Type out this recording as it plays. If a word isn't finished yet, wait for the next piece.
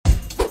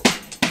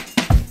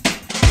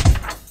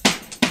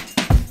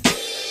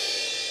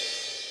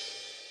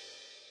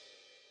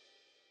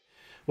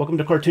Welcome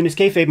to Cartoonist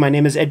Kayfabe. My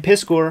name is Ed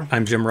Piskor.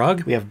 I'm Jim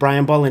Rugg. We have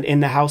Brian Bolland in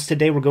the house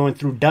today. We're going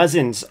through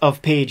dozens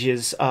of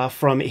pages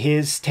from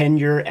his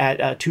tenure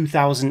at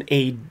 2000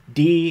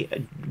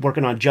 AD,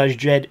 working on Judge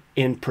Dredd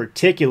in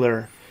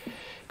particular.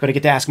 Going to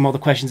get to ask him all the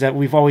questions that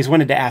we've always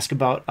wanted to ask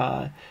about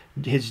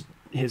his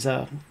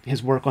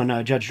work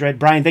on Judge Dredd.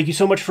 Brian, thank you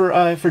so much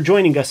for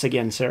joining us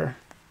again, sir.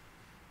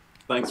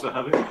 Thanks for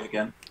having me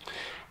again.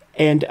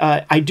 And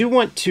I do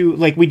want to,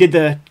 we did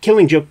the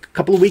Killing Joke a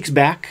couple of weeks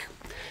back,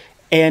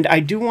 and I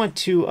do want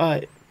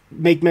to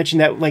make mention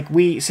that,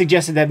 we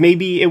suggested that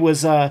maybe it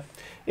was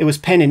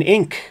pen and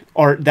ink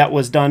art that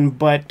was done,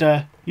 but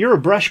you're a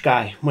brush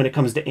guy when it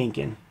comes to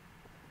inking,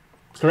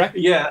 correct?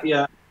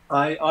 Yeah.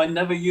 I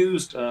never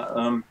used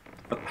a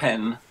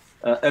pen.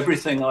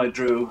 Everything I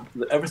drew,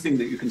 everything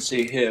that you can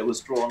see here, was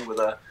drawn with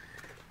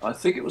I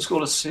think it was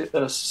called a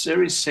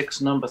Series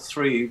 6 number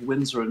 3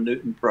 Winsor &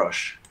 Newton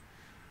brush.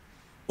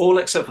 All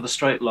except for the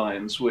straight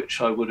lines, which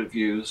I would have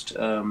used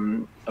a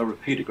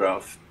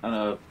repeatograph and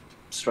a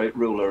straight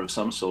ruler of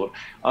some sort.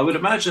 I would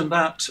imagine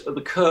that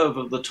the curve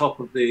of the top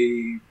of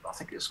the, I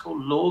think it's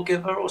called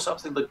Lawgiver or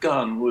something, the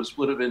gun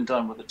would have been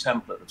done with a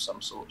template of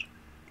some sort,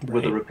 right,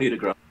 with a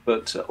repeatograph.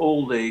 But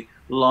all the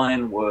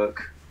line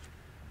work,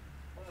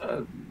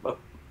 all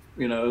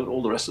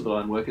the rest of the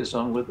line work is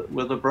done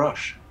with a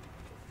brush.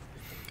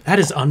 That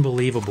is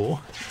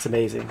unbelievable. It's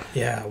amazing.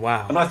 Yeah,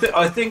 wow. And I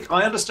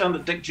understand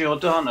that Dick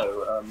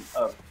Giordano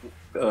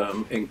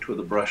inked with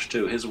a brush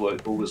too. His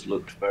work always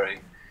looked very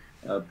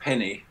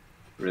penny,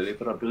 really,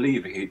 but I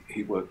believe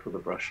he worked with a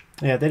brush.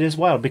 Yeah, that is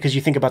wild, because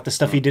you think about the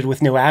stuff he did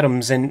with Neil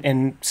Adams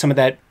and some of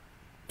that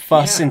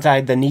fuss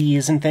inside the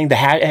knees and thing,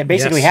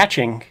 basically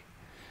hatching.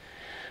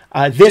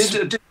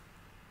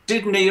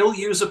 Did Neil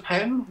use a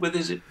pen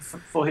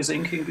for his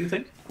inking, do you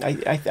think?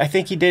 I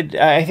think he did.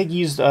 I think he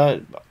used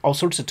all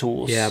sorts of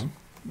tools. Yeah,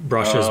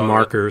 brushes,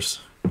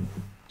 markers.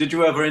 Did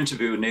you ever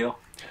interview Neil?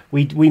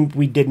 We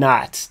did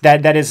not.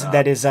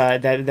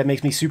 That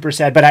makes me super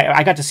sad. But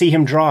I got to see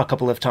him draw a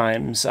couple of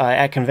times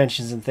at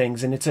conventions and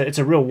things, and it's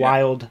a real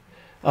wild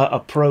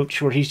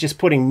approach where he's just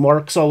putting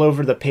marks all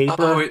over the paper.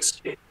 Oh,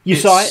 it's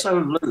saw it?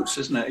 So loose,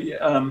 isn't it?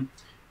 Yeah.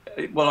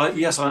 Well,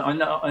 yes, I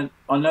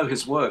know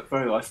his work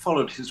very well. I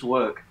followed his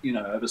work,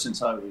 ever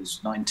since I was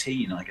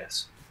 19, I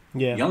guess.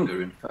 Yeah.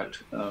 Younger, in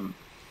fact.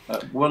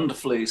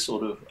 Wonderfully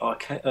sort of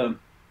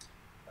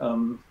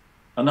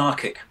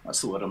anarchic.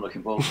 That's the word I'm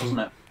looking for, wasn't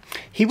it?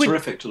 He would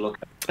terrific to look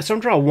at. I saw him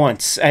draw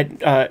once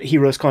at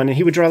Heroes Con, and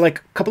he would draw a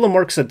couple of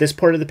marks at this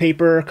part of the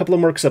paper, a couple of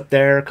marks up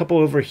there, a couple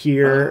over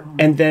here,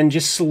 and then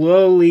just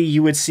slowly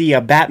you would see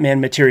a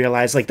Batman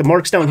materialize. Like the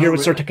marks down here would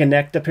start to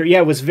connect up here. Yeah,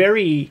 it was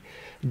very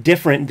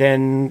different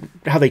than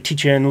how they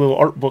teach you in little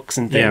art books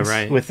and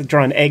things, with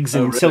drawing eggs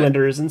and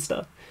cylinders and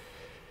stuff.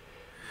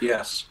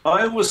 Yes,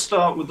 I always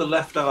start with the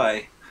left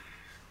eye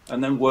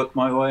and then work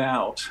my way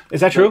out.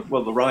 Is that true?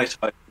 Well, the right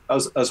eye,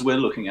 as we're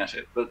looking at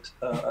it, but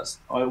I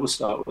always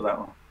start with that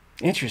one.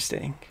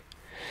 Interesting.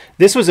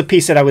 This was a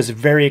piece that I was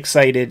very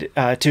excited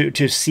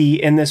to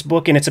see in this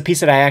book, and it's a piece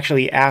that I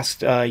actually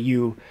asked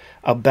you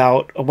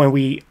about when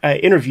we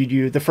interviewed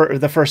you the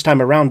first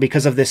time around,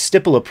 because of this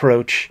stipple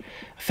approach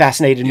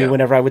fascinated me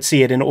whenever I would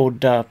see it in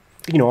old,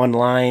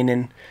 online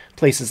and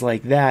places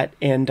like that.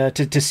 And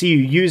to see you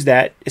use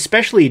that,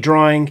 especially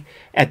drawing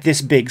at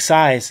this big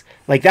size,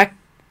 like that,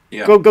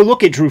 go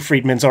look at Drew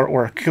Friedman's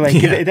artwork.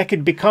 That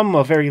could become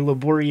a very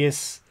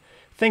laborious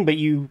thing, but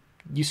you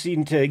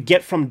seem to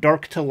get from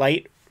dark to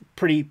light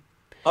pretty.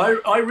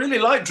 I really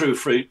like Drew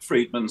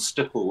Friedman's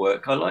stipple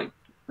work.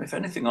 If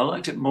anything, I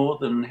liked it more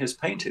than his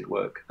painted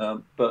work.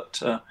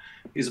 But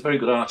he's a very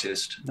good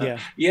artist.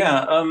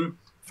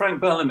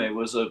 Frank Bellamy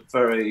was a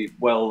very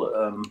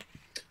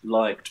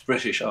well-liked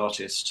British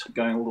artist,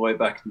 going all the way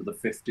back into the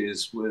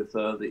 50s with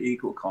the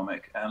Eagle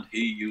comic, and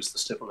he used the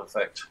stipple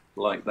effect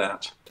like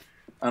that.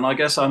 And I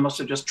guess I must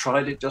have just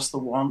tried it just the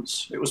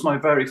once. It was my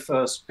very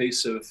first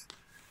piece of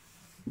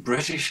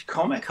British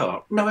comic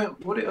art. No,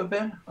 would it have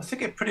been? I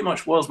think it pretty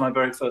much was my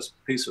very first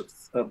piece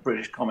of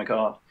British comic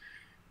art.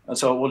 And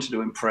so I wanted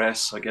to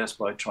impress, I guess,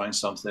 by trying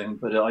something,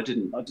 but I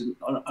didn't,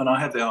 and I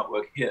have the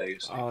artwork here, you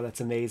see. Oh, that's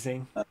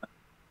amazing.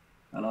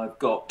 And I've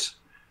got,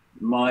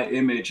 my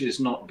image is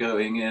not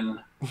going in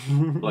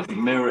like a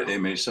mirror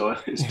image, so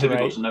it's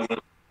difficult to know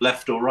whether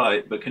left or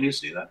right, but can you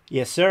see that?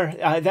 Yes, sir.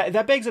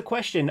 That begs a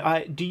question.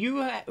 Do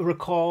you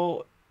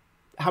recall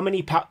how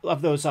many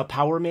of those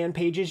Power Man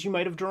pages you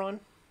might have drawn?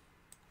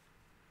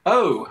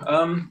 Oh,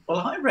 well,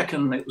 I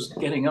reckon it was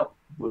getting up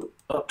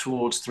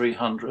towards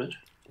 300.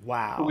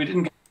 Wow. But we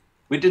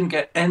didn't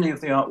get any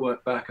of the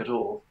artwork back at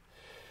all.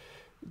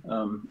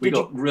 We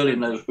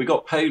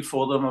got paid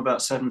for them about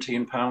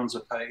 £17 a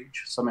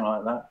page, something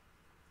like that.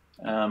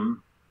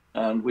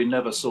 And we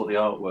never saw the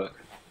artwork.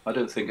 I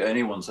don't think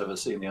anyone's ever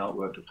seen the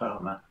artwork to Power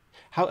Man.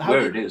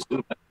 It is.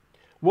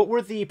 What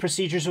were the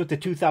procedures with the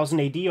 2000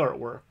 AD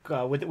artwork?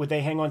 Would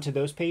they hang on to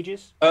those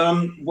pages?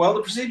 Well,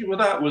 the procedure with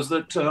that was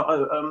that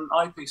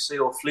IPC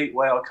or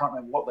Fleetway, I can't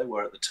remember what they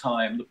were at the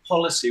time, the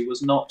policy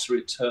was not to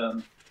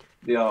return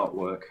the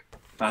artwork.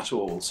 at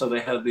all. So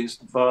they had these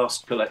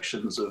vast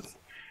collections of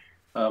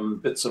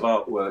bits of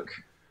artwork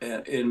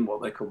in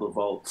what they call the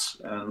vaults,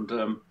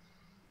 and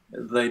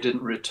they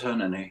didn't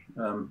return any.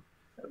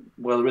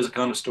 Well, there is a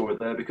kind of story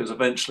there, because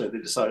eventually they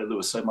decided there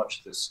was so much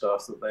of this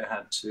stuff that they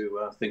had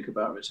to think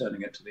about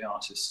returning it to the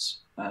artists,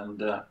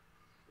 and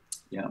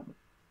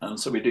and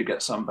so we do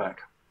get some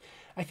back.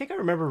 I think I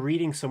remember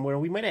reading somewhere,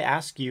 we might have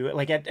asked you,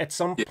 like at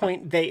some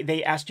point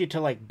they asked you to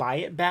like buy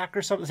it back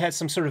or something. It had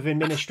some sort of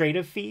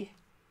administrative fee.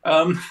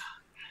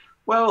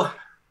 Well,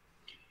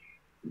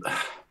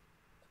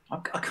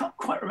 I can't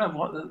quite remember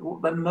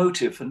what their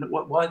motive and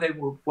why they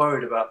were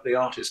worried about the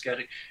artist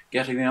getting the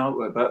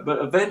artwork back. But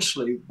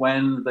eventually,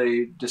 when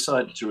they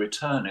decided to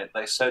return it,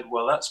 they said,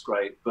 "Well, that's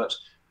great, but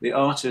the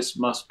artist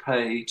must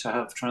pay to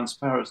have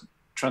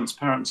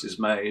transparencies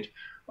made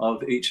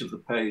of each of the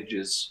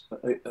pages,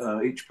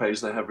 each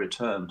page they have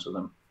returned to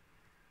them."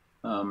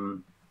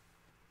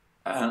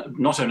 And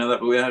not only that,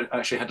 but we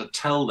actually had to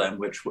tell them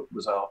which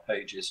was our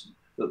pages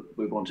that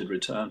we wanted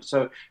returned.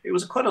 So it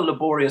was quite a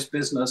laborious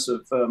business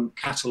of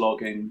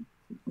cataloguing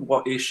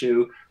what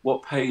issue,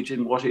 what page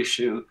in what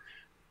issue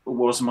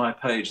was my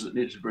page that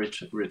needed to be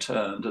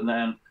returned, and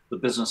then the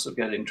business of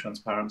getting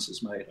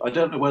transparencies made. I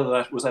don't know whether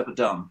that was ever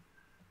done.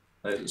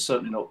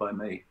 Certainly not by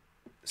me.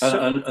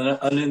 So,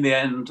 and in the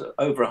end,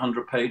 over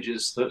 100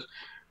 pages that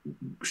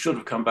should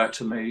have come back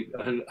to me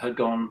had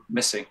gone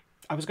missing.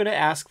 I was going to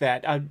ask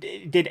that.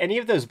 Did any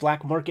of those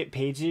black market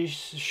pages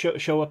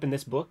show up in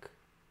this book?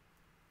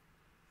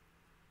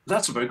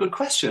 That's a very good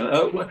question.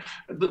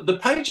 The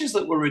pages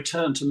that were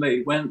returned to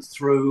me went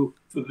through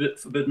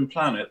Forbidden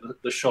Planet,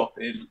 the shop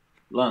in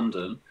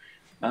London,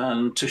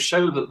 and to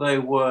show that they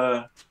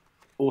were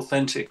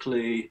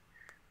authentically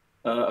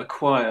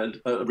acquired,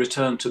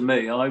 returned to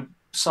me, I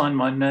signed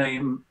my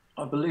name,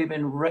 I believe,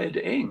 in red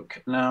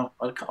ink. Now,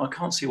 I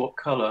can't see what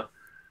colour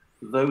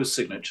those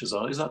signatures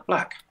are. Is that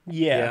black?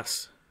 Yeah.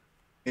 Yes.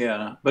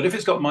 Yeah, but if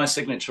it's got my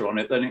signature on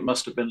it, then it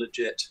must have been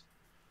legit.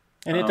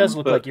 And it does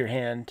look like your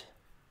hand.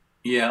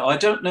 Yeah, I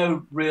don't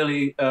know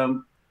really. I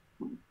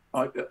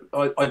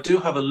do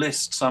have a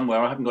list somewhere,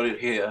 I haven't got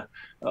it here,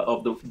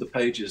 of the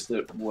pages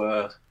that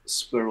were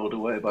squirreled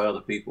away by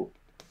other people.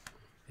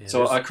 Yeah,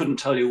 so I couldn't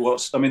tell you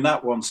what's. I mean,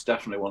 that one's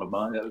definitely one of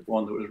mine.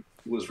 One that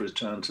was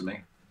returned to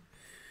me.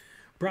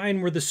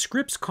 Brian, were the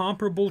scripts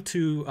comparable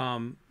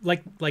to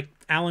like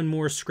Alan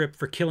Moore's script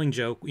for Killing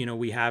Joke? You know,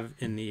 we have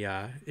in the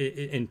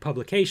in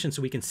publication,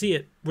 so we can see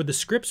it. Were the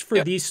scripts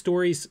for these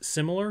stories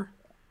similar,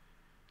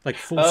 like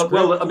full script?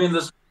 Well, I mean,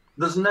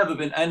 there's never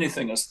been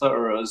anything as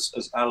thorough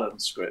as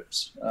Alan's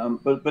scripts,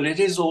 but it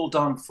is all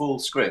done full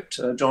script.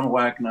 John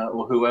Wagner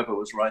or whoever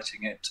was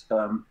writing it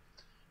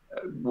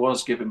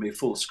was giving me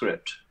full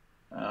script.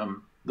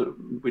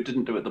 We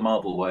didn't do it the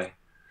Marvel way.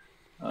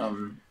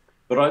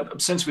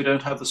 But since we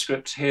don't have the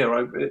script here,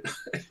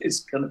 it's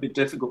going to be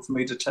difficult for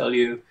me to tell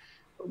you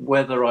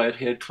whether I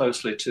adhered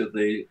closely to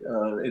the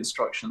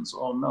instructions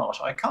or not.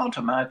 I can't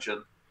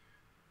imagine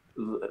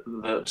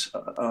that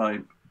I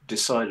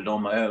decided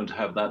on my own to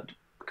have that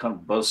kind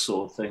of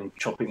buzzsaw thing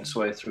chopping its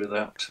way through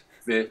that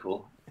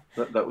vehicle.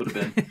 That would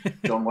have been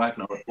John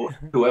Wagner or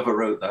whoever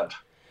wrote that.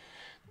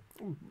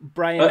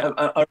 Brian,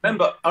 I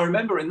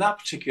remember in that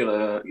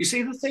particular. You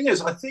see, the thing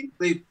is, I think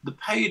the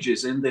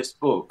pages in this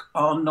book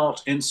are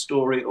not in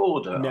story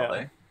order, no. Are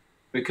they?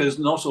 Because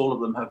not all of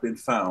them have been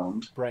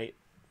found. Right.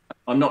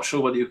 I'm not sure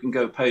whether you can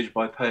go page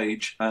by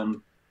page and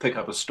pick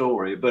up a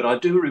story, but I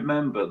do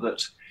remember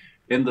that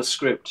in the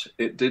script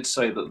it did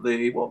say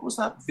that what was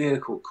that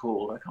vehicle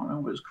called? I can't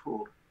remember what it was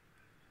called.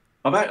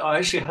 I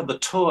actually had the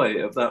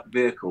toy of that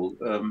vehicle.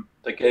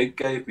 They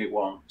gave me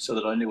one so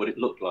that I knew what it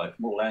looked like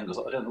from all angles.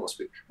 I don't know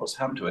what's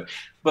happened to it.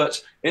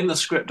 But in the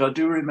script, I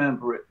do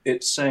remember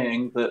it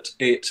saying that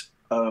it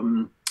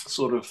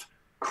sort of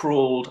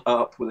crawled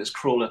up with its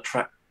crawler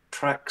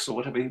tracks, or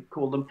whatever you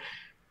call them,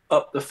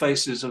 up the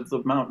faces of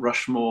the Mount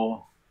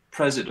Rushmore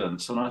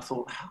presidents. And I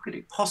thought, how could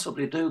he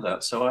possibly do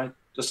that? So I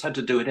just had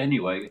to do it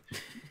anyway.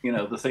 You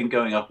know, the thing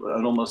going up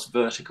an almost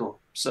vertical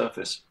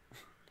surface.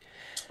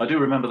 I do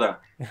remember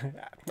that.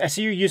 I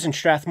see you're using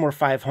Strathmore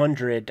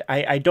 500.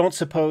 I don't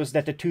suppose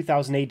that the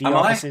 2000 AD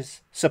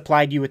offices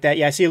supplied you with that.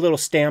 Yeah, I see a little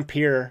stamp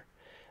here.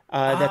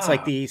 That's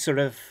like the sort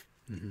of...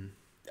 Do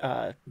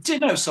you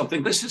know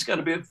something? This is going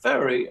to be a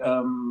very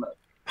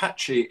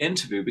patchy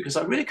interview, because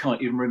I really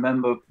can't even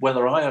remember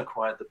whether I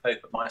acquired the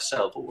paper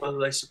myself or whether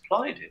they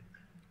supplied it.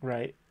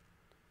 Right.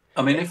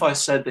 I mean, if I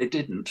said they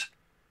didn't,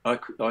 I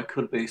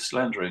could be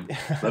slandering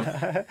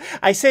them.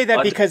 I say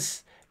that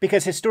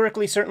because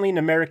historically, certainly in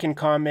American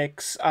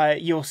comics,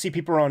 you'll see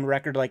people on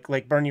record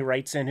like Bernie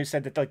Wrightson, who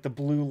said that like the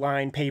blue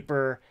line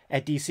paper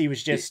at DC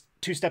was just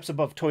 2 steps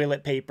above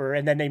toilet paper,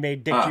 and then they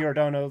made Dick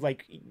Giordano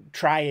like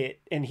try it,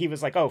 and he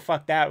was like, "Oh,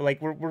 fuck that!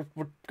 Like we're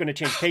going to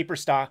change paper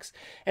stocks."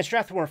 And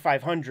Strathmore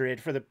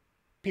 500, for the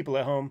people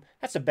at home,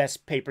 that's the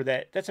best paper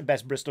that's the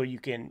best Bristol you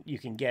can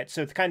get.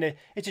 So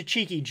it's a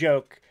cheeky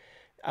joke,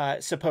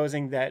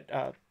 supposing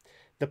that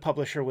the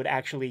publisher would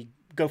actually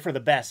go for the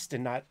best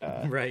and not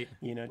right.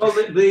 You know. Well,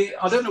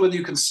 I don't know whether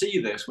you can see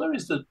this.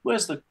 Where's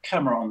the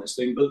camera on this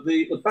thing? But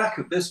the back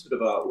of this bit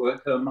of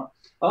artwork,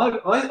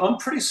 I'm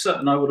pretty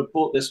certain I would have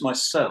bought this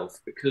myself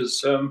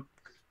because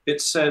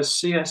it says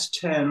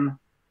CS10.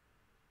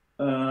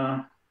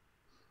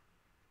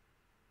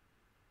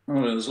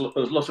 There's a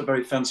lot of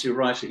very fancy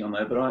writing on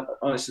there, but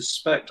I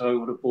suspect I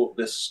would have bought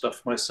this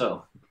stuff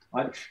myself.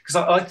 Because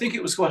I think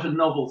it was quite a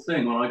novel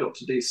thing when I got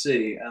to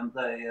DC, and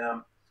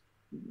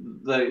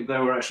they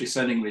were actually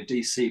sending me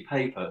DC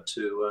paper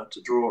to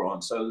draw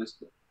on. So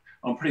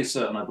I'm pretty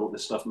certain I bought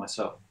this stuff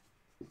myself.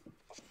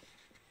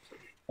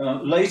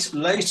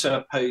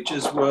 Later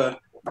pages were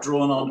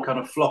drawn on kind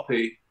of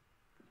floppy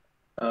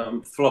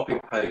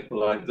paper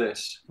like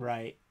this.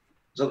 Right.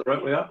 Is that the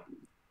right way up?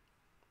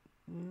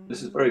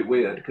 This is very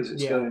weird because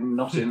it's going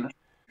not in.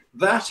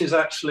 That is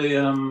actually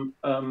an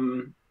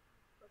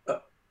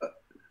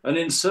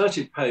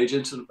inserted page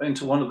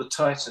into one of the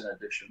Titan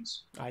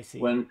editions. I see.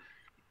 When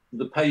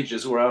the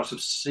pages were out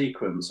of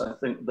sequence, I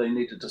think they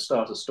needed to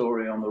start a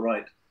story on the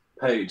right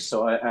page,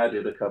 so I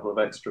added a couple of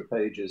extra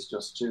pages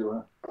just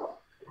to.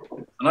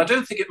 And I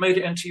don't think it made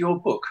it into your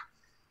book,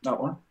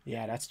 that one.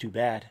 Yeah, that's too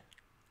bad.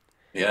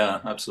 Yeah,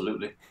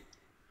 absolutely.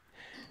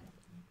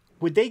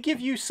 Would they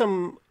give you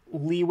some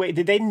leeway?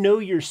 Did they know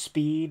your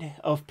speed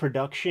of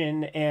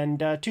production?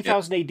 And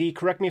 2000 AD,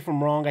 correct me if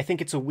I'm wrong, I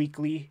think it's a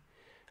weekly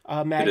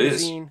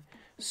magazine. It is.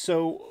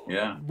 So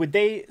would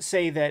they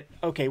say that,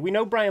 okay, we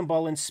know Brian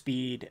Bolland's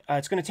speed.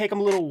 It's going to take him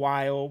a little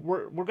while.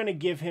 We're going to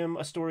give him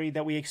a story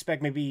that we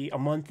expect maybe a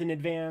month in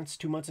advance,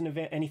 2 months in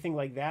advance, anything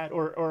like that?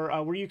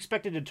 Or were you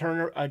expected to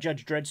turn a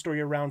Judge Dredd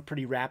story around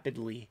pretty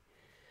rapidly?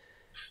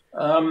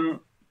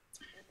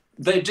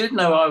 They did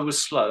know I was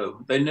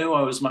slow. They knew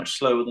I was much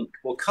slower than.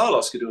 Well,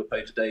 Carlos could do a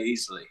page a day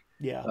easily.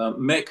 Yeah.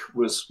 Mick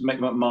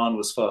McMahon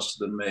was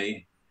faster than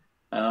me,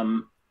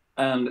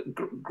 and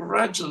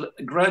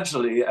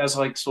gradually, as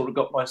I sort of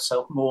got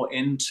myself more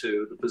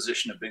into the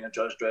position of being a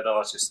Judge Dredd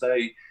artist,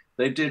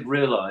 they did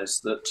realise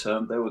that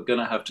they were going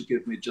to have to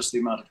give me just the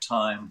amount of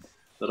time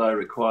that I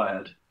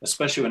required,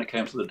 especially when it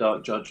came to the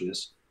Dark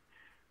Judges.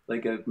 They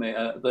gave me.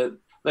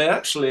 They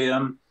actually.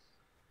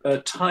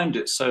 Timed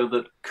it so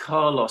that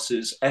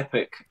Carlos's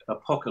epic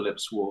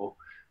Apocalypse War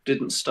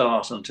didn't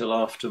start until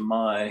after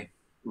my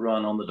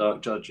run on the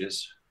Dark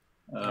Judges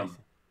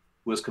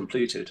was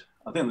completed.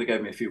 I think they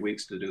gave me a few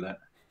weeks to do that.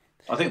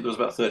 I think there was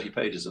about 30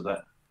 pages of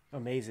that.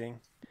 Amazing.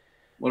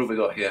 What have we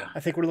got here?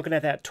 I think we're looking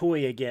at that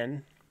toy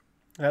again.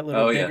 That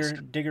little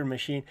digger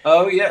machine.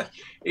 Oh yeah,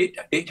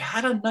 it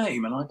had a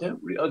name, and I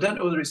don't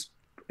know whether it's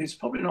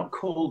probably not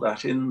called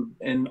that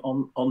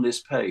on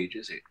this page,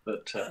 is it?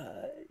 But.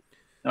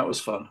 That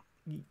was fun.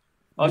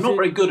 I'm not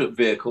very good at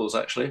vehicles,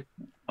 actually.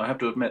 I have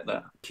to admit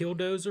that.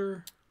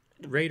 Killdozer,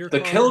 Raider.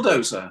 The car?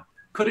 Killdozer.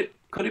 Could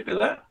it be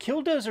that?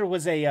 Killdozer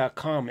was a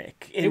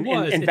comic in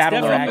it's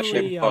battle or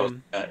action.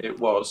 It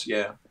was,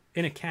 yeah.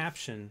 In a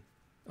caption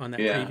on that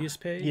previous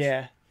page.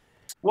 Yeah.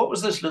 What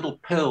was this little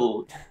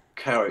pill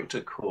character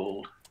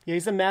called? Yeah,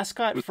 he's the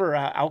mascot for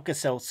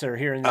Alka-Seltzer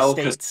here in the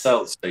States.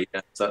 Alka-Seltzer,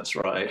 yes, that's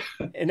right.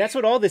 And that's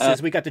what all this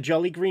is. We got the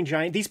Jolly Green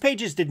Giant. These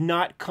pages did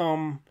not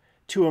come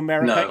to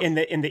America in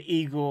the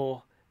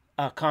Eagle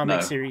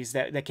comic series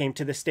that came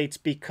to the States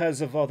because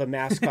of all the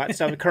mascot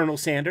stuff. Colonel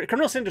Sanders.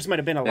 Colonel Sanders might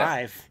have been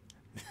alive.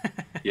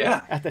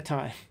 Yeah. At the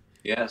time.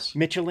 Yes.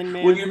 Michelin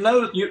Man. Well, you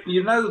know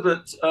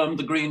that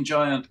the Green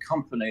Giant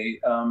Company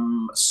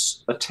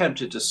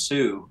attempted to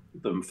sue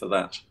them for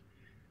that.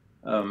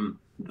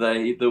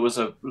 There was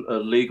a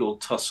legal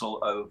tussle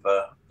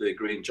over the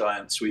Green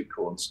Giant sweet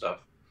corn stuff,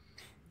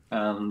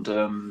 and.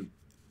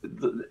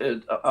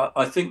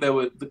 I think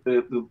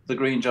the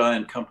Green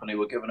Giant Company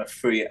were given a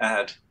free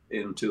ad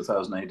in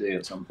 2000 AD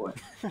at some point.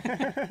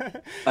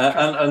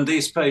 and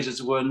these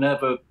pages were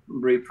never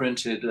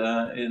reprinted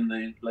in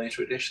the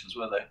later editions,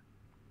 were they?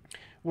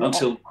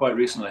 Until quite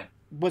recently.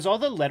 Was all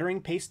the lettering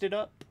pasted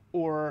up?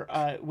 Or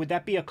would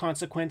that be a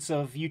consequence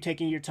of you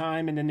taking your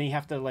time and then they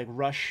have to like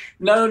rush?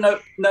 No,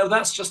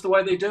 that's just the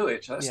way they do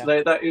it.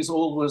 That is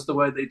always the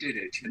way they did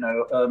it. You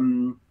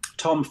know,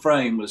 Tom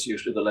Frame was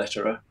usually the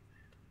letterer.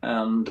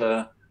 And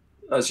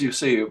as you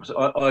see,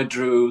 I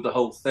drew the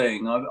whole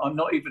thing. I'm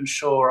not even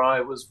sure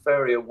I was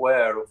very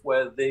aware of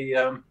where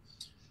the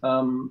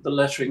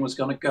lettering was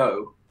going to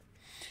go.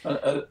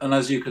 And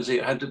as you can see,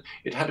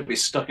 it had to be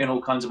stuck in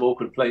all kinds of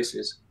awkward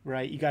places.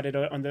 Right, you got it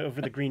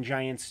over the Green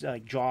Giant's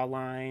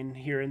jawline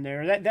here and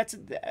there. That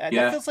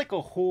feels like a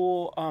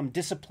whole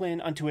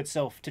discipline unto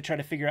itself to try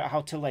to figure out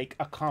how to like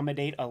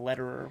accommodate a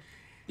letterer.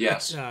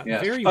 Yes,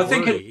 very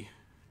wordy.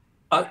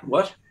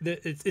 What?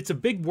 It's a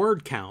big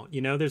word count.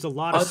 You know, there's a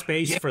lot of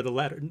space for the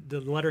letter.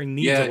 The lettering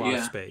needs a lot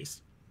of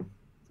space.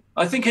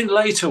 I think in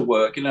later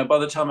work, you know, by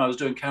the time I was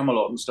doing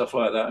Camelot and stuff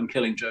like that and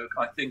Killing Joke,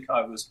 I think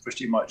I was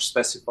pretty much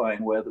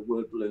specifying where the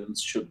word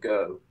balloons should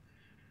go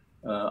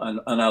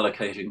and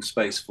allocating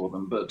space for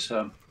them. But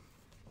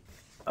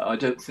I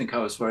don't think I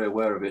was very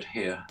aware of it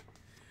here.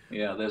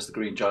 Yeah, there's the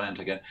Green Giant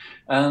again.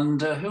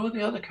 And who are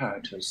the other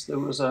characters? There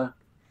was a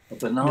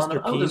banana.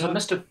 Mr. Oh, there's a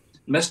Mr.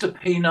 Mr.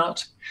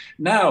 Peanut.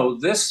 Now,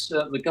 this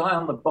the guy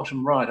on the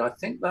bottom right, I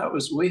think that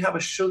was, we have a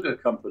sugar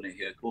company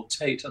here called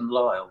Tate and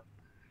Lyle.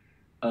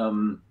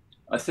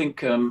 I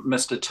think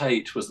Mr.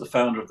 Tate was the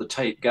founder of the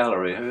Tate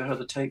Gallery. Have you heard of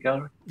the Tate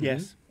Gallery?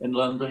 Yes. In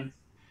London.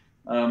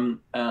 And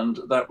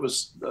that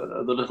was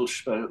the little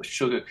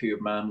sugar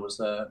cube man was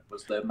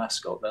their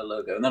mascot, their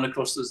logo. And then, of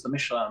course, there's the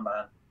Michelin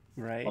man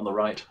on the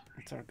right.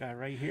 That's our guy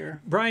right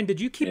here. Brian,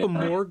 did you keep a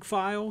morgue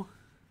file?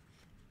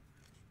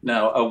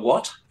 Now, a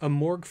what? A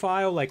morgue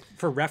file, like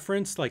for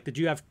reference? Like, did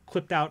you have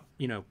clipped out,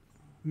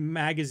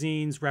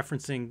 magazines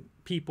referencing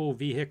people,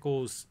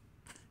 vehicles,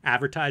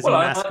 advertising,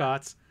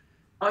 mascots?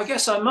 I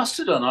guess I must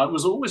have done. I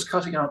was always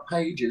cutting out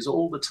pages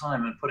all the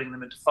time and putting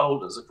them into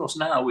folders. Of course,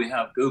 now we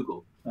have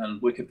Google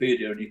and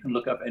Wikipedia, and you can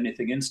look up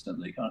anything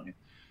instantly, can't you?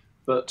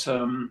 But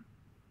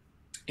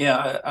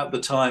at the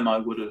time, I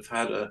would have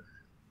had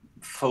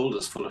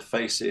folders full of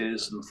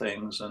faces and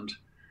things, and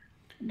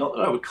not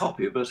that I would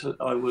copy, but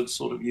I would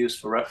sort of use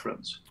for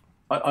reference.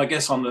 I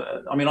guess I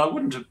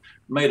wouldn't have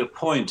made a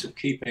point of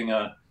keeping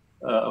a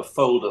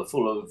folder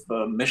full of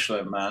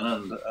Michelin Man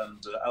and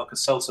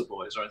Alka-Seltzer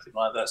Boys or anything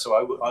like that. So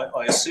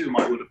I assume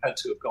I would have had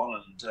to have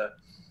gone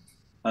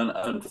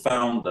and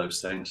found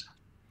those things.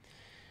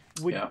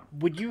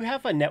 Would you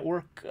have a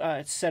network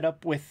set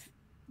up with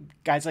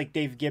guys like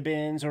Dave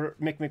Gibbons or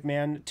Mick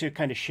McMahon to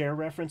kind of share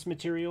reference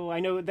material? I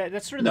know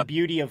that's sort of the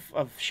beauty of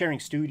sharing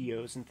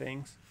studios and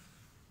things.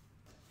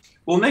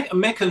 Well,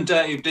 Mick and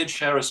Dave did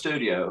share a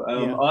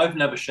studio. I've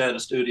never shared a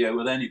studio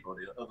with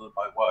anybody other than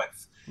my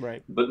wife,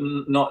 right? But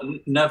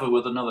never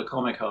with another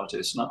comic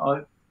artist.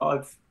 And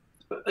I've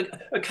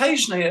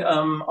occasionally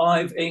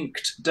I've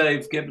inked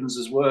Dave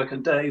Gibbons's work,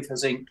 and Dave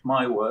has inked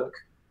my work.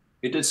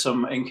 He did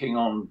some inking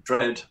on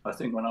Dread, I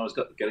think, when I was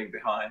getting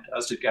behind,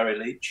 as did Gary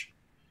Leach.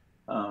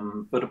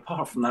 But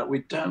apart from that, we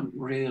don't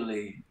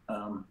really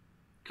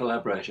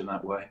collaborate in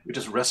that way. We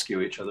just rescue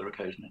each other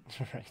occasionally.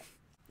 Right.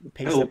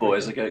 Pill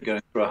boys are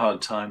going through a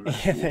hard time.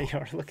 Yeah, they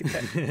are. Look at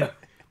that.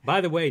 By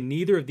the way,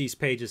 neither of these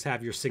pages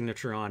have your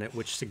signature on it,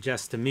 which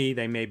suggests to me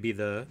they may be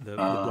the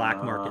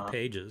black market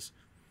pages.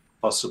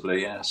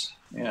 Possibly, yes.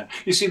 Yeah.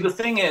 You see, the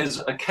thing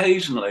is,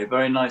 occasionally,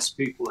 very nice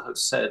people have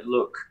said,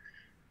 "Look,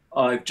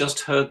 I've just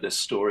heard this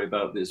story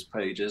about these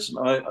pages,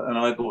 and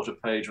I bought a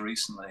page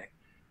recently,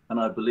 and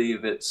I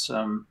believe it's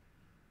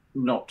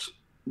not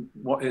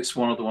what it's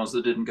one of the ones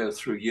that didn't go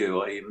through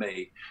you, i.e.,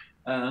 me."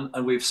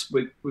 And we've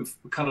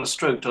kind of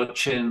stroked our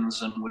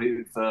chins, and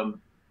we've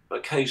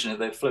occasionally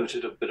they've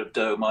floated a bit of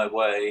dough my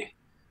way,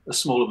 a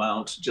small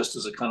amount, just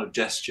as a kind of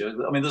gesture.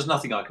 I mean, there's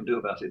nothing I can do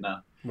about it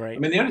now. Right. I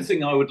mean, the only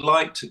thing I would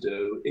like to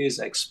do is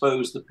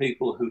expose the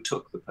people who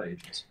took the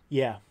pages.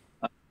 Yeah.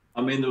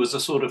 I mean, there was a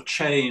sort of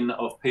chain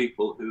of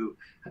people who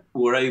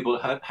were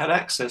had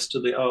access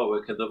to the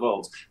artwork in the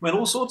vaults. I mean,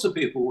 all sorts of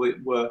people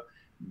were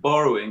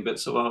borrowing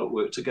bits of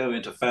artwork to go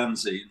into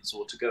fanzines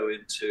or to go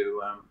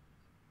into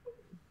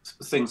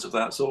things of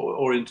that sort,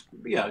 or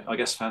I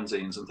guess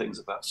fanzines and things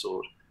of that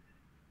sort.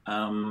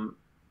 And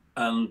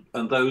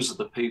those are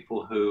the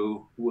people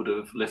who would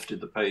have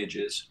lifted the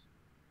pages.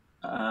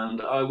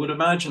 And I would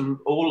imagine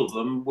all of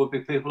them would be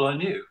people I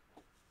knew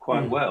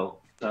quite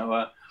well.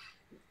 So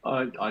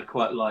I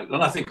quite like,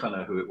 and I think I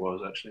know who it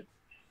was actually,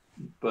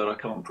 but I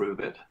can't prove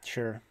it.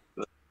 Sure.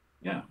 But,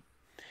 yeah.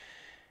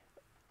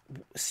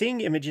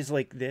 Seeing images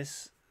like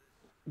this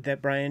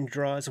that Brian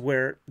draws,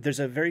 where there's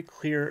a very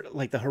clear,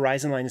 like the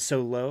horizon line is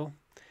so low,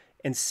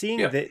 and seeing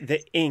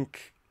the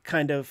ink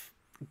kind of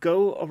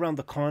go around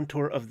the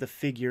contour of the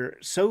figure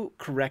so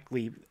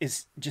correctly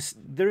is just,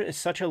 there is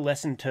such a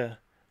lesson to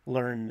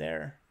learn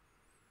there.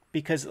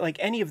 Because like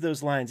any of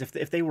those lines,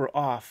 if they were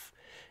off,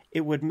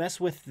 it would mess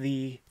with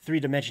the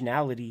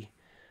three-dimensionality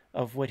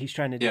of what he's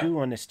trying to do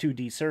on this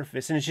 2D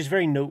surface, and it's just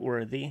very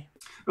noteworthy.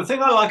 The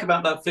thing I like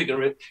about that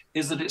figure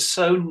is that it's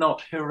so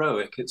not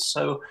heroic. It's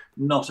so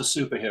not a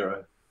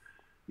superhero.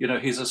 You know,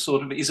 he's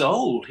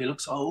old. He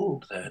looks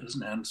old there,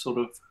 doesn't he? And sort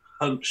of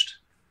hunched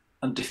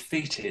and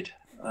defeated.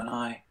 And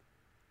I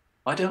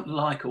don't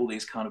like all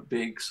these kind of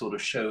big, sort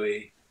of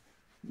showy,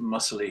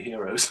 muscly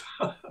heroes.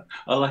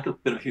 I like a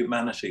bit of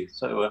humanity.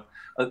 So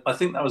I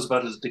think that was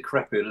about as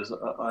decrepit as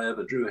I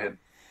ever drew him.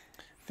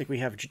 I think we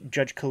have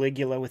Judge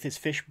Caligula with his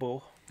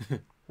fishbowl.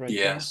 Right.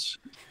 Yes.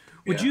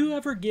 Would you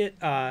ever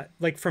get,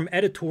 like from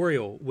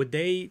editorial, would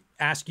they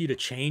ask you to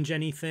change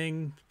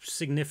anything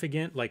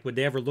significant? Like, would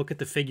they ever look at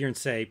the figure and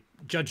say,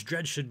 Judge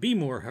Dredd should be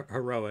more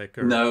heroic?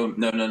 Or... No.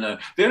 The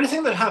only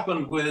thing that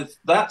happened with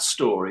that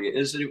story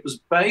is that it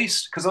was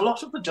based, because a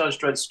lot of the Judge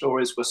Dredd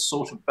stories were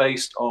sort of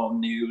based on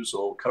news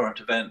or current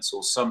events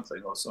or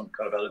something, or some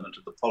kind of element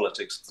of the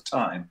politics of the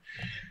time.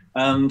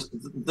 And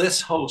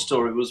this whole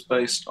story was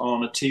based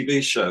on a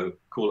TV show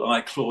called I,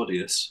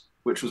 Claudius,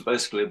 which was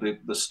basically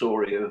the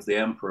story of the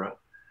emperor.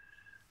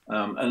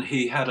 And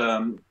he had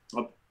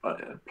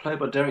played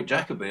by Derek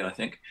Jacobi, I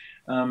think.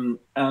 And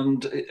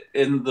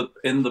in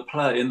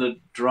the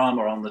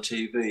drama on the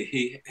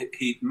TV,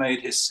 he made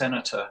his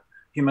senator.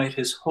 He made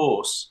his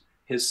horse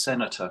his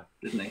senator,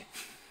 didn't he?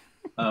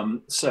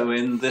 So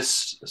in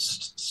this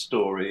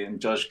story, in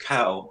Judge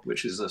Cal,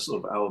 which is a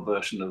sort of our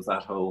version of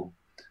that whole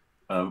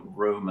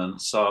Roman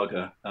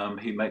saga,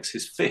 he makes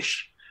his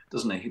fish,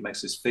 doesn't he? He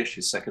makes his fish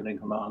his second in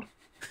command.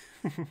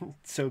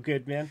 So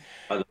good, man.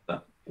 I love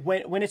that.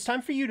 When it's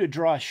time for you to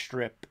draw a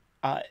strip,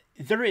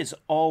 there is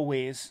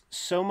always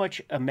so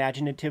much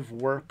imaginative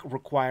work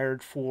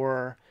required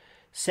for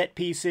set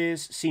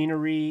pieces,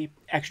 scenery,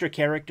 extra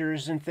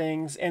characters and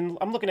things. And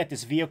I'm looking at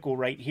this vehicle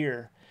right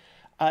here.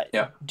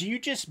 Do you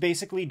just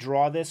basically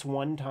draw this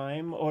one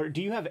time, or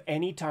do you have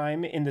any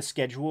time in the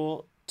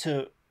schedule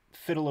to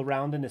fiddle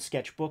around in a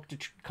sketchbook to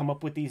come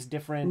up with these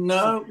different?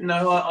 No,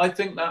 I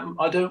think that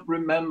I don't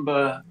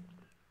remember.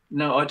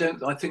 No, I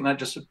don't. I think that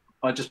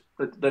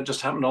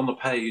just happened on the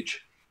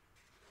page.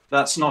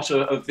 That's not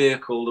a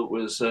vehicle that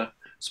was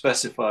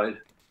specified.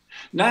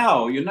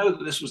 Now, you know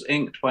that this was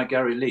inked by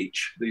Gary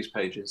Leach, these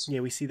pages.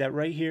 Yeah, we see that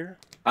right here.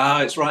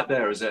 Ah, it's right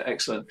there, is it?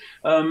 Excellent.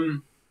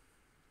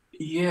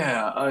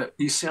 Yeah,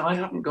 you see, I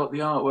haven't got the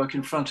artwork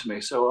in front of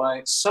me,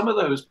 so some of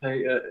those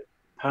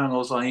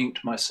panels I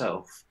inked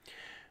myself.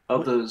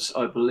 Others,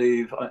 I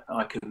believe,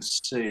 I can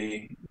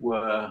see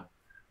were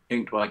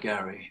inked by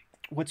Gary.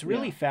 What's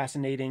really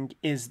fascinating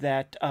is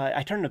that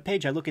I turn the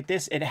page, I look at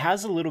this, it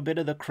has a little bit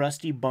of the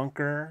Krusty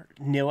Bunker,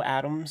 Neil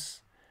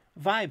Adams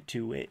vibe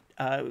to it.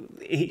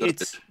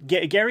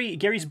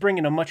 Gary's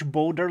bringing a much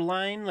bolder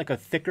line, like a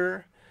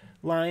thicker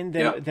line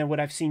than what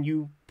I've seen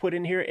you put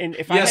in here. And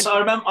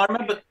I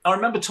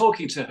remember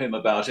talking to him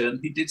about it, and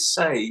he did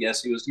say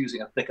yes, he was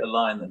using a thicker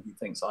line than he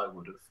thinks I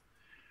would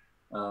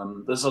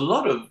have. There's a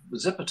lot of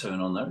zipper tone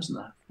on there, isn't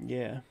there?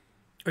 Yeah.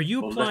 Are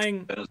you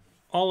applying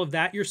all of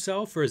that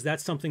yourself, or is that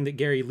something that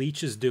Gary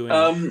Leach is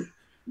doing?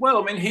 Well,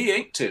 I mean, he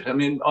inked it. I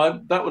mean,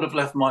 that would have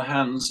left my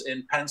hands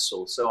in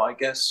pencil, so I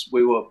guess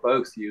we were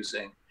both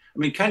using. I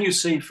mean, can you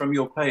see from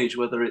your page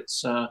whether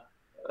it's a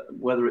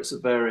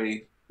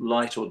very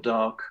light or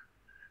dark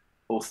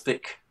or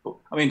thick?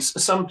 I mean,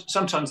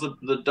 sometimes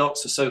the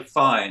dots are so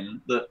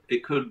fine that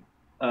it could.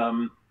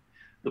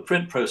 The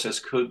print process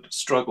could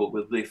struggle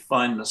with the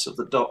fineness of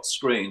the dot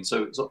screen,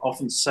 so it's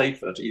often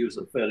safer to use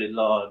a fairly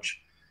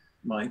large.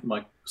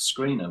 My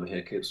screen over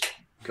here keeps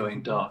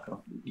going dark.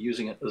 I'm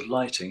using it as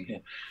lighting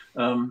here.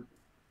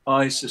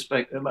 I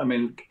suspect. I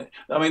mean,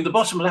 the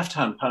bottom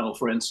left-hand panel,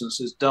 for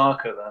instance, is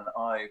darker than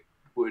I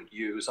would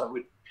use. I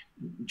would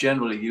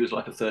generally use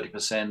like a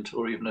 30%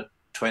 or even a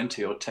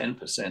 20 or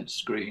 10%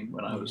 screen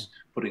when I was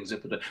putting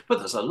zipper down. But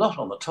there's a lot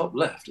on the top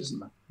left, isn't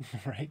there?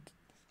 Right.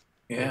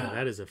 Yeah,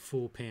 that is a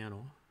full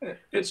panel.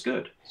 It's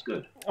good. It's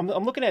good. I'm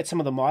looking at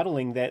some of the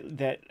modeling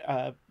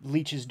that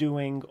Leach is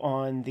doing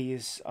on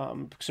these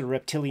sort of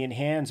reptilian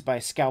hands by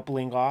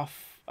scalpeling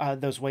off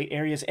those white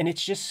areas, and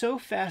it's just so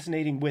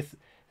fascinating with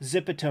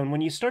Zipatone.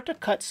 When you start to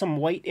cut some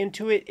white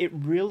into it, it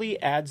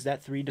really adds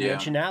that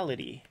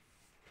three-dimensionality.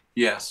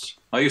 Yes,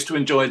 I used to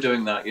enjoy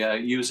doing that. Yeah,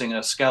 using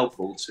a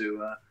scalpel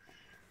to.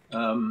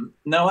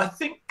 Now, I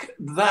think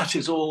that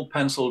is all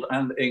penciled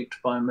and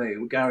inked by me.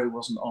 Gary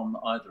wasn't on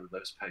either of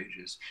those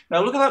pages.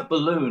 Now, look at that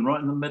balloon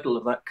right in the middle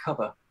of that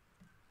cover.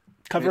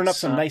 Covering up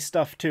some nice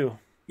stuff, too.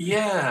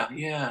 Yeah.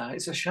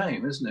 It's a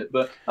shame, isn't it?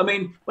 But, I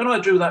mean, when I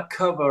drew that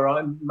cover,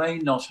 I may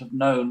not have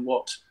known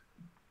what,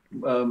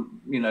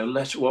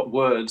 what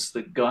words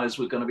the guys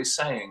were going to be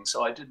saying.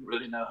 So I didn't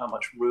really know how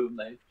much room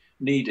they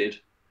needed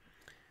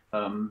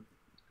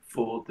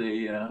for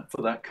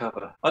that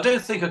cover. I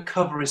don't think a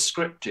cover is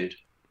scripted.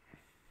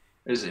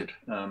 Is it?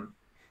 I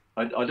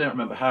don't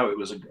remember how it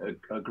was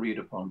agreed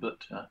upon, but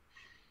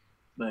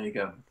there you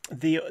go.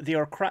 The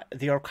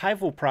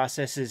archival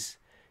process is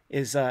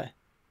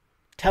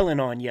telling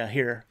on you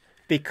here,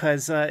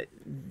 because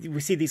we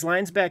see these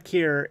lines back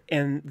here,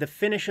 and the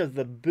finish of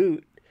the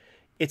boot,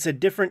 it's a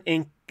different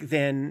ink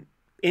than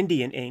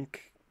Indian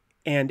ink,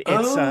 and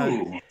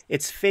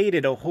it's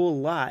faded a whole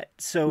lot,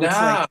 so it's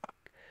like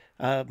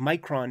a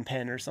micron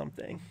pen or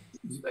something.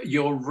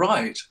 You're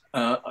right.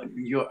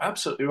 You're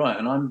absolutely right.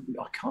 And I've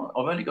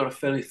only got a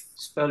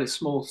fairly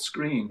small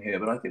screen here,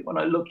 but I think when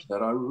I looked at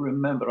that, I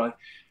remember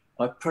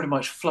I pretty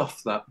much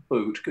fluffed that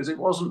boot because it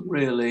wasn't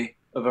really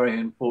a very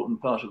important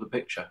part of the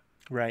picture.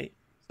 Right.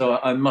 So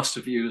I must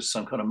have used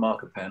some kind of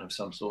marker pen of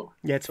some sort.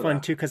 Yeah, it's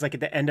fun too, because like at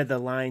the end of the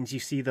lines,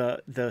 you see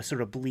the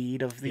sort of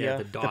bleed of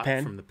the dot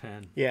pen from the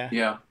pen.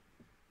 Yeah.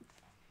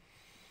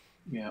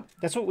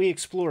 That's what we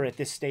explore at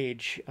this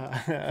stage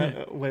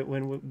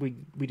when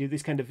we do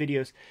these kind of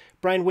videos.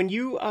 Brian, when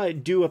you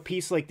do a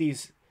piece like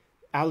these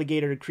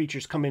alligator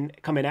creatures coming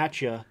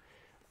at you,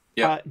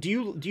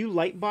 do you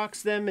light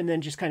box them and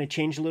then just kind of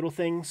change little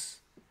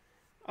things,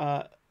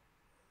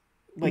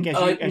 like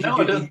as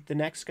you do the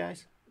next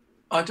guys?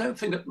 I don't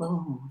think that.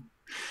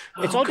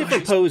 It's all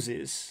different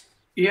poses.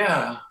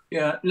 Yeah.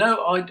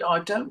 No, I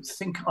don't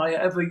think I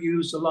ever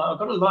used a light. I've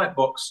got a light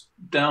box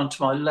down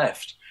to my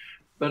left,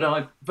 but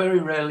I very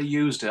rarely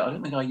used it. I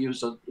don't think I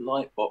used a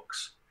light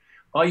box.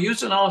 I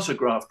used an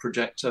Artograph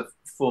projector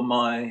for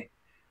my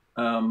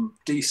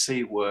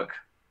DC work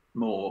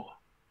more,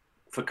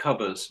 for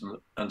covers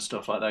and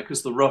stuff like that,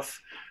 because the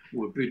rough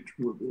would be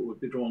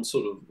drawn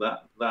sort of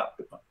that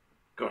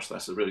gosh,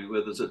 that's a really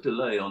weird. There's a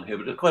delay on here,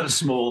 but quite a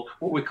small,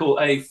 what we call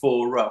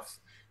A4 rough.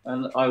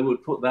 And I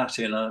would put that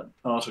in an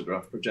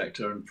Artograph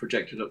projector and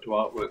project it up to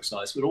artwork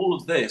size. But all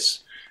of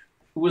this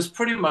was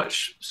pretty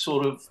much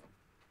sort of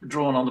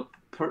drawn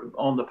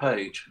on the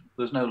page.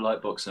 There's no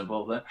lightbox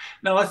involved there.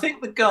 Now, I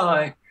think the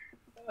guy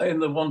in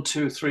the 1,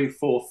 2, 3,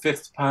 4,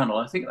 5th panel,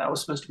 I think that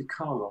was supposed to be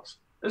Carlos.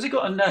 Has he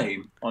got a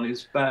name on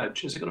his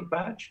badge? Has he got a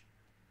badge?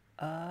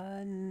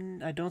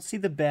 I don't see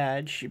the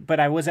badge, but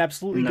I was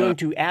absolutely going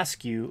to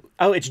ask you.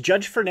 Oh, it's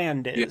Judge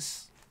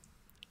Fernandez.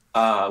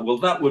 Yeah. Well,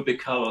 that would be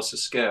Carlos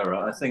Esquerra.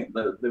 I think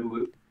that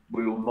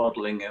we were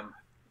modeling him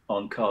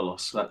on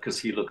Carlos, because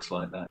he looks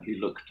like that. He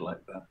looked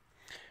like that.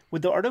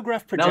 Would the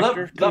Artograph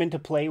projector come into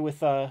play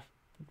with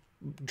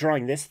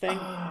drawing this thing?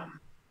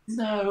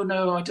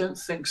 No, I don't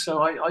think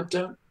so. I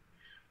don't.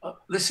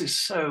 This is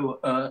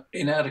so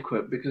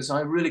inadequate because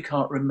I really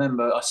can't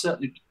remember.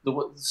 There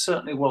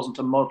certainly wasn't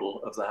a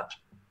model of that.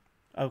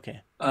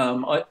 Okay.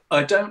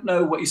 I don't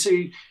know what you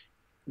see.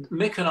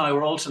 Mick and I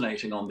were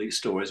alternating on these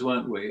stories,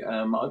 weren't we?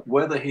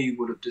 Whether he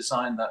would have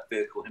designed that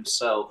vehicle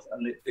himself,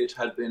 and it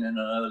had been in an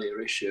earlier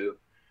issue,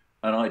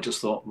 and I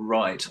just thought,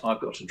 right, I've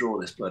got to draw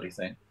this bloody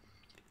thing.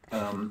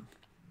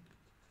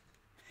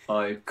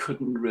 I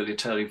couldn't really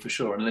tell you for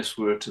sure unless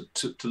we were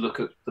to look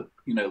at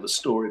the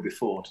story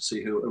before to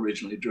see who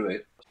originally drew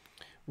it.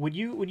 Would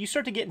you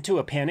start to get into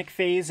a panic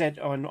phase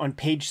on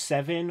page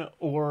 7,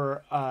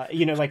 or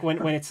like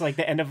when it's like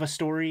the end of a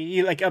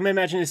story? I'm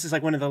imagining this is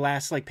like one of the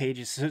last like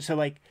pages.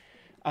 So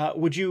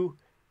would you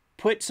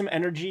put some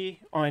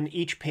energy on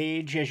each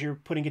page as you're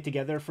putting it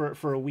together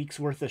for a week's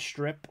worth of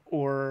strip,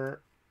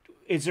 or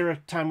is there a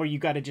time where you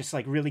got to just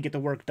like really get the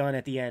work done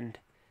at the end?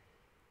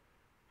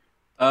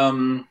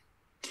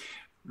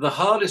 The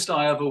hardest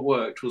I ever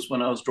worked was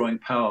when I was drawing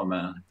Power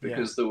Man,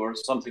 because there were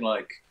something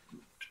like,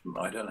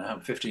 I don't know,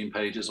 15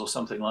 pages or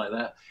something like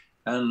that.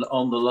 And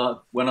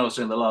when I was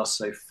doing the last,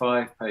 say,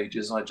 5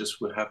 pages, I just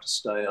would have to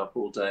stay up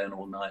all day and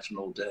all night and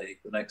all day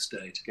the next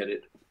day to get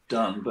it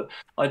done. But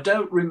I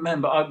don't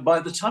remember. By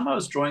the time I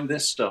was drawing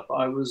this stuff,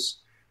 I was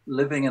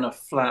living in a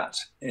flat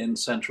in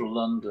central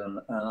London,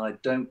 and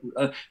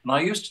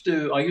I used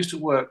to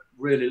work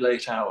really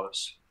late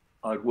hours.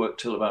 I'd work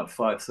till about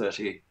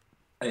 5:30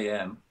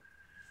 a.m.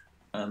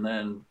 and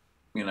then,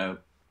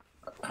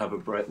 have a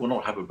break. Well,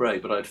 not have a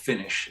break, but I'd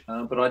finish.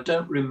 But I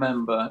don't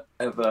remember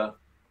ever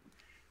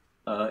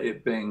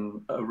it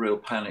being a real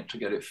panic to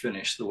get it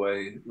finished the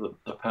way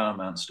the Power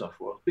Man stuff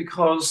was.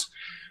 Because,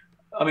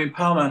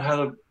 Power Man had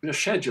a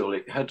schedule.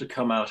 It had to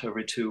come out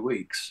every 2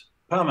 weeks.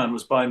 Power Man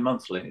was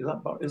bi-monthly.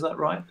 Is that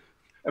right?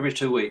 Every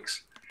 2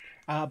 weeks.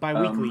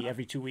 Bi-weekly,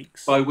 every 2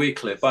 weeks.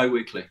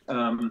 Bi-weekly.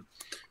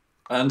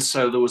 And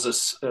so there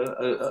was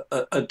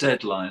a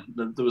deadline.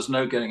 There was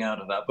no getting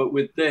out of that. But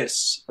with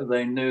this,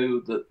 they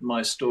knew that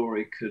my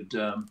story could,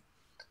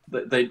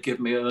 they'd give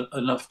me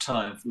enough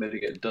time for me to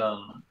get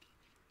done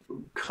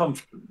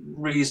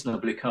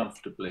reasonably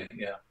comfortably,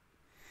 yeah.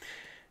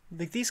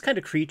 Like these kind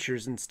of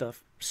creatures and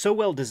stuff, so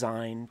well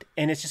designed.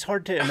 And it's just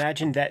hard to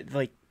imagine that,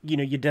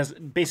 you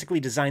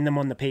basically design them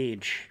on the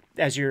page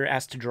as you're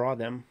asked to draw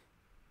them.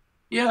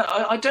 Yeah,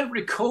 I don't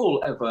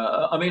recall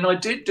ever. I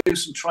did do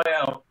some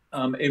tryout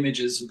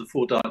images of the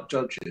 4 Dark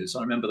Judges.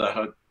 I remember that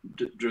I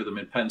drew them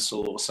in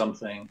pencil or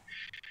something.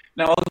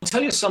 Now, I'll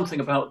tell you something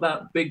about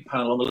that big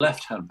panel on the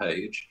left-hand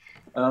page.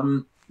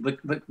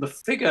 The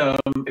figure,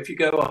 if you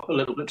go up a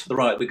little bit to the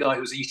right, the guy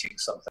who's eating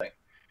something,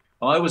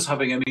 I was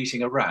having him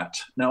eating a rat.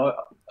 Now,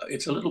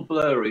 it's a little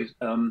blurry,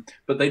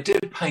 but they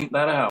did paint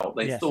that out.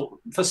 They thought,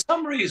 for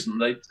some reason,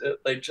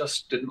 they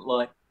just didn't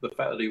like the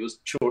fact that he was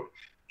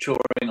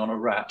chawing on a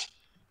rat.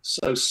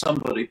 So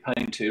somebody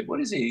painted, what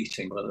is he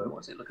eating, by the way?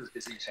 What does it look as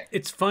he's eating?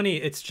 It's funny.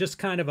 It's just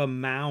kind of a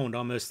mound,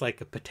 almost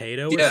like a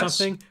potato or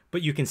something,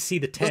 but you can see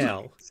the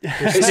tail.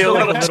 There's still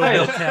like a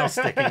little bit of tail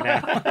sticking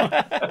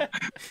out.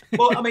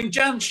 Well,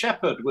 Jan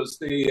Shepherd was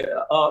the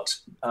art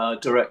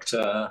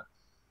director,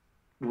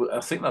 I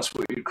think that's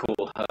what you'd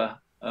call her,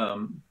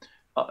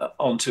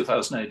 on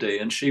 2000 AD,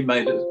 and she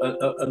made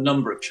a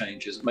number of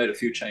changes, made a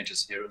few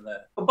changes here and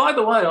there. But by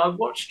the way, I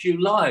watched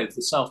you live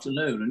this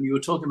afternoon, and you were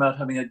talking about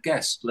having a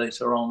guest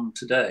later on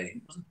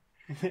today.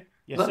 Yes,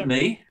 Is that sir.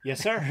 me?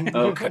 Yes, sir.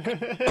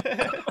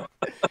 Okay.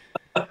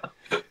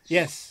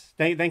 Yes.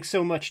 Thanks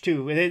so much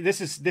too.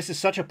 This is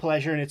such a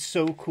pleasure, and it's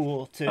so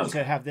cool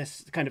to have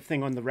this kind of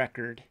thing on the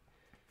record.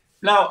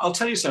 Now, I'll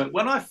tell you something.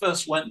 When I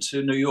first went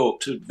to New York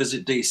to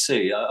visit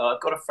DC,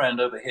 I've got a friend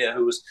over here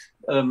who was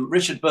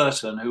Richard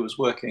Burton, who was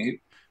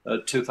working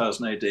at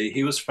 2000 AD.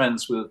 He was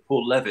friends with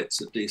Paul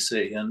Levitz at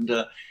DC, and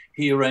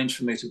he arranged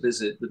for me to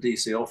visit the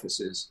DC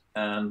offices.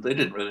 And they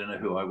didn't really know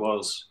who I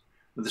was.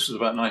 This was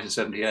about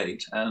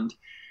 1978. And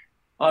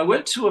I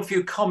went to a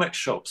few comic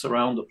shops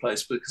around the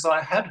place because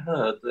I had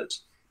heard that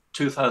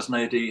 2000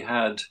 AD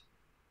had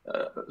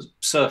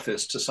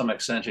surfaced to some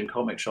extent in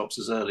comic shops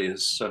as early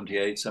as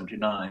 78,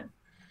 79.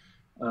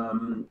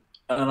 And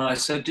I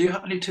said, do you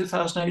have any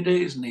 2000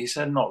 ADs? And he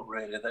said, not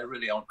really. They're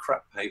really on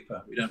crap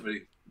paper. We don't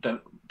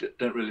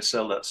really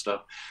sell that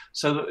stuff.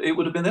 So it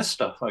would have been this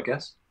stuff, I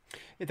guess.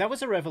 That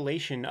was a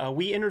revelation.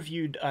 We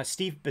interviewed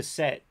Steve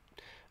Bissett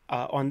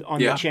on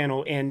the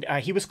channel, and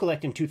he was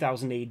collecting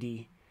 2000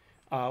 AD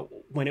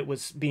when it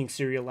was being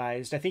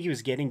serialized. I think he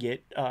was getting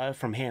it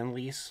from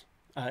Hanley's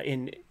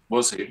in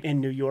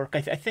New York.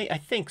 I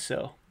think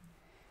so.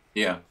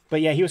 Yeah.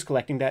 But yeah, he was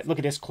collecting that. Look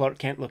at this Clark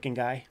Kent looking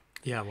guy.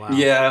 Yeah. Wow.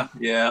 Yeah.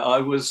 I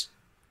was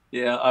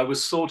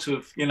sort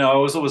of, I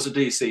was always a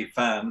DC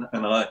fan,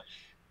 and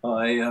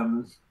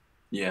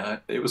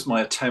it was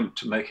my attempt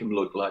to make him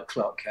look like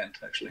Clark Kent,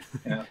 actually.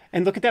 Yeah.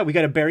 And look at that. We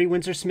got a Barry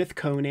Windsor Smith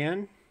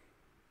Conan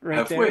right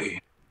Have there. We?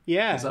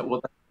 Yeah. Is that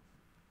what that...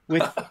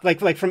 With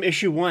like from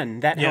issue 1,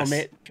 that yes.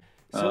 helmet.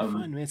 So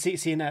fun, man.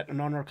 Seeing that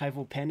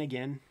non-archival pen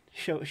again,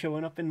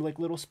 showing up in like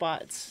little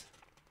spots.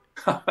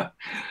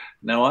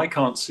 Now I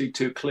can't see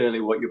too clearly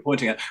what you're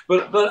pointing at,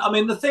 but I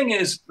mean the thing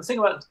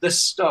about this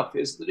stuff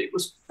is that it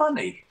was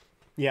funny.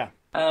 Yeah.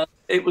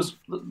 It was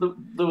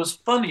there was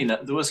funniness,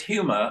 there was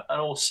humor,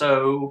 and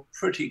also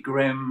pretty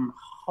grim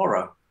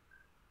horror.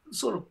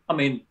 Sort of, I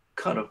mean,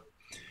 kind of.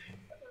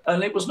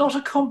 And it was not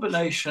a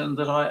combination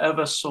that I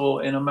ever saw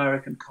in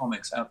American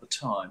comics at the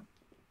time.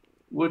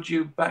 Would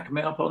you back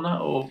me up on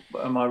that, or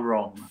am I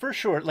wrong? For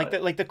sure.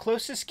 Like the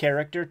closest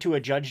character to a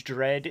Judge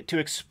Dredd to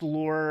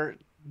explore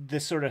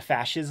this sort of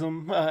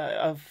fascism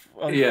of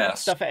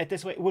stuff at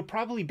this way would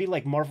probably be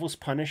like Marvel's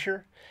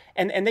Punisher,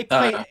 and they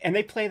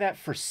play that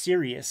for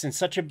serious in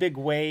such a big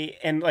way,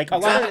 and like a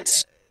lot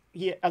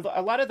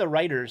of the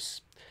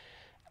writers,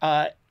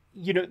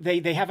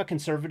 they have a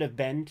conservative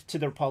bend to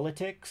their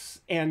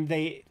politics, and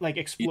they like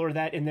explore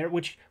that in there,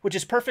 which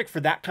is perfect for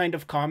that kind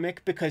of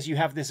comic, because you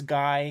have this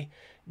guy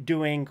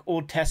doing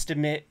Old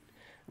Testament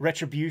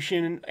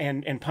retribution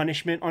and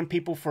punishment on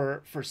people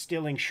for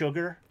stealing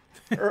sugar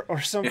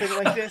or something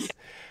like this.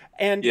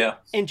 And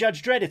in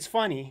Judge Dredd, it's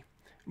funny,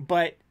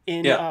 but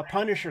in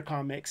Punisher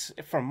comics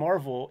from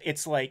Marvel,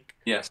 it's like,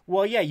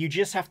 well, yeah, you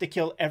just have to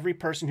kill every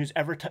person who's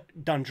ever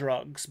done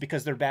drugs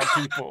because they're bad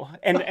people,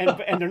 and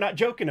they're not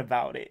joking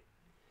about it.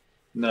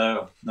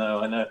 No,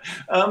 I know.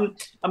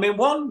 I mean,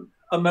 one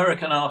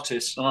American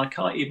artist, and I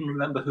can't even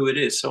remember who it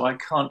is, so I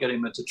can't get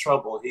him into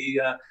trouble. He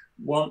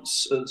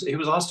he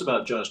was asked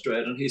about Judge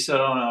Dredd, and he said,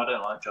 "Oh no, I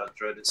don't like Judge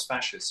Dredd. It's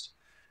fascist."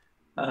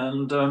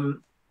 And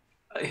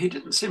he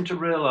didn't seem to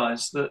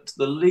realize that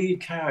the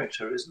lead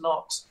character is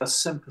not a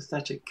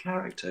sympathetic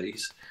character.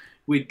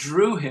 We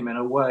drew him in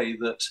a way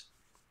that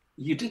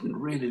you didn't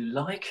really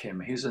like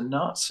him. He's a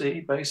Nazi,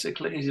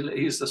 basically.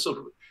 He's the sort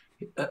of,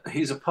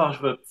 he's a part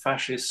of a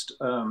fascist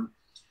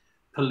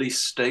police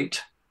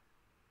state.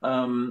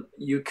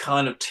 You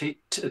kind of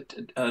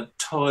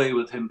toy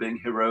with him being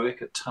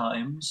heroic at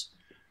times.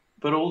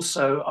 But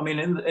also, I mean,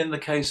 in the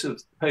case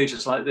of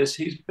pages like this,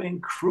 he's being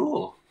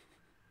cruel.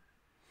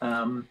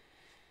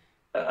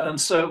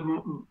 And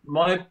so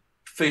my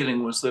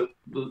feeling was that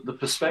the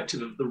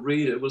perspective of the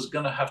reader was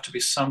going to have to be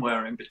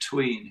somewhere in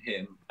between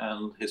him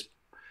and his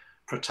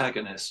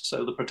protagonist.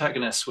 So the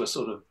protagonists were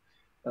sort of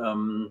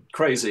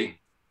crazy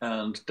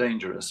and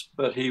dangerous,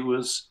 but he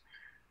was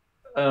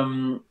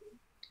a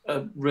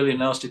really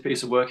nasty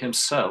piece of work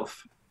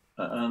himself.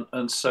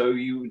 And so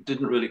you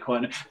didn't really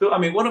quite know. I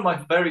mean, one of my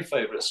very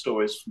favorite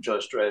stories from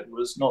Judge Dredd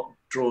was not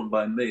drawn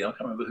by me. I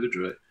can't remember who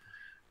drew it.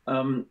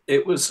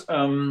 It was...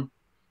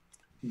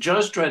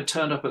 Judge Dredd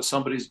turned up at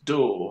somebody's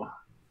door,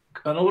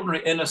 an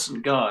ordinary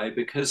innocent guy,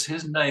 because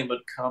his name had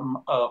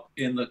come up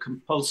in the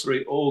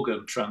compulsory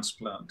organ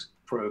transplant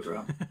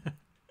program.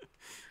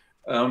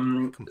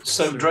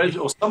 So Dredd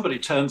or somebody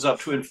turns up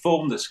to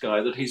inform this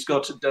guy that he's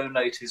got to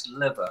donate his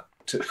liver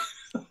to,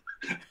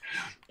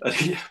 but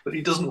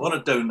he doesn't want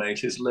to donate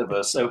his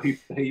liver, so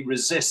he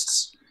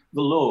resists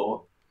the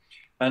law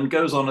and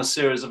goes on a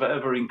series of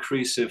ever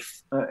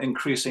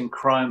increasing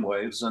crime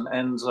waves, and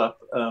ends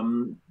up.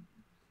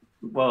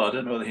 Well, I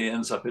don't know whether he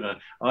ends up in an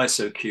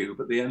ISO cube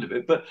at the end of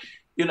it, but,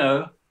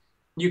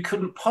 you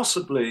couldn't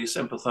possibly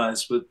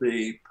sympathize with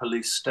the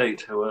police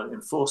state who are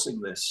enforcing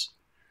this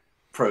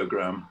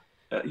program.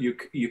 You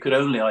could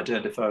only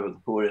identify with the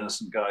poor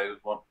innocent guy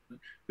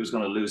who's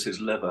going to lose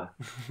his liver.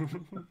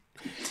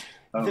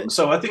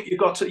 So I think you've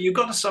got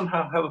to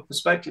somehow have a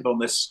perspective on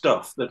this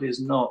stuff that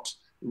is not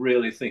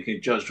really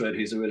thinking Judge Dredd,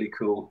 he's a really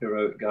cool,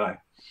 heroic guy.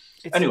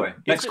 Anyway,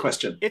 next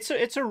question. It's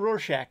a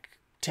Rorschach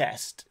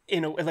test,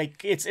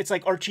 like it's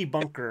like Archie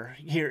Bunker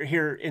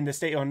here in the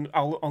state on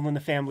All in the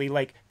Family.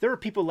 Like, there are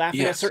people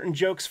laughing at certain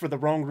jokes for the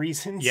wrong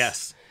reasons.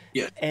 Yes.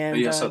 Yeah. And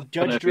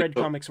Judge Dredd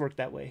comics work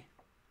that way.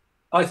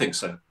 I think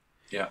so.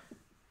 Yeah.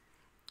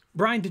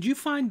 Brian, did you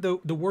find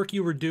the work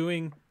you were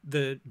doing,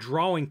 the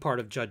drawing part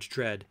of Judge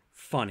Dredd,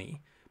 funny?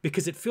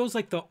 Because it feels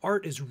like the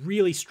art is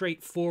really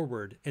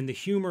straightforward and the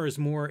humor is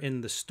more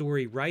in the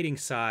story writing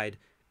side,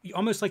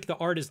 almost like the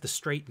art is the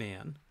straight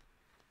man.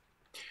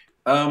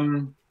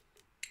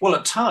 Well,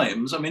 at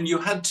times, I mean, you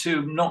had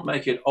to not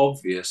make it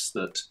obvious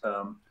that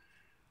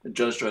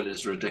Judge Dredd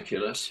is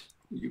ridiculous.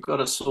 You've got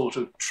to sort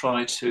of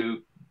try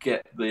to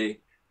get the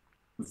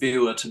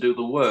viewer to do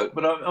the work.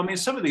 But I mean,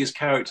 some of these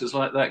characters,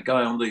 like that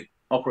guy on the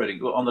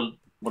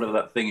whatever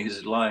that thing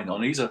he's lying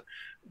on, he's a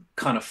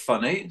kind of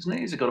funny, isn't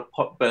he? He's got a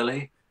pot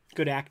belly.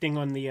 Good acting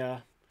on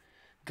the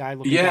guy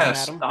looking down at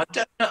Yes, him.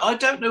 I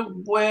don't know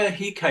where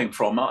he came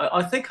from.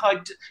 I think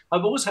I've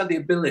always had the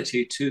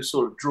ability to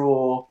sort of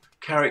draw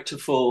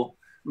characterful.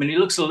 I mean, he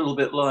looks a little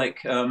bit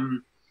like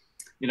the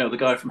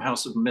guy from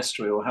House of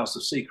Mystery or House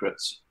of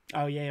Secrets,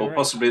 Oh yeah, or right.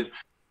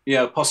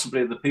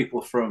 possibly the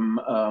people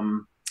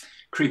from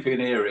Creepy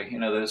and Eerie. You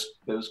know,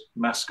 those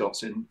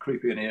mascots in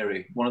Creepy and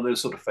Eerie. One of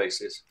those sort of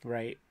faces.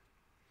 Right.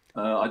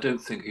 I don't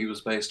think he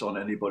was based on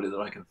anybody that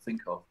I can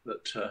think of.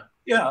 But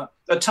yeah,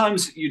 at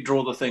times you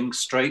draw the thing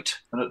straight,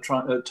 and at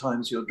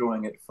times you're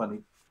drawing it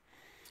funny.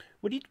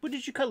 What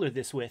did you color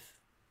this with?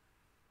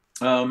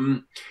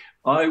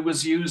 I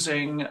was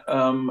using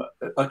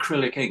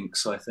acrylic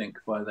inks, I think,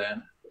 by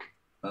then.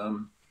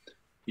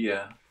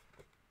 Yeah.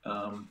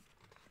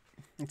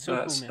 It's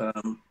so cool,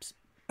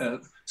 man.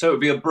 So it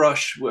would be a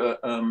brush with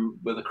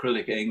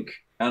acrylic ink,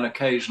 and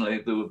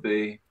occasionally there would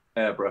be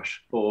airbrush.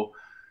 Or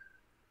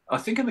I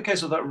think in the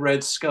case of that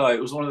Red Sky,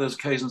 it was one of those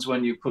occasions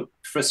when you put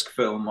Frisk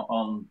film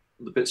on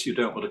the bits you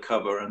don't want to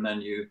cover, and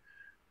then you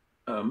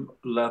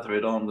lather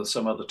it on with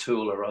some other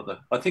tool or other.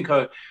 I think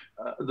there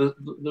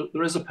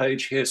is a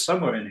page here,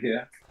 somewhere in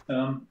here.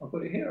 I've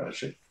got it here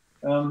actually,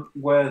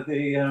 where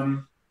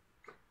the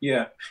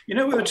we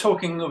were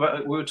talking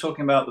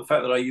about the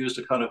fact that I used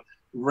a kind of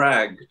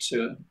rag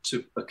to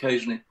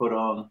occasionally put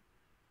on.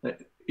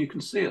 You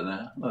can see it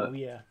there. Oh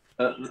yeah.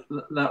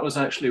 That was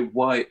actually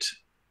white.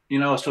 You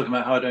know, I was talking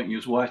about how I don't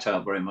use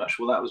whiteout very much.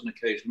 Well, that was an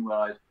occasion where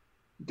I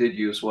did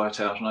use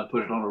whiteout, and I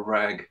put it on a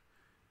rag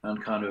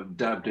and kind of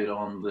dabbed it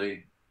on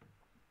the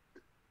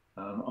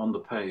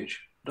page.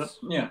 But,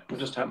 yeah, I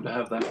just happened to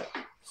have that.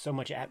 So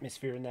much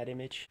atmosphere in that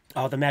image.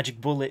 Oh, the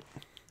magic bullet.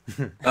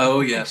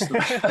 Oh yes,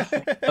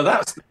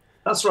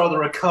 that's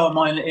rather a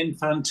Carmine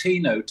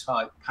Infantino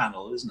type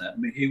panel, isn't it? I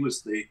mean, he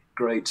was the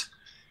great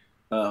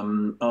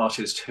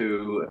artist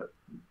who,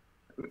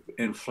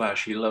 in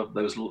Flash, he loved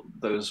those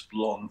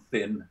long,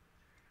 thin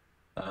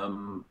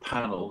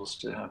panels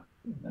to have.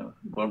 You know,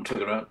 what I'm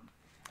talking about.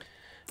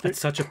 That's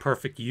such a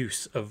perfect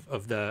use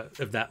of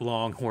that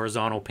long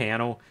horizontal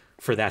panel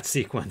for that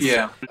sequence.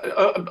 Yeah,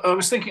 I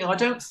was thinking. I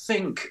don't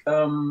think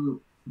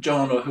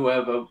John or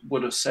whoever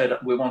would have said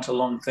we want a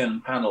long,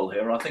 thin panel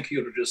here. I think he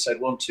would have just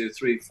said 1, 2,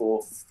 3,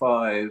 4,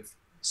 5,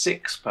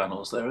 6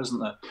 panels. There isn't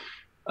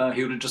there.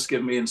 He would have just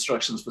given me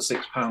instructions for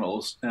 6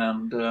 panels,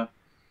 and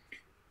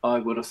I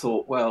would have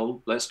thought,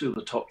 well, let's do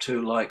the top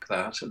 2 like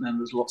that, and then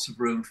there's lots of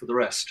room for the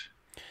rest.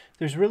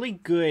 There's really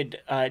good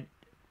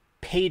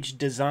page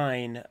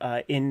design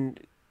in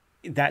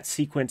that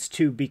sequence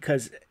too,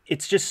 because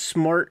it's just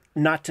smart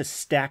not to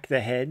stack the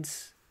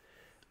heads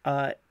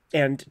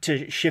and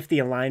to shift the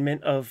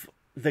alignment of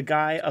the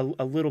guy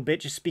a little bit,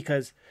 just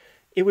because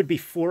it would be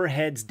 4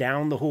 heads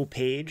down the whole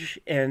page,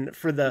 and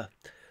for the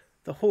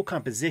whole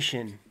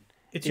composition,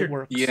 it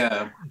works.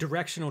 Yeah,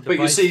 directional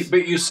device.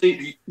 But you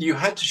see, you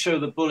had to show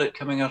the bullet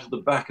coming out of the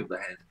back of the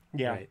head.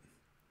 Yeah. Right.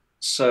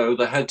 So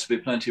there had to be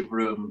plenty of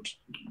room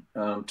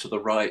to the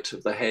right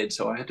of the head,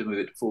 so I had to move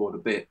it forward a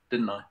bit,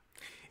 didn't I?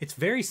 It's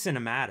very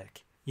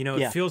cinematic. You know,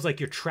 it feels like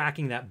you're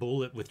tracking that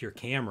bullet with your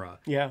camera.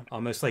 Yeah.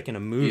 Almost like in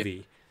a movie.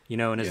 Yeah. You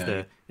know, and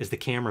as the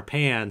camera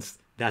pans,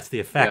 that's the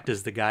effect,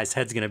 as the guy's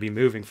head's going to be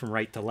moving from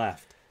right to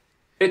left.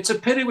 It's a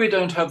pity we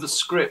don't have the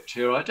script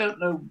here. I don't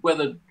know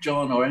whether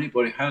John or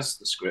anybody has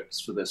the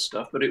scripts for this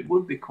stuff, but it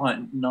would be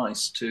quite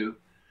nice to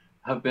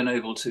have been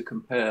able to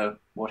compare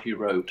what he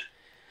wrote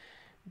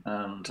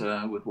and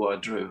with what I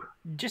drew.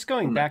 Just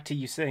going back to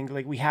you saying,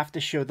 like, we have to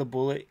show the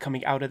bullet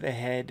coming out of the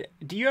head,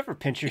 do you ever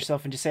pinch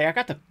yourself and just say, I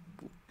got the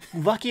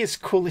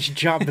luckiest, coolest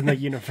job in the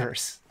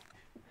universe?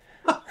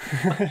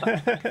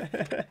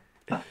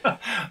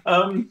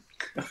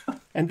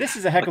 And this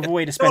is a heck of a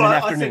way to spend an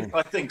afternoon.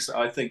 I think so.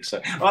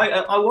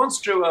 I once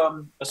drew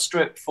a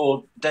strip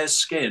for Des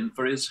Skin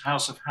for his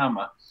House of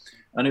Hammer,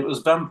 and it was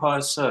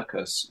Vampire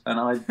Circus, and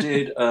I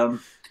did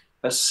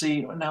a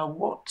scene.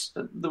 Now,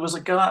 there was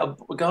a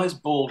guy's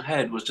bald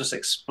head was just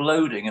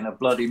exploding in a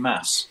bloody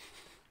mass.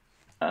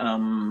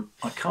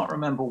 I can't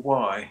remember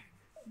why.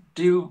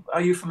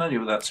 Are you familiar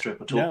with that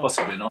strip at all? No.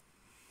 Possibly not.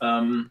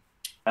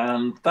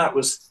 And that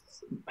was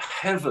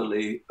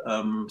heavily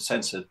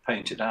censored,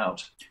 painted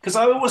out. Because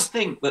I always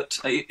think that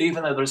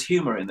even though there's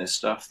humor in this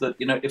stuff, that,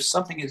 you know, if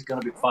something is going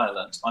to be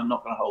violent, I'm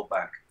not going to hold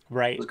back.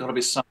 Right. There's got to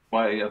be some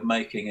way of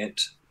making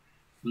it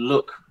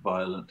look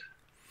violent.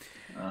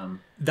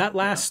 That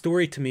last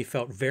story to me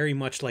felt very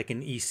much like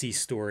an EC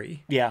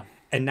story. Yeah.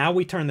 And now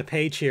we turn the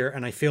page here,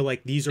 and I feel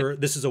like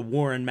this is a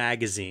Warren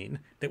magazine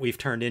that we've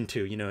turned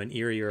into, you know, an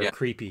eerie or a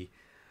creepy.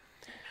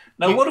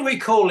 Now, what are we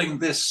calling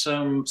this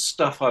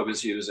stuff I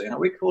was using? Are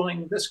we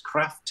calling this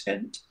craft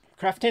tint?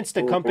 Craft tint's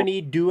the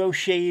company. Duo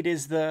Shade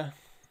is the...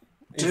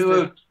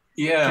 I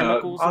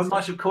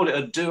might have called it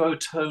a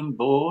duotone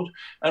board.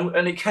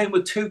 And it came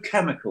with 2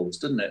 chemicals,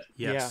 didn't it?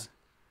 Yes.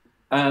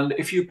 Yeah. And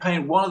if you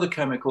paint one of the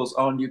chemicals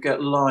on, you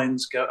get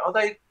lines go. Are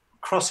they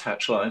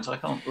crosshatch lines? I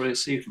can't really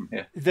see from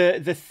here.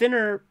 The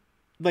thinner,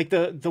 like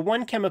the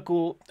one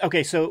chemical.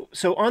 Okay, so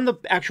on the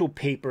actual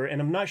paper, and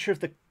I'm not sure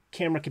if the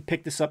camera can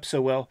pick this up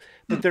so well,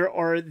 but there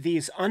are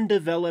these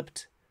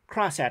undeveloped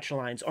crosshatch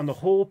lines on the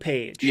whole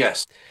page.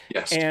 Yes.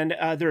 And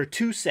there are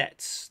two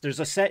sets. There's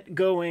a set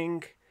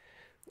going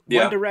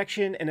one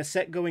direction and a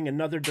set going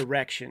another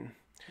direction.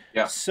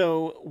 Yeah.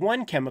 So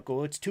one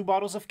chemical, it's 2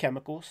 bottles of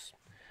chemicals.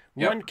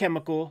 One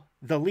chemical,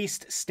 the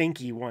least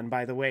stinky one,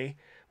 by the way,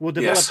 will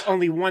develop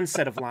only one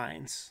set of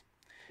lines.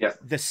 Yeah.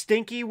 The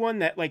stinky one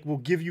that like will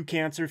give you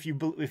cancer if you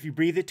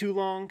breathe it too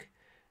long,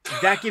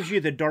 that gives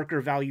you the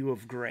darker value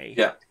of gray.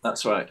 Yeah,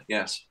 that's right.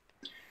 Yes.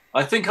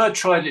 I think I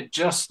tried it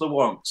just the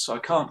once. I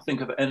can't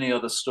think of any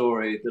other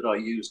story that I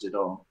used it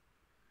on.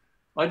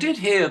 I did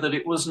hear that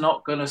it was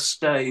not going to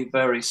stay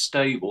very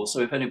stable. So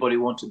if anybody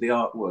wanted the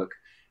artwork,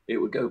 it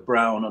would go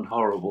brown and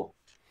horrible.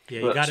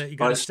 Yeah, you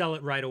gotta sell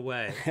it right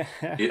away.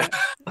 Yeah.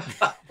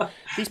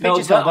 These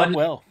pages held up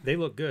well. They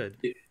look good.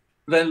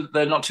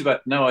 They're not too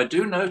bad. Now, I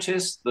do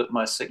notice that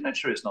my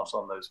signature is not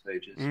on those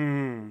pages.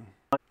 Yeah,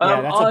 that's a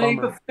bummer. I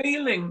have a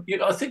feeling,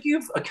 I think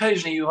you've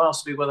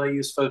asked me whether I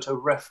use photo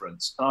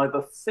reference. And I have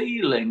a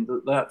feeling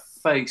that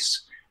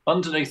face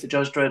underneath the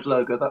Judge Dredd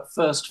logo, that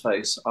first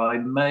face, I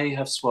may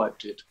have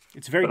swiped it.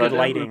 It's very good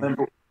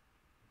lighting.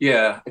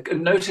 Yeah.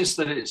 Notice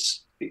that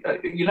it's,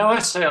 I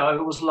say I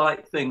always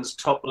light things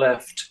top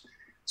left,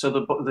 so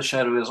the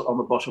shadow is on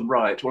the bottom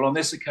right. Well, on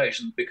this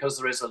occasion, because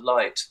there is a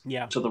light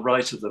to the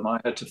right of them,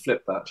 I had to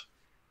flip that.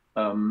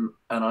 And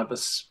I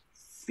was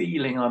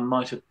feeling I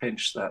might have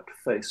pinched that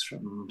face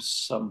from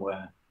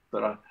somewhere,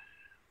 but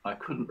I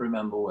couldn't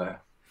remember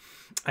where.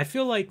 I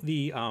feel like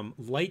the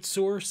light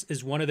source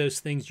is one of those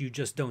things you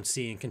just don't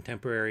see in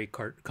contemporary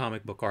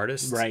comic book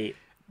artists. Right.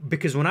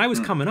 Because when I was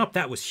coming up,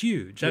 that was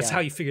huge. That's how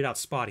you figured out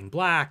spotting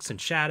blacks and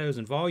shadows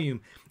and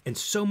volume. And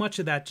so much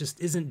of that just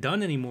isn't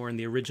done anymore in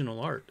the original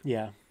art.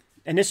 Yeah.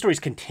 And this story's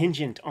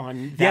contingent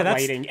on that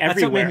lighting everywhere.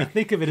 That's what made me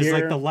think of it, is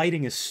like the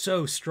lighting is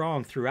so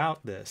strong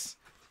throughout this.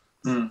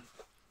 Mm.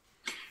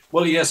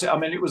 Well, yes. I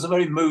mean, it was a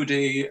very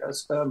moody,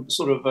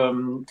 sort of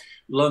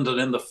London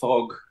in the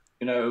fog,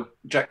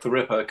 Jack the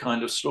Ripper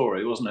kind of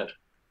story, wasn't it?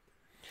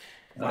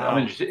 Wow. I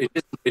mean,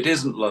 it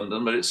isn't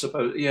London, but it's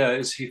supposed. Yeah,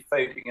 is he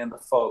fading in the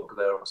fog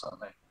there or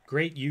something?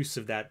 Great use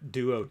of that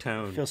duo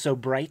tone. Feels so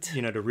bright.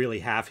 To really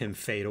have him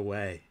fade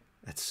away.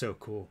 That's so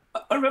cool.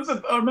 I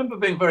remember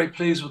being very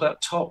pleased with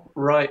that top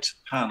right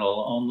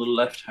panel on the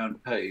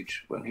left-hand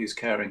page when he's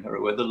carrying her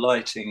away. The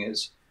lighting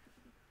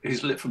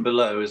he's lit from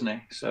below, isn't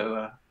he?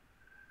 So,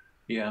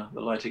 the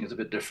lighting is a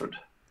bit different.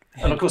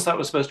 And of course, that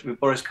was supposed to be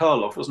Boris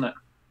Karloff, wasn't it?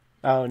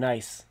 Oh,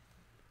 nice.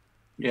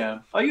 Yeah,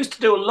 I used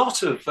to do a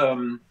lot of.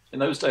 In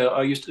those days,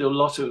 I used to do a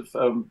lot of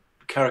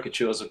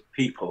caricatures of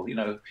people.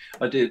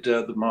 I did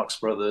the Marx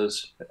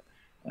Brothers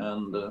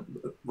and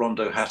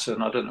Rondo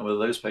Hatton. I don't know whether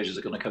those pages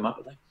are going to come up,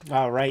 are they?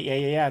 Oh, right.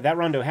 Yeah. That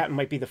Rondo Hatton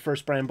might be the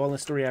first Brian Bolland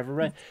story I ever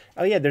read.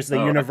 Oh, yeah, there's the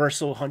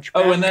Universal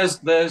Hunchback. Oh, and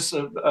there's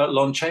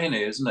Lon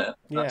Chaney, isn't it?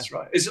 That's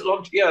right. Is it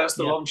Lon? Yeah, that's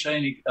the Lon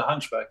Chaney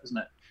Hunchback, isn't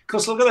it?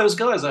 Because look at those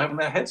guys. They're having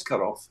their heads cut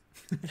off.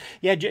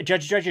 Yeah,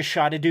 Judge Dredd just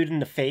shot a dude in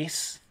the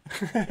face.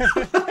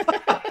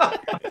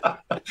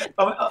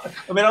 I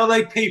mean, are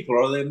they people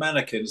or are they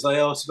mannequins? They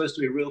are supposed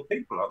to be real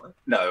people, aren't they?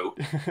 No.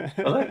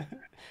 Are they?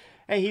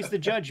 Hey, he's the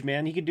judge,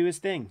 man. He can do his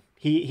thing.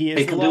 He is.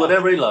 He can do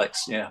whatever he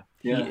likes. Yeah.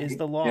 He is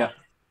the law. Yeah.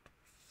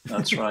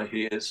 That's right.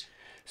 He is.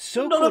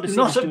 So not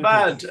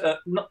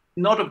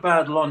a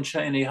bad Lon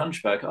Chaney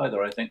Hunchback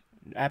either, I think.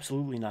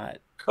 Absolutely not.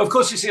 Of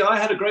course, you see, I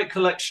had a great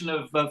collection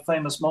of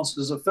famous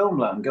monsters of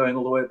Filmland going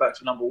all the way back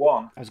to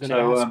 #1. I was going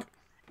to ask.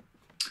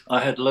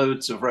 I had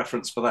loads of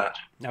reference for that.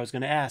 I was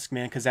going to ask,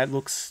 man, because that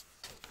looks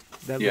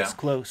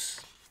close.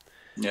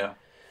 Yeah.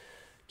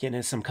 Getting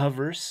in some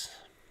covers.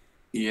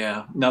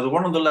 Yeah. Now, the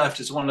one on the left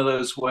is one of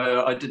those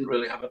where I didn't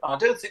really have it. I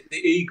don't think the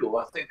eagle.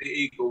 I think the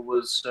eagle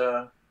was.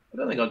 I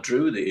don't think I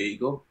drew the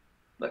eagle.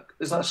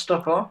 Is that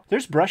stuck on?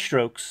 There's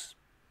brushstrokes.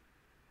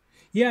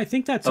 Yeah, I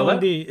think that's on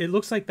the. It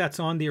looks like that's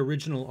on the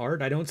original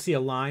art. I don't see a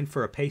line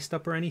for a paste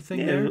up or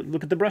anything there.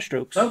 Look at the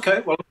brushstrokes.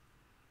 Okay, well,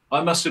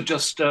 I must have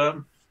just.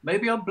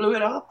 Maybe I blew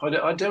it up.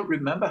 I don't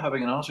remember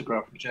having an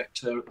autograph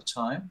projector at the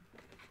time.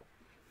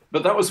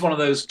 But that was one of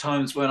those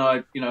times when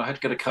I had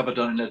to get a cover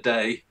done in a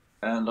day,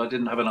 and I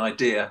didn't have an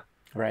idea.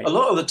 Right. A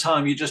lot of the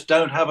time, you just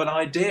don't have an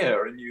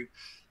idea, and you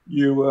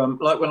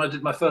like when I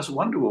did my first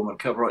Wonder Woman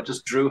cover, I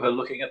just drew her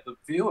looking at the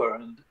viewer,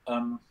 and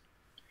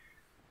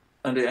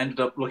it ended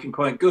up looking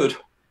quite good.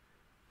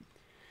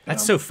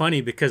 That's so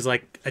funny because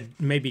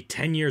maybe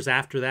 10 years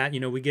after that,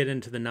 we get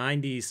into the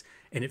 90s,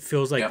 and it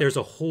feels like there's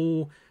a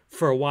whole,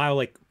 for a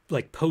while,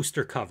 like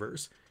poster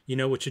covers,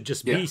 which would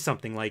just be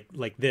something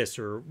like this,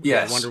 or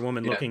Wonder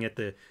Woman looking at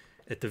the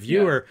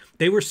viewer.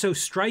 They were so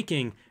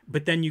striking,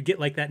 but then you get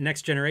like that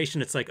next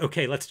generation. It's like,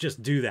 okay, let's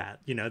just do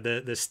that.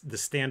 The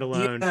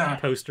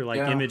standalone poster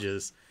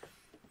images.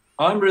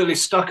 I'm really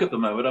stuck at the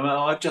moment. I mean,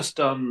 I've just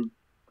done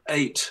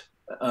 8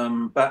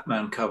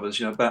 Batman covers.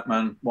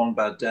 Batman One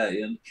Bad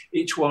Day, and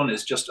each one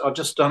is I've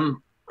just done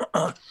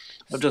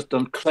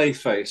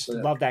Clayface.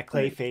 Love that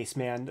Clayface,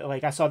 man.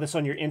 Like, I saw this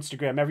on your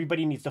Instagram.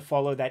 Everybody needs to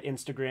follow that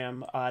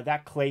Instagram.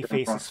 That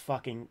Clayface is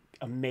fucking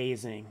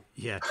amazing.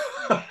 Yeah.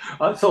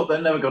 I thought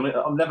I'm never going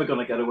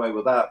to get away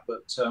with that,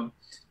 but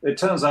it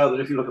turns out that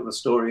if you look at the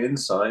story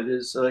inside,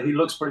 he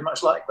looks pretty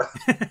much like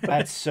that.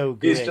 That's so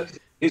good.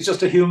 He's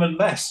just a human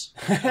mess.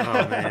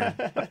 Oh man.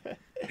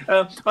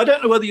 I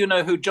don't know whether you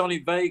know who Johnny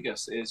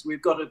Vegas is.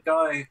 We've got a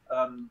guy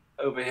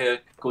over here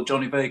called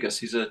Johnny Vegas.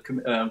 He's a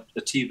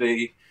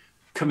TV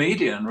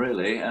comedian,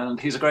 really, and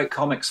he's a great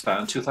comics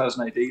fan,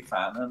 2000 AD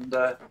fan, and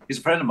he's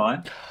a friend of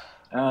mine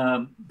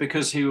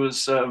because he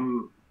was,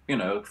 fan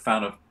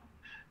of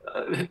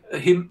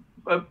him.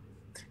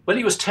 When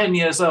he was 10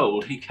 years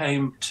old, he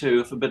came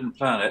to Forbidden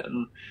Planet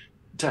and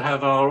to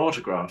have our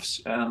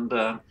autographs, and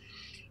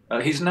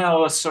he's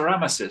now a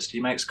ceramicist. He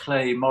makes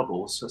clay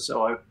models.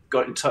 So I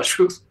got in touch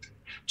with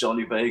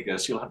Johnny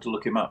Vegas. You'll have to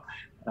look him up,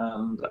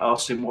 and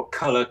asked him what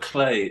color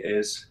clay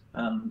is,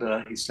 and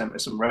he sent me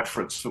some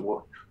reference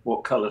for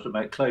what color to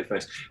make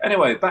Clayface.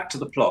 Anyway, back to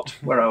the plot.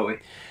 Where are we?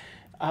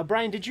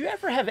 Brian, did you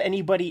ever have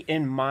anybody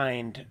in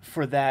mind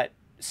for that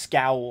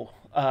scowl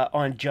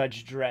on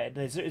Judge Dredd?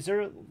 Is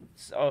there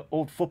an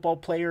old football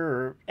player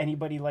or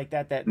anybody like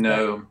that?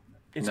 No,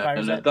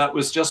 inspires that? That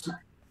was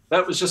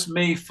just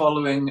me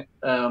following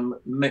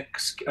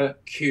Mick's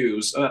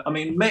cues.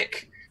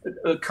 Mick,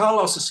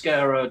 Carlos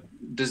Ezquerra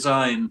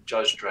designed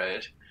Judge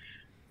Dredd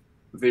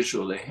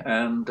visually,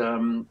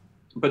 and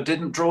but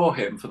didn't draw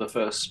him for the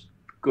first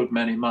good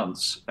many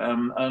months.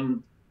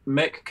 And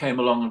Mick came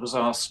along and was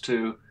asked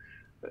to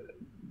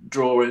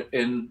draw it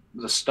in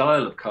the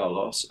style of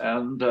Carlos,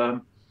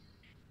 and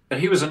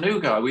he was a new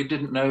guy. We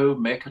didn't know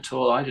Mick at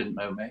all. I didn't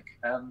know Mick,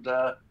 and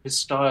his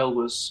style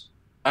was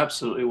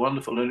absolutely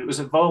wonderful, and it was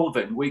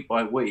evolving week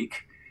by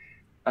week.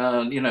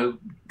 And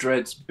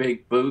Dredd's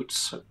big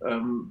boots,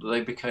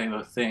 they became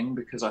a thing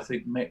because I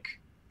think Mick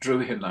drew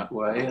him that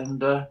way.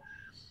 And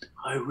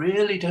I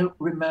really don't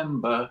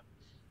remember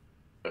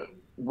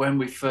when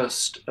we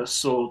first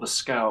saw the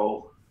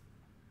scowl,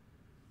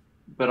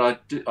 but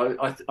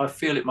I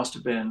feel it must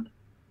have been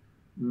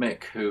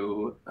Mick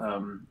who,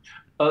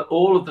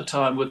 all of the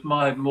time, with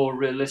my more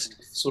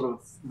realistic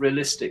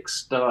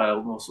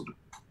style, more sort of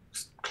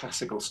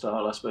classical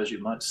style, I suppose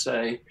you might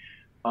say,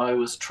 I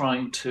was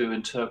trying to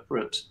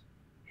interpret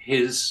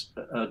his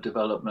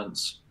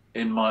developments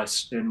in my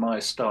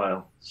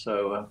style.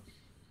 So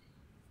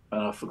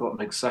I've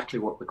forgotten exactly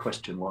what the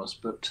question was,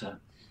 but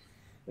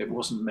it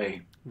wasn't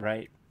me.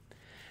 Right.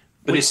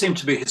 But it seemed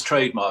to be his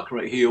trademark,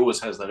 right? He always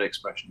has that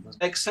expression.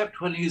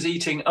 Except when he's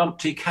eating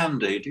umpty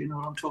candy. Do you know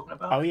what I'm talking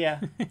about? Oh, yeah.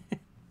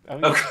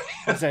 Okay.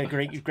 It's a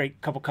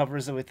great couple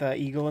covers with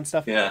Eagle and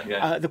stuff.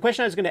 Yeah. The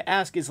question I was going to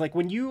ask is, like,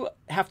 when you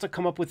have to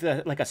come up with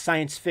a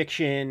science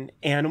fiction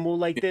animal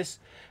like this,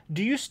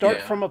 do you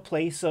start from a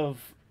place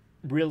of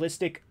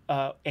realistic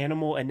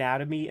animal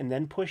anatomy and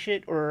then push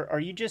it, or are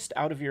you just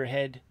out of your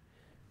head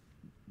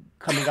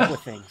coming up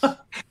with things?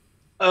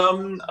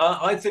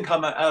 I think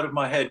I'm out of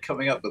my head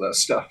coming up with that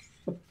stuff.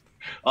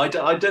 I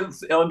don't.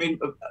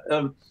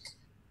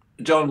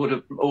 John would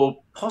have, or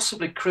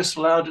possibly Chris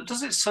Lauder.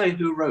 Does it say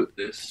who wrote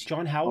this?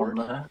 John Howard.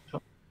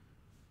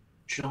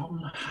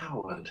 John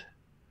Howard.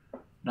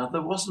 Now,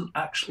 there wasn't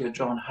actually a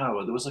John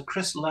Howard. There was a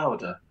Chris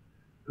Lauder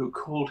who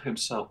called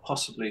himself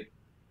possibly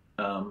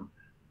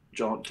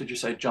John. Did you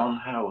say John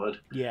Howard?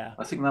 Yeah.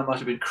 I think that might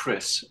have been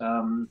Chris.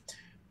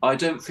 I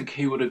don't think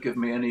he would have given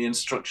me any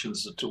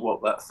instructions as to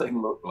what that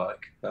thing looked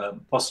like.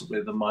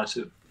 Possibly there might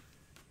have.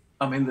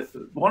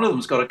 One of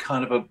them's got a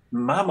kind of a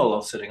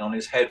mammal sitting on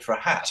his head for a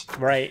hat.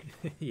 Right.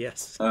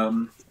 Yes.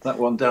 That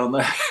one down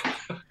there.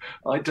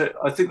 I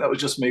think that was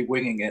just me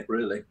winging it,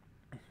 really.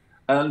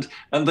 And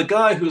the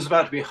guy who's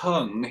about to be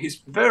hung,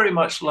 he's very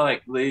much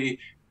like the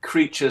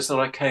creatures that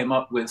I came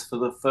up with for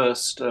the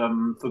first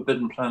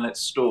Forbidden Planet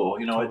store.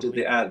 Totally. I did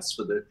the ads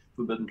for the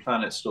Forbidden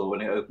Planet store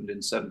when it opened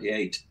in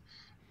 '78,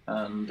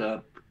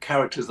 and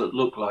characters that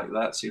look like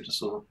that seem to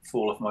sort of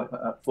fall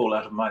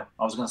out of my.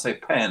 I was going to say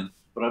pen,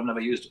 but I've never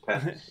used a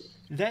pen.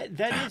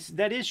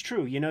 that is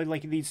true.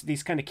 Like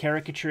these kind of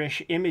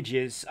caricaturish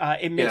images.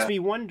 It makes me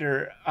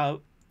wonder: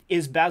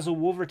 is Basil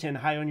Wolverton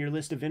high on your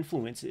list of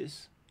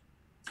influences?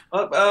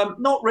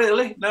 Not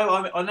really.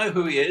 No, I know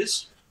who he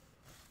is.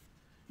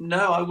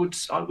 No, I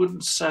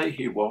wouldn't say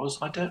he was.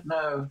 I don't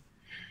know.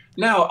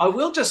 Now, I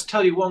will just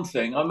tell you one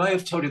thing. I may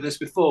have told you this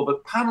before,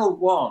 but panel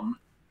 1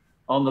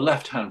 on the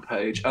left-hand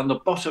page and the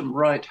bottom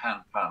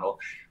right-hand panel,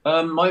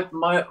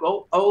 my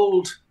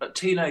old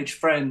teenage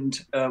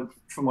friend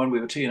from when we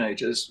were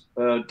teenagers,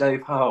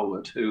 Dave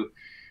Harwood, who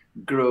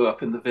grew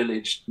up in the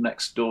village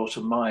next door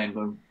to mine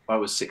when I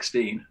was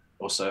 16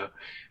 or so,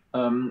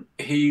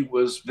 he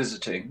was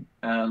visiting,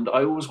 and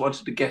I always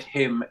wanted to get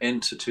him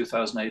into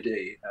 2000 AD,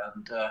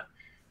 and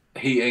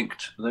he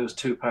inked those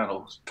 2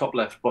 panels, top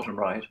left, bottom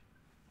right.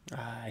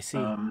 I see.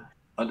 I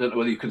don't know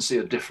whether you can see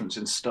a difference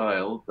in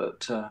style,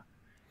 but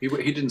he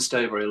didn't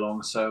stay very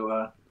long,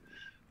 so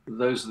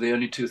those are the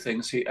only 2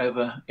 things he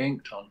ever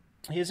inked on.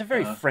 He has a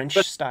very French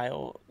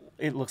style.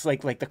 It looks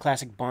like the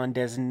classic bande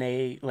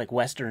dessinée, like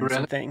westerns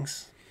and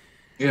things.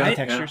 I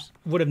textures.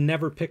 would have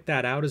never picked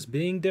that out as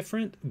being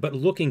different, but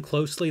looking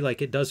closely,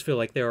 like it does feel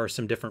like there are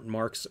some different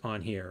marks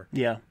on here.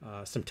 Yeah.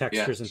 Some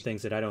textures and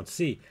things that I don't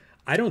see.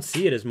 I don't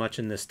see it as much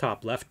in this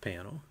top left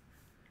panel.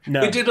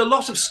 No. We did a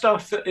lot of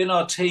stuff in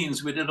our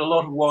teens. We did a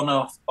lot of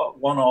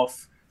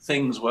one-off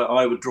things where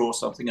I would draw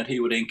something and he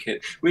would ink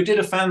it. We did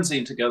a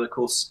fanzine together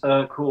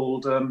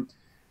called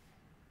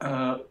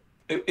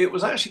it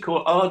was actually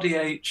called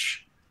RDH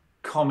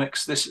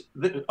Comics.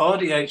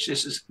 RDH.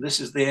 This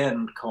is the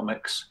End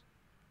Comics,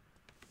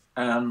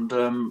 and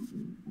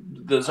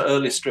there's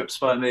early strips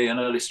by me and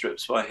early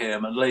strips by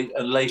him, and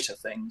later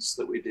things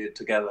that we did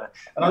together.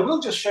 And I will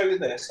just show you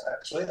this.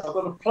 Actually, I've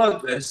got to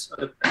plug this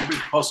at every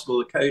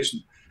possible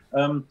occasion.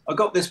 I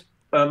got this.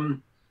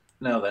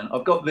 Now then,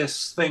 I've got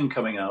this thing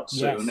coming out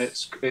soon.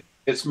 Yes.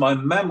 It's my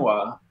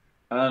memoir,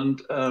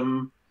 and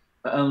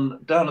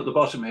down at the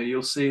bottom here,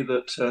 you'll see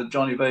that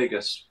Johnny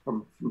Vegas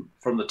from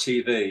the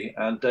TV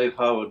and Dave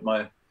Howard,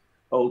 my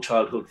old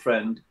childhood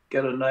friend,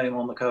 get a name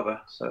on the cover.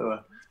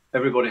 So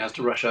everybody has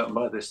to rush out and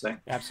buy this thing.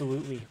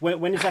 Absolutely.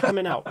 When is that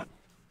coming out?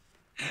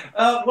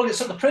 Well,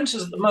 it's at the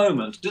printers at the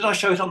moment. Did I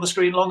show it on the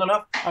screen long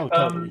enough? Oh,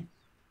 totally.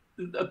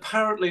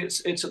 Apparently,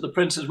 it's at the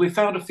printers. We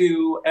found a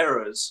few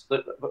errors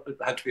that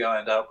had to be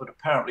ironed out, but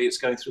apparently it's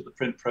going through the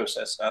print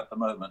process at the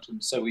moment.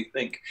 And so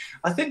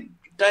I think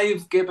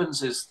Dave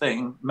Gibbons's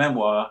thing,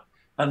 memoir,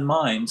 and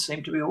mine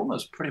seem to be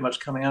almost pretty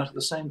much coming out at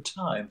the same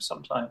time,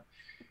 sometime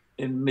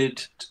in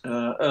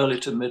early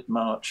to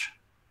mid-March.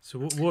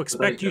 So we'll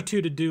expect you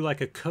two to do like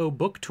a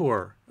co-book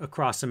tour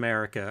across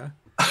America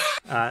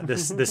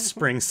this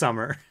spring,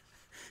 summer.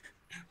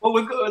 Well,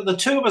 the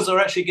two of us are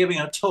actually giving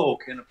a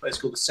talk in a place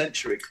called the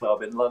Century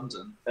Club in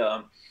London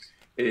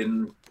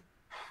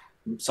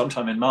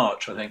sometime in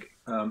March, I think,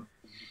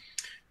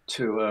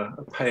 to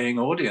a paying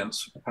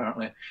audience,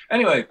 apparently.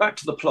 Anyway, back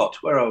to the plot.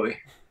 Where are we?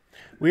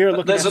 We are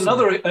looking. There's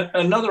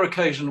another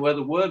occasion where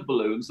the word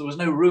balloons, there was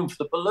no room for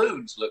the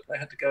balloons. Look, they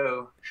had to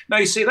go. Now,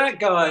 you see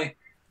that guy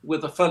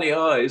with the funny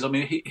eyes. I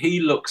mean, he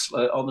looks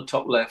like, on the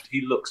top left,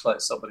 he looks like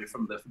somebody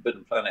from the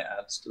Forbidden Planet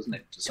ads, doesn't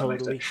it? To some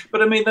extent.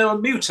 But I mean, there were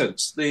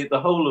mutants. The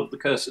whole of the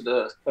Cursed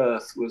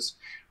Earth was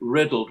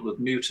riddled with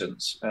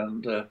mutants,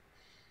 and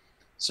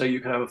so you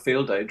could have a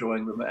field day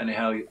drawing them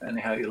anyhow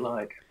you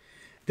like.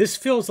 This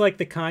feels like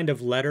the kind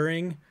of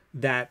lettering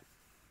that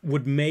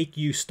would make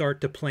you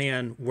start to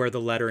plan where the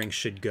lettering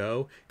should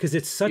go, because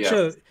it's such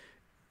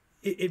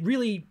it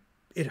really.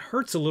 It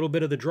hurts a little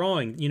bit of the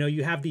drawing. You know,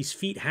 you have these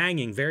feet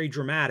hanging, very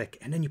dramatic,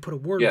 and then you put a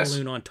word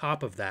balloon on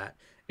top of that.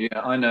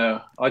 Yeah, I know.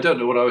 I don't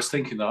know what I was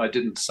thinking that I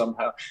didn't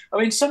somehow. I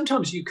mean,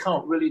 sometimes you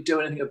can't really do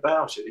anything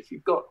about it.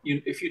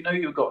 If you know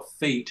you've got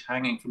feet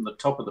hanging from the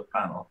top of the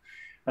panel,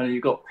 and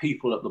you've got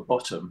people at the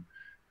bottom,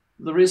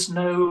 there is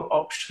no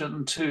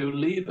option to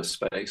leave a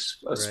space,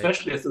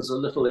 especially if there's a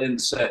little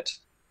inset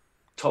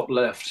top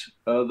left.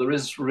 There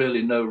is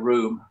really no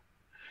room.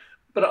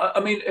 But I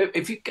mean,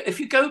 if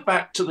you go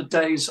back to the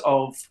days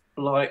of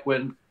like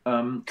when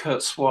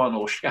Kurt Swan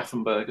or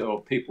Schaffenberger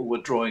or people were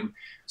drawing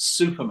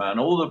Superman,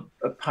 all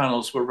the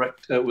panels were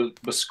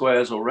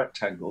squares or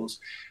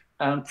rectangles,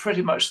 and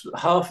pretty much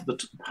half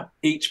of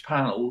each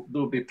panel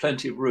there would be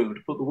plenty of room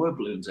to put the word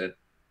balloons in.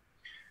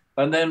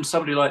 And then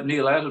somebody like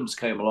Neil Adams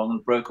came along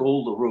and broke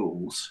all the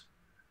rules.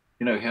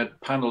 You know, he had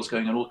panels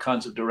going in all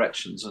kinds of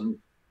directions, and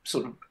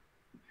sort of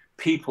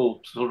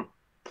people sort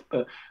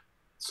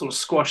of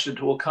squashed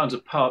into all kinds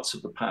of parts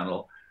of the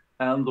panel,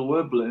 and the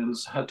word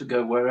balloons had to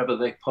go wherever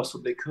they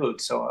possibly could.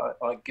 So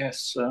I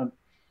guess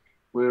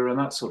we're in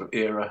that sort of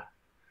era.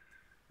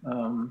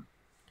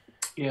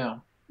 Yeah,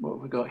 what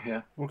have we got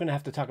here? We're going to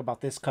have to talk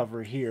about this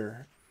cover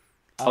here.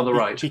 On the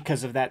right.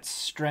 Because of that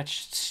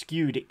stretched,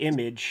 skewed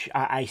image.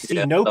 I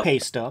see no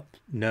paste up.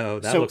 No,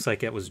 that looks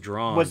like it was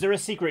drawn. Was there a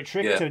secret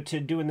trick to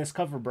doing this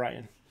cover,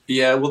 Brian?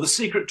 Yeah, well, the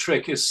secret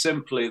trick is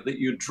simply that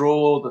you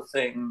draw the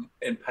thing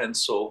in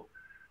pencil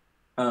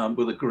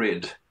with a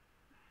grid,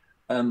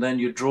 and then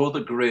you draw the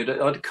grid.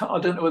 I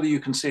don't know whether you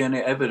can see any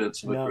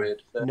evidence of a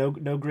grid.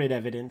 No grid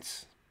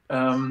evidence.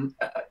 And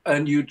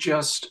you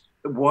just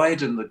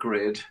widen the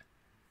grid.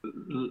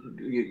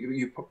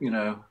 You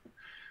know,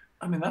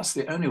 I mean, that's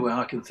the only way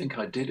I can think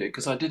I did it,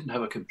 because I didn't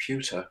have a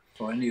computer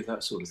or any of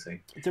that sort of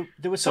thing.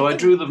 So I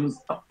drew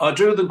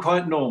them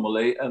quite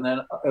normally, and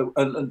then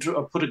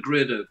I put a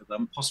grid over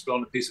them, possibly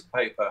on a piece of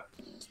paper,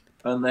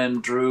 and then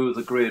drew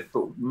the grid,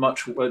 but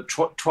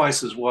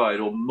twice as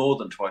wide, or more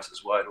than twice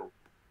as wide, or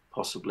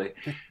possibly,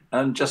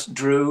 and just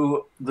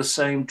drew the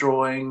same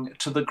drawing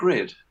to the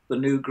grid, the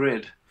new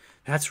grid.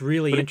 That's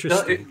really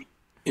interesting.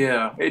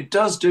 It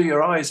does do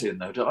your eyes in,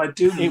 though. I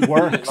do. It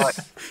works.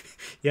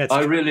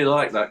 I really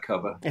like that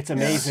cover. It's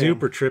amazing. It's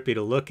super trippy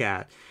to look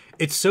at.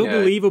 It's so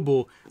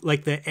believable.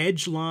 Like the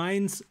edge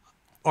lines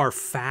are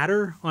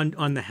fatter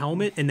on the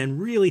helmet and then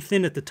really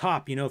thin at the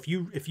top. You know,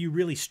 if you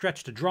really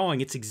stretched a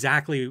drawing, it's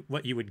exactly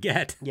what you would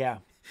get. Yeah.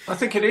 I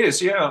think it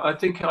is. Yeah, I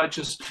think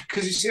because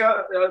you see,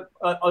 I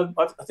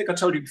think I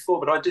told you before,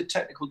 but I did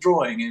technical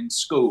drawing in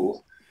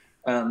school.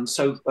 And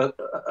so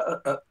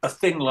a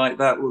thing like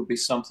that would be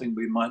something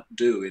we might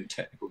do in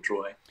technical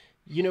drawing.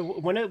 You know,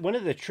 one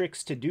of the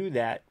tricks to do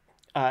that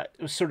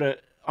was sort of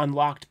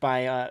unlocked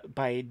by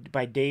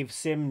Dave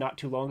Sim not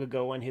too long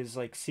ago on his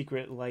like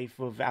Secret Life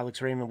of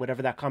Alex Raymond,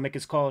 whatever that comic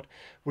is called,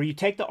 where you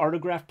take the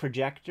Artograph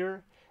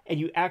projector and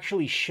you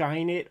actually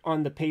shine it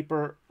on the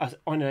paper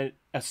on a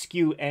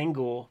skew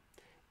angle,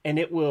 and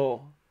it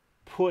will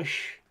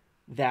push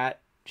that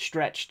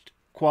stretched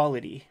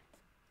quality.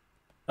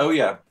 Oh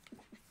yeah.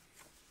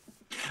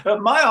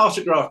 My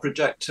Artograph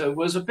projector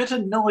was a bit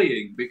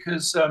annoying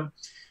because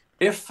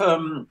if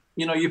you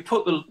know, you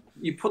put the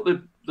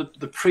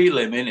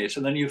prelim in it,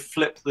 and then you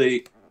flip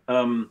the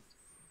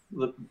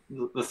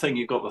thing,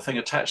 you've got the thing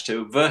attached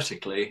to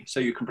vertically,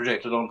 so you can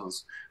project it onto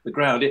the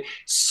ground. It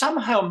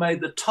somehow made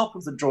the top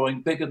of the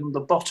drawing bigger than the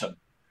bottom,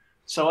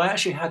 so I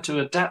actually had to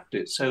adapt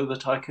it so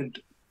that I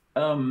could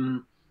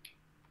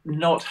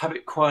not have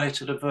it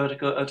quite at a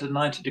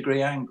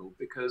 90-degree angle,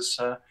 because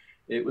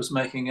it was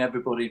making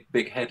everybody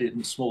big-headed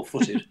and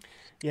small-footed.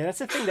 Yeah, that's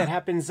the thing that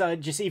happens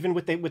just even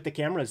with the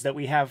cameras that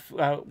we have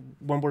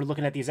when we're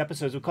looking at these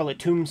episodes. We call it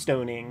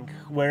tombstoning,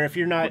 where if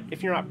you're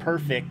not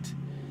perfect,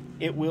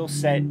 it will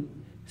set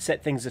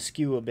things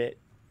askew a bit.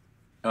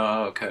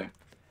 Oh, okay.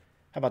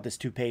 How about this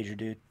 2-pager,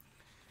 dude?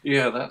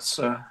 Yeah, that's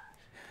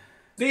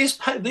these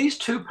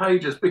 2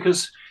 pages,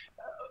 because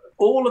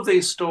all of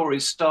these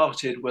stories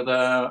started with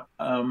a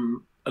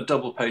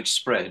double-page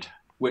spread,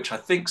 which I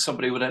think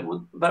somebody would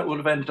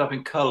have ended up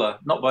in color,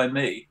 not by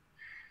me.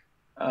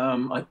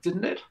 I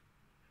didn't it?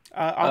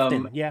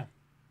 Often, yeah.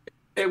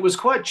 It was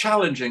quite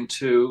challenging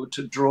to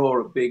draw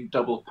a big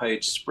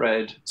double-page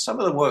spread. Some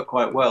of them worked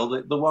quite well.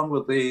 The one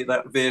with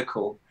that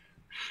vehicle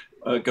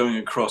going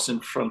across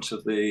in front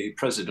of the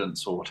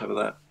presidents or whatever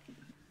that.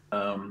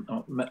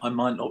 I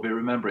might not be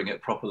remembering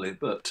it properly,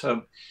 but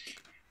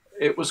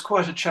it was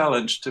quite a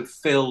challenge to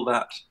fill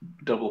that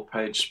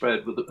double-page spread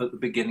at the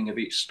beginning of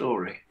each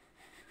story.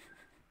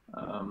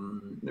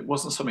 It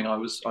wasn't something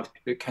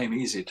it came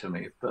easy to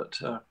me, but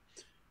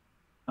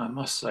I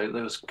must say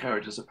those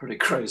characters are pretty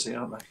crazy,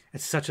 aren't they?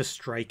 It's such a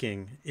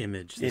striking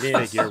image. It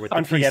is. Figure with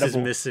the pieces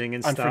missing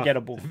and stuff.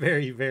 Unforgettable.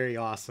 Very, very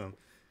awesome.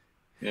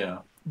 Yeah.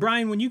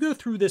 Brian, when you go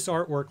through this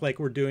artwork like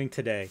we're doing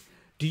today,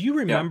 do you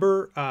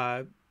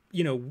remember,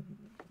 you know,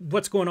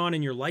 what's going on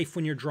in your life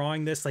when you're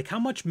drawing this? Like, how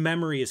much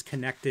memory is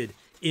connected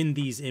in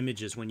these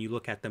images when you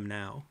look at them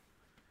now?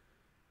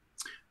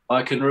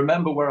 I can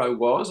remember where I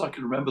was. I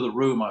can remember the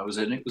room I was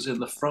in. It was in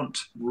the front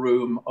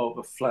room of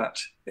a flat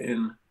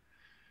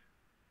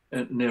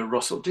near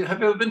Russell.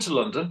 Have you ever been to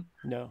London?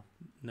 No.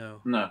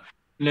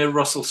 Near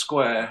Russell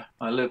Square.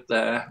 I lived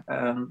there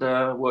and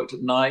worked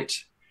at night.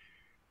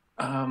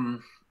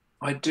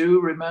 I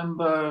do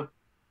remember.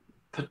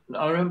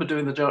 I remember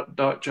doing the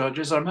Dark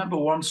Judges. I remember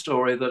one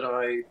story that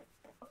I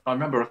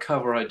remember a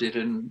cover I did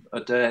in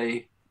a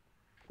day.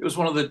 It was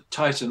one of the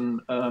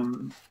Titan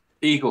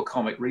Eagle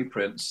comic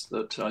reprints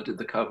that I did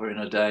the cover in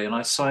a day, and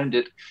I signed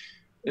it.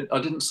 I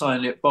didn't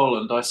sign it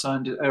Bolland. I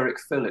signed it Eric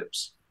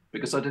Phillips,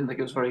 because I didn't think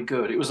it was very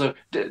good. It was a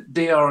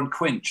DR and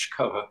Quinch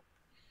cover.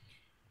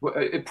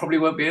 It probably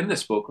won't be in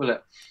this book, will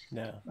it?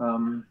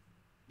 No.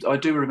 I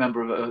do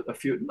remember a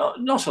few,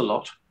 not a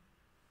lot.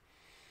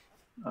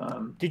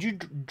 Did you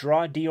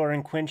draw DR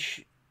and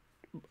Quinch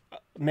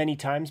many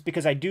times?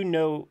 Because I do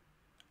know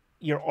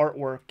your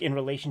artwork in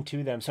relation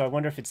to them, so I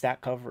wonder if it's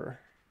that cover.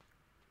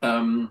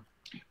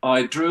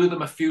 I drew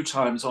them a few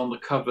times on the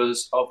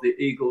covers of the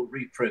Eagle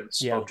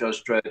reprints of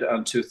Judge Dredd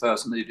and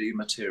 2000 AD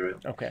material.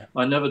 Okay.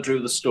 I never drew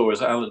the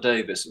stories. Alan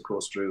Davis, of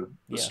course, drew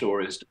the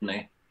stories, didn't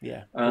he?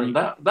 Yeah. And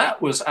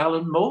that was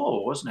Alan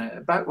Moore, wasn't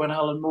it? Back when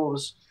Alan Moore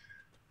was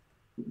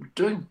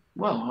doing,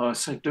 well, I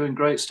say doing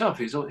great stuff.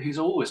 He's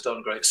always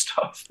done great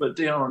stuff, but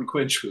DR and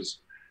Quinch was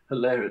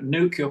hilarious.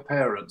 Nuke Your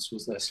Parents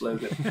was their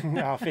slogan.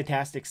 Oh,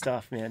 fantastic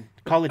stuff, man.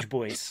 College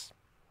boys.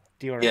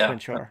 DR and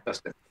Quinch are.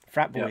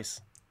 Frat boys.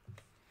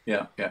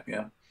 Yeah.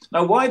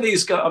 Now, why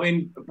these guys? I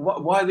mean,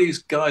 why these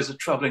guys are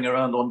traveling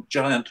around on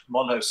giant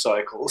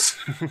monocycles?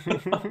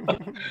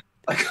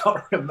 I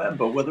can't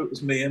remember whether it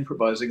was me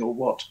improvising or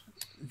what.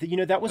 You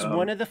know, that was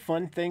one of the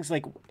fun things,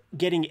 like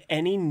getting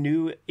any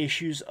new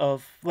issues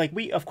of, like,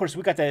 we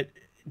got the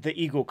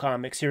Eagle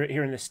comics here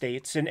in the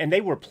States, and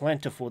they were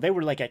plentiful. They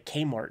were like at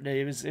Kmart.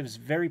 It was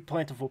very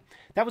plentiful.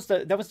 That was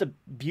the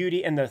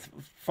beauty and the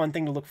fun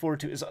thing to look forward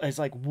to is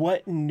like,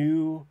 what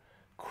new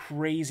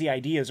crazy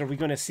ideas are we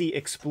going to see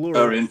explored?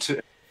 I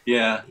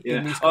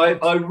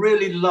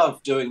really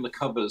love doing the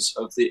covers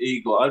of the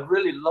Eagle. I'd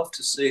really love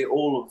to see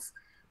all of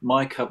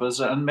my covers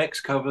and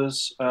Mick's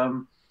covers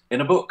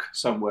in a book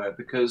somewhere,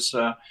 because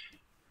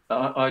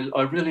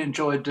I really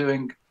enjoyed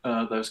doing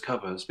those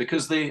covers,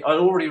 because I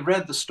already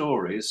read the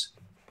stories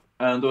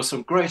and there were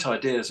some great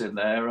ideas in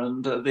there,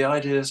 and the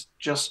ideas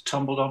just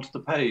tumbled onto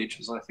the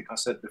page, as I think I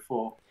said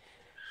before.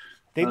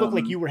 They look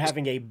like you were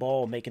having a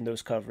ball making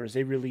those covers.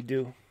 They really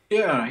do.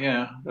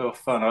 Yeah, they were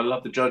fun. I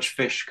love the Judge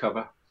Fish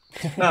cover.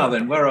 Now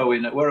then, where are we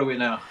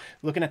now?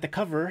 Looking at the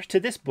cover to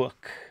this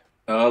book.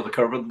 Oh, the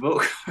cover of the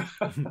book.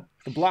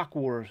 The Block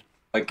War.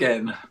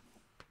 Again.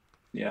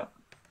 Yeah.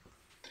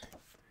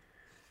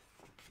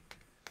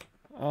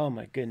 Oh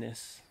my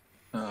goodness.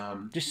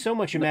 Just so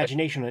much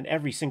imagination on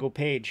every single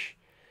page.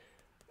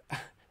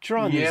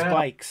 Drawing these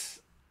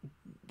bikes.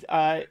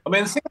 I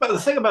mean, the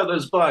thing about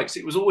those bikes,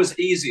 it was always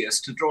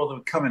easiest to draw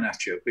them coming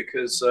at you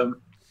because,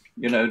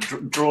 you know,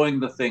 drawing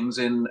the things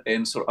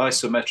in sort of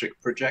isometric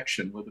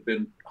projection would have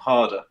been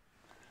harder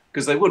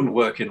because they wouldn't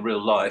work in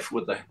real life,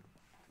 would they?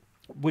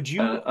 Would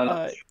you?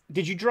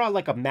 Did you draw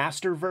like a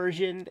master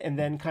version and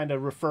then kind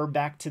of refer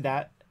back to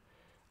that?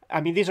 I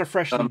mean, these are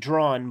freshly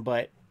drawn,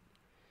 but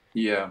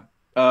yeah.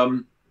 I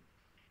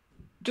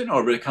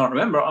really can't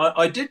remember.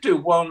 I did do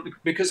one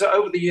because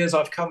over the years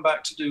I've come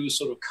back to do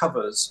sort of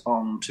covers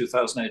on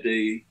 2000 AD,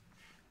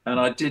 and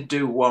I did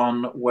do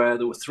one where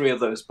there were 3 of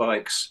those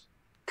bikes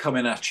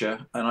coming at you,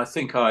 and I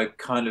think I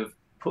kind of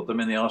put them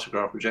in the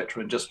Artograph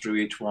projector and just drew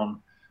each one,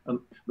 and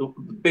the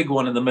big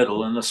one in the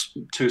middle and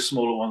the 2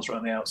 smaller ones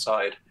around the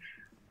outside,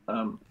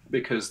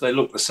 because they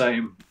look the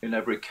same in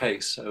every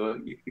case. So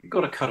you've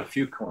got to cut a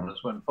few corners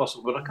when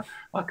possible, but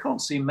I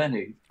can't see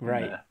many.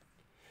 Right. There.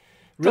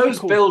 Really those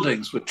cool.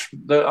 buildings were,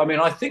 I mean,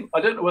 I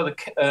don't know whether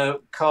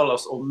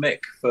Carlos or Mick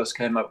first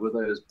came up with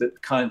those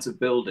kinds of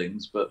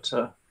buildings, but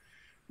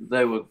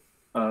they were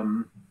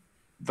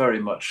very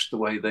much the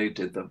way they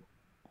did them.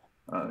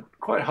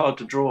 Quite hard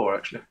to draw,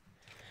 actually.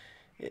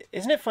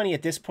 Isn't it funny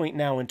at this point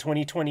now in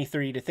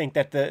 2023 to think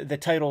that the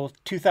title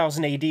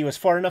 2000 AD was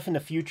far enough in the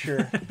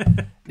future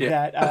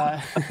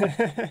that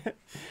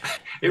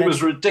it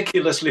was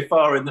ridiculously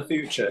far in the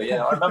future.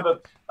 Yeah,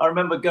 I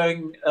remember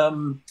going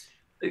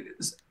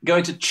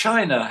to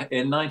China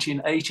in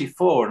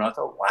 1984, and I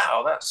thought,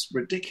 wow, that's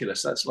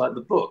ridiculous. That's like the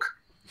book.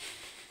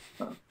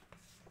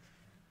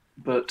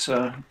 But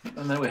and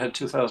then we had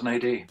 2000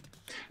 AD.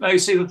 Now you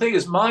see, the thing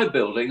is, my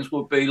buildings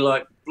would be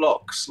like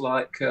blocks,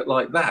 like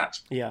that,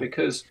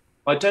 because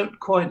I don't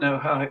quite know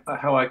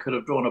how I could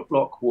have drawn a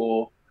block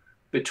wall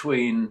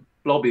between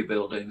blobby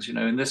buildings. You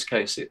know, in this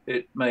case,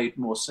 it made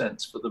more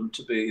sense for them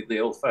to be the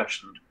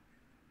old-fashioned,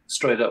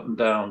 straight up and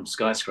down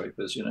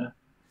skyscrapers. You know,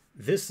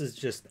 this is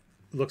just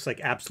looks like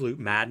absolute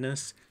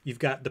madness. You've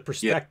got the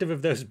perspective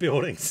of those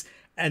buildings,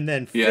 and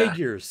then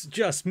figures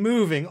just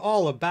moving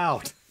all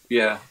about.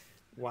 Yeah.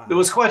 Wow. There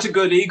was quite a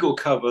good Eagle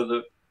cover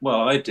that,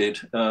 well, I did,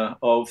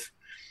 of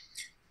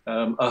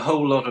a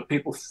whole lot of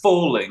people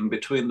falling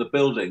between the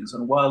buildings,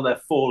 and while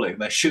they're falling,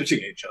 they're shooting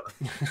each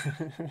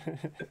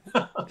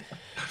other.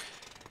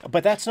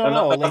 But that's not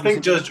all. I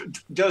think Judge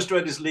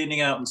Dredd is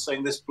leaning out and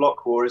saying, "This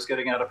block war is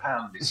getting out of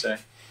hand." He's saying.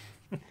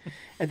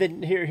 And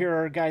then here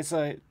are guys,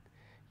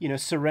 you know,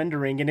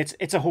 surrendering, and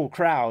it's a whole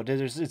crowd.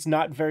 It's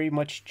not very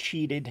much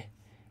cheated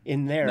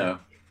in there.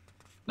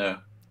 No.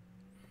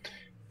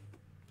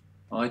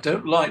 I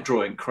don't like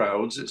drawing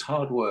crowds. It's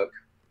hard work.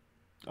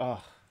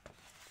 Oh,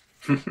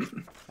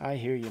 I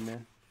hear you,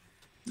 man.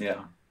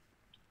 Yeah.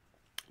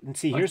 And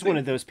see, here's one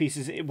of those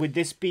pieces. Would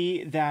this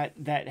be that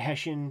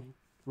Hessian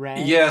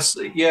rag? Yes.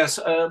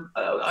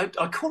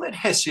 I call it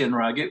Hessian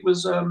rag. It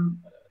was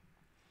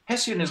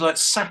Hessian is like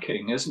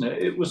sacking, isn't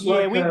it? It was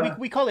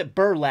we call it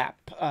burlap,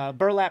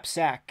 burlap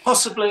sack.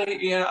 Possibly,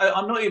 yeah.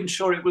 I'm not even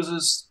sure it was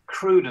as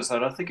crude as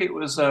that. I think it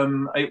was.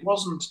 It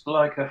wasn't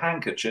like a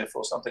handkerchief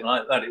or something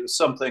like that. It was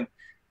something,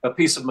 a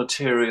piece of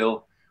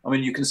material. I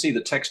mean, you can see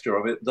the texture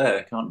of it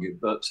there, can't you?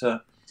 But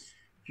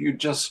you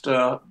just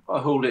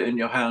hold it in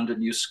your hand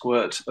and you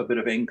squirt a bit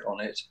of ink on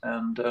it,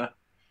 and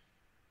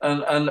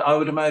I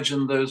would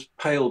imagine those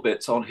pale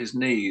bits on his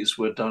knees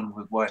were done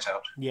with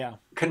whiteout. Yeah.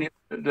 Can you?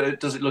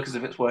 Does it look as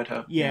if it's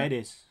whiteout? Yeah, it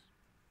is.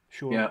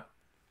 Sure. Yeah.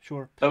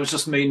 Sure. That was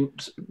just me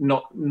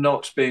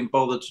not being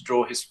bothered to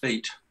draw his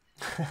feet.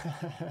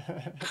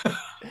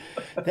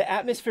 The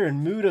atmosphere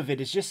and mood of it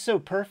is just so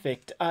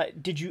perfect.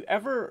 Did you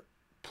ever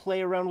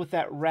play around with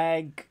that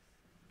rag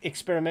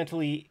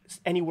experimentally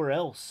anywhere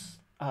else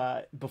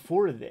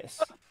before this?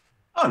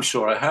 I'm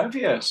sure I have,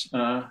 yes.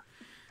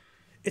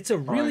 It's a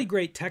really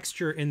great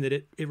texture in that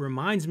it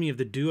reminds me of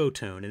the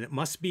duotone, and it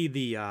must be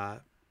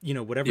the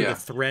whatever the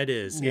thread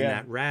is in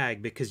that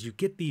rag, because you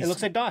get these. It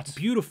looks like dots.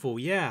 Beautiful,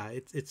 yeah.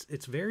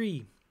 It's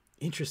very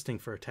interesting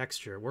for a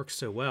texture. It works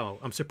so well.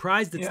 I'm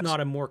surprised it's not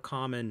a more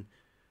common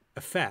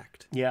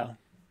effect. Yeah.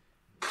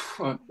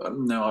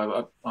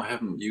 No, I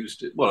haven't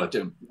used it. Well, I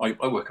don't.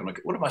 I work on it.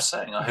 What am I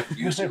saying? I haven't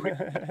used it.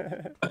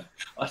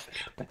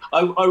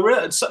 I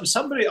read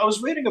somebody. I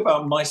was reading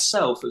about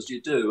myself, as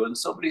you do, and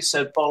somebody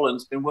said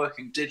Boland's been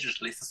working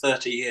digitally for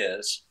 30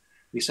 years.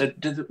 He said,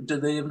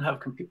 "Did they even have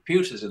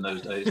computers in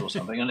those days or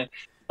something?"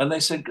 And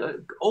they said,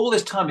 "All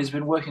this time he's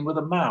been working with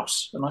a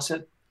mouse." And I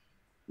said,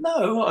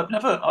 "No, I've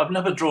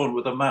never drawn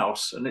with a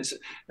mouse." And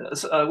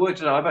I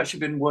worked it out. I've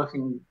actually been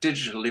working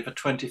digitally for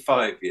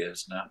 25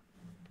 years now.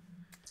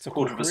 It's a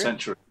quarter of a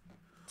century.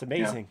 It's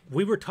amazing. Yeah.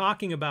 We were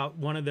talking about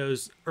one of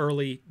those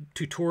early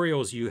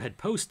tutorials you had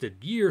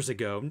posted years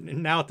ago.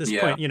 Now at this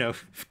point,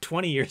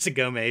 20 years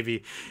ago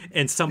maybe,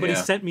 and somebody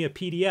sent me a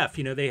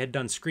PDF. They had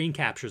done screen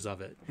captures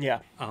of it. Yeah.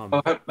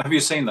 Have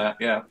you seen that?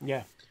 Yeah.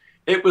 Yeah.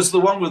 It was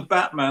the one with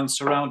Batman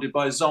surrounded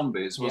by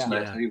zombies, wasn't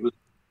it? Yeah. He was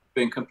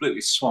being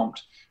completely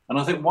swamped, and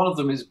I think one of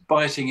them is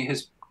biting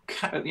his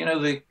cat. The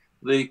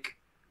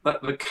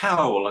the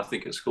cowl, I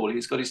think it's called.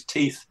 He's got his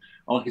teeth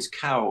on his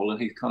cowl, and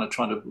he's kind of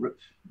trying to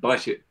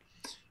bite it.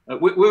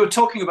 We were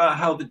talking about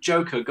how the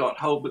Joker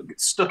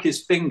stuck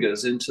his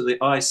fingers into the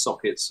eye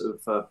sockets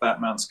of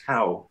Batman's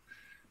cowl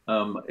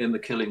in The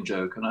Killing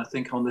Joke, and I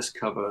think on this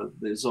cover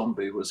the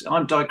zombie was.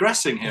 I'm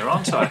digressing here,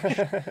 aren't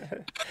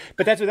I?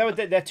 But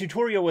that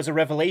tutorial was a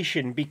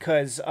revelation,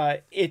 because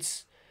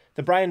it's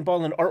the Brian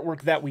Bolland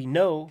artwork that we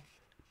know,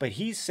 but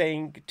he's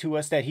saying to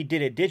us that he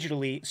did it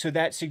digitally, so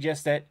that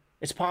suggests that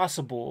it's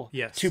possible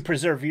to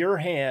preserve your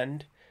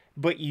hand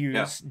but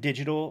use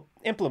digital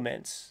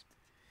implements.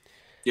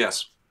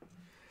 Yes.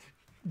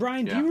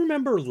 Brian, do you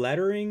remember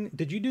lettering?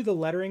 Did you do the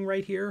lettering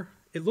right here?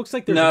 It looks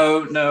like there's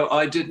no,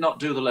 I did not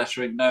do the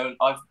lettering. No,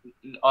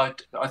 I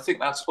think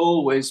that's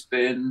always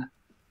been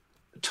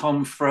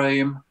Tom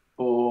Frame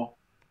or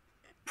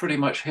pretty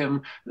much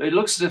him. It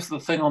looks as if the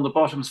thing on the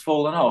bottom's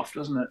fallen off,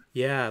 doesn't it?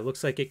 Yeah, it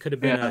looks like it could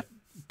have been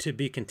to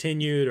be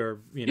continued, or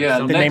the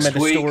name of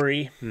the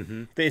story.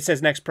 It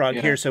says next prog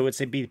here, so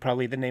it'd be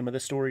probably the name of the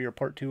story or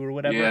part 2 or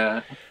whatever.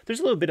 Yeah, there's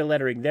a little bit of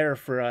lettering there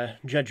for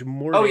Judge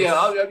Mortis. Oh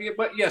yeah,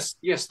 but yes,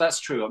 that's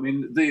true. I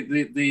mean,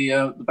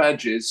 the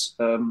badges,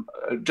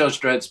 Judge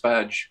Dredd's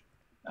badge,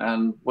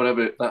 and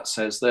whatever that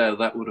says there,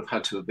 that would have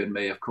had to have been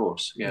me, of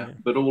course. Yeah.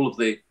 But all of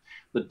the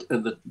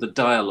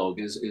dialogue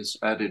is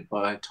added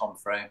by Tom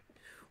Frame.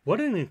 What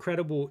an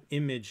incredible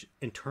image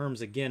in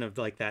terms, again, of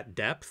like that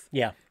depth.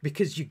 Yeah.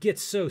 Because you get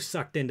so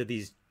sucked into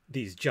these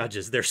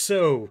judges. They're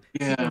so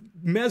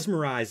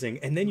mesmerizing.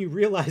 And then you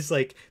realize,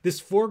 like,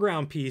 this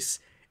foreground piece,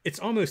 it's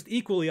almost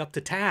equally up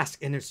to task,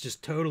 and it's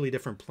just totally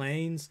different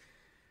planes.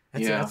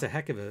 That's a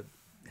heck of a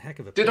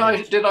Did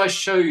I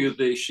show you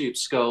the sheep's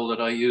skull that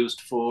I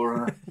used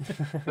for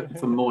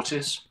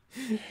Mortis?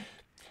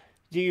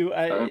 Do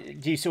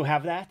you still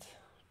have that?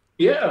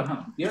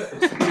 Yeah.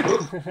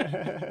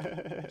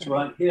 It's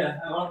right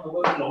here. Hang on, I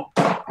won't look.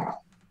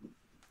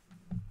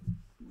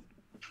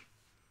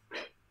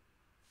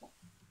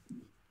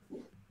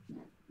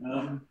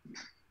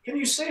 Can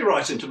you see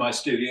right into my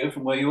studio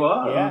from where you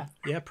are?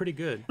 Yeah, pretty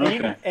good.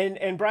 Okay.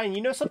 And Brian,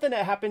 you know something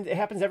that happens? It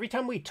happens every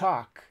time we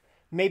talk.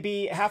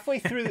 Maybe halfway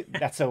through.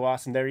 That's so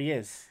awesome. There he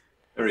is.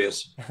 There he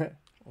is.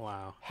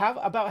 Wow.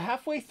 About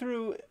halfway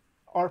through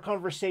our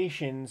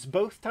conversations,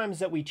 both times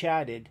that we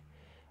chatted,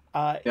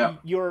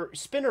 your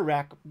spinner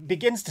rack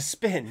begins to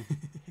spin,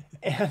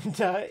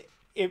 and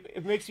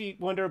it makes me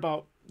wonder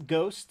about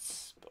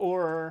ghosts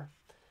or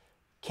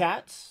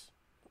cats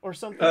or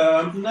something.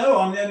 No,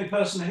 I'm the only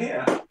person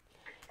here.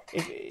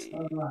 It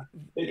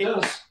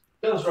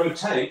does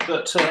rotate,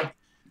 but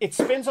it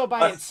spins all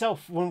by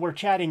itself when we're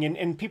chatting,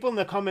 and people in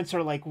the comments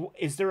are like,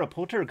 "Is there a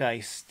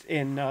poltergeist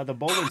in the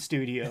Bolland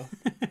studio?"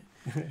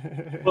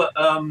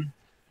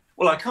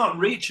 Well, I can't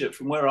reach it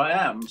from where I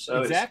am,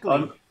 so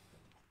exactly.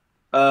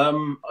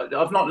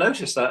 I've not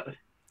noticed that.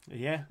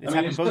 Yeah,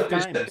 happened both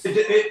times.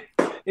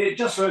 It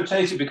just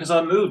rotated because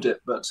I moved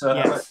it, but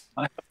yes.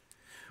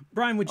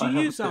 Brian, would you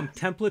use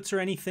templates or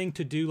anything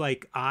to do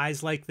like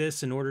eyes like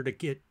this in order to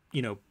get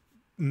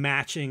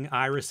matching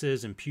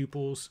irises and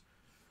pupils?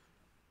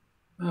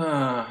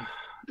 I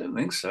don't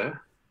think so.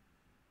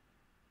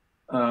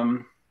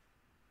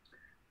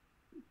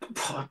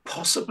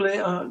 Possibly.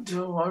 I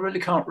really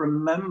can't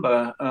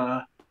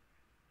remember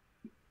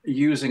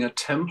using a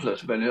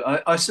template of any.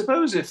 I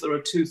suppose if there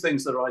are two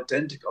things that are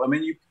identical, I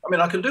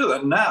can do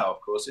that now,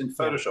 of course, in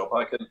Photoshop.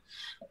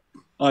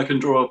 I can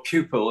draw a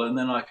pupil and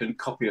then I can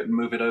copy it and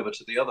move it over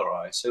to the other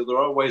eye. So there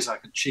are ways I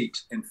can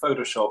cheat in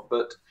Photoshop,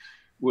 but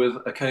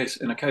in a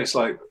case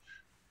like,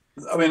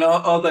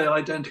 are they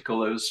identical,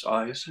 those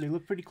eyes? They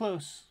look pretty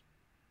close.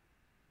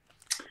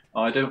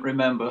 I don't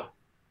remember.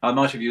 I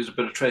might have used a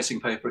bit of tracing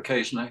paper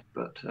occasionally,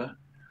 but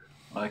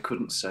I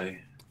couldn't say.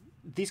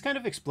 These kind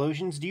of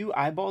explosions, do you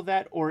eyeball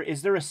that, or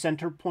is there a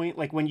center point,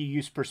 like when you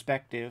use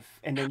perspective,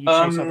 and then you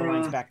trace all the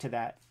lines back to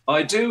that?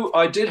 I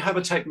did have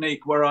a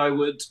technique where I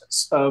would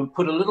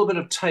put a little bit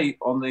of tape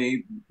on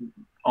the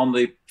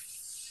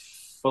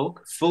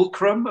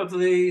fulcrum of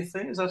the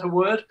thing. Is that a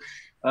word?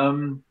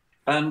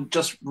 And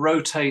just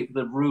rotate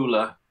the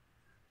ruler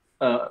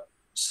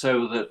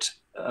so that.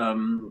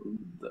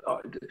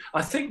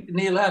 I think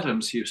Neil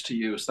Adams used to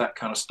use that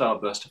kind of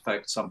starburst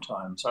effect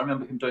sometimes. I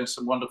remember him doing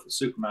some wonderful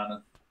Superman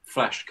and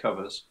Flash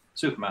covers.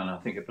 Superman, I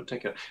think in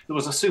particular. There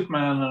was a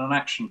Superman and an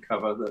action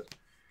cover that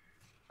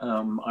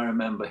I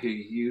remember he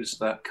used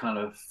that kind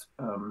of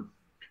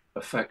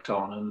effect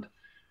on.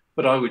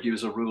 But I would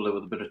use a ruler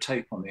with a bit of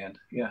tape on the end.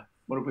 Yeah.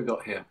 What have we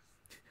got here?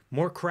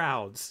 More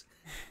crowds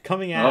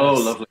coming at us. Oh,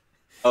 lovely.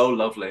 Oh,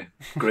 lovely.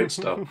 Great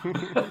stuff.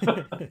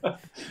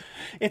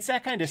 It's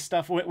that kind of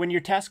stuff. When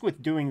you're tasked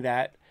with doing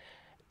that,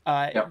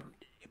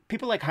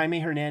 people like Jaime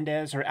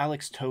Hernandez or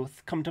Alex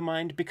Toth come to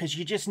mind, because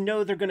you just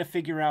know they're going to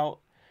figure out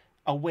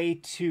a way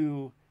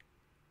to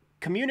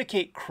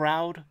communicate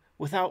crowd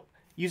without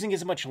using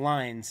as much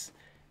lines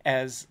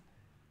as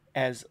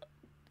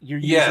you're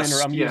using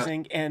or I'm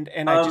using. And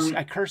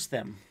I curse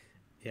them.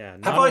 Yeah,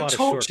 not a lot of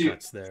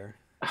shortcuts there.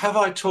 Have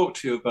I talked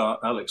to you about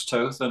Alex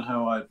Toth and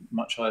how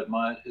much I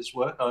admired his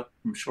work?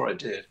 I'm sure I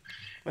did.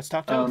 Let's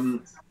talk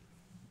to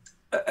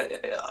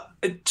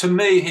To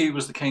me, he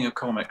was the king of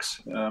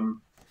comics.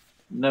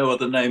 No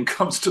other name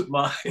comes to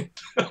mind.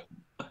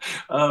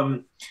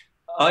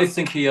 I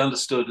think he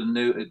understood and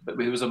knew it, but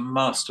he was a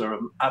master,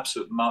 an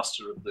absolute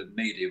master of the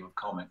medium of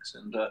comics.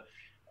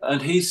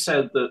 And he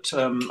said that,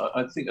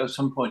 I think at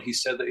some point he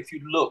said that if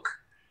you look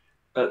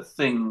at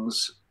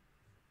things,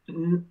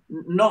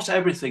 not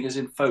everything is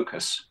in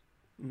focus.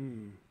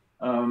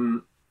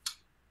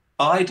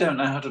 I don't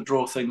know how to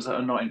draw things that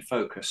are not in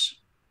focus.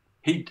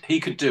 He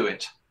could do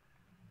it.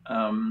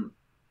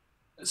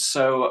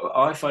 So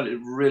I find it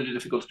really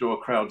difficult to draw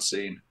a crowd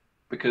scene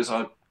because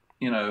I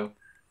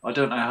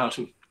don't know how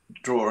to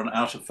draw an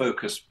out of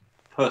focus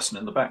person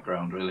in the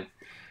background, really.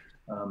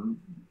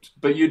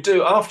 But you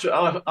do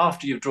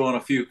after you've drawn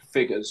a few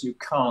figures, you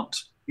can't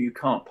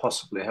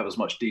possibly have as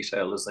much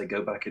detail as they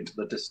go back into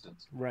the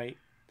distance. Right.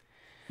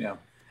 Yeah.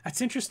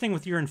 That's interesting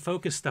with your in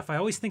focus stuff. I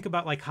always think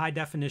about like high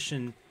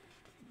definition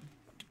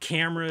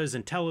cameras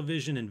and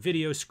television and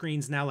video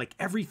screens now. Like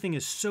everything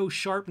is so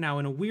sharp now.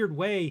 In a weird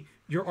way,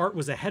 your art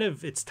was ahead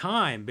of its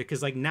time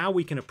because like now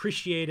we can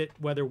appreciate it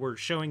whether we're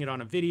showing it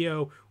on a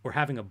video or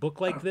having a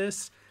book like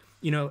this.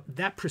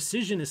 That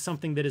precision is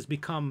something that has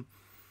become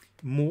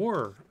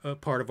more a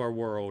part of our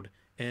world.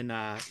 And,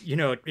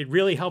 it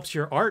really helps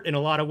your art in a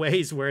lot of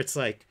ways where it's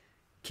like,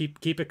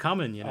 keep it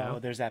coming, Oh,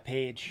 there's that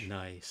page.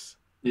 Nice.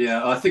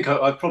 Yeah, I think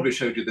I probably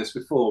showed you this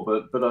before,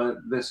 but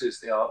this is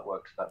the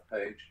artwork to that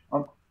page.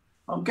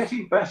 I'm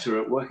getting better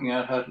at working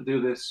out how to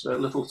do this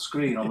little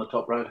screen on the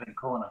top right-hand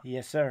corner.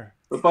 Yes, sir.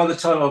 But by the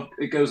time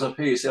it goes up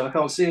here, see, I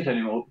can't see it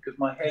anymore because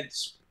my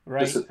head's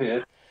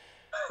disappeared.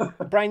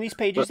 Brian, these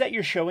pages that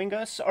you're showing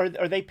us, are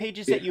they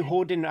pages that you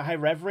hold in high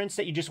reverence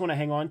that you just want to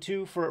hang on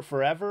to for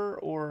forever,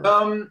 or?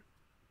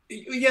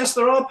 Yes,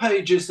 there are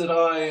pages that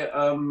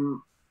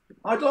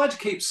I'd like to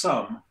keep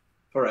some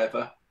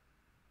forever.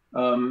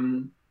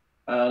 And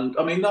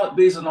I mean,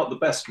 these are not the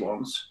best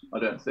ones, I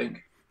don't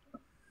think.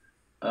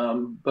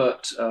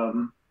 But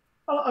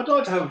I'd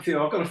like to have a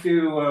few. I've got a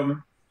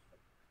few.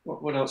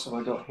 What else have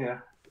I got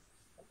here?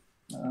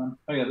 Oh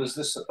yeah, there's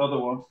this other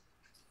one.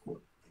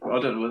 I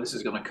don't know where this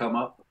is going to come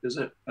up, is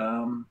it?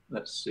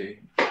 Let's see.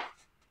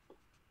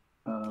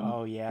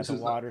 Oh yeah, the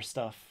water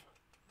stuff.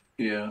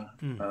 Yeah.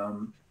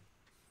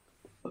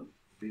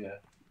 Yeah.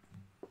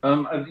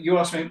 You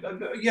asked me.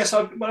 Yes.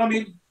 Well, I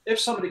mean, if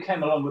somebody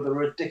came along with a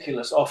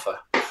ridiculous offer,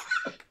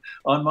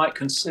 I might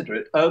consider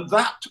it.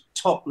 That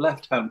top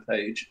left-hand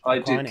page, I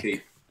did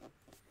keep.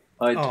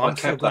 I'm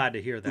so glad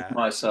to hear that.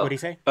 Myself. What do you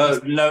say?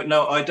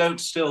 No, I don't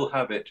still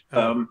have it.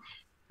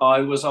 I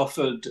was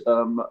offered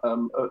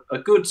a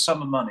good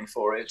sum of money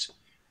for it,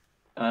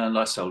 and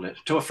I sold it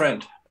to a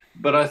friend.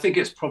 But I think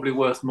it's probably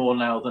worth more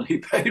now than he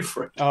paid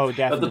for it. Oh,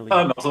 definitely.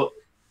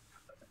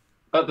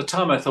 At the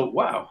time, I thought,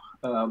 wow.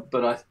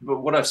 But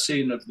what I've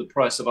seen of the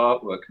price of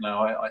artwork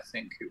now, I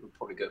think it would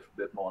probably go for a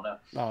bit more now.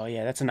 Oh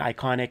yeah, that's an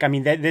iconic. I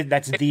mean,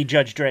 that's the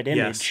Judge Dredd image.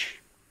 Yes.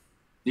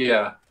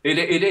 Yeah,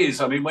 it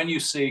is. I mean, when you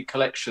see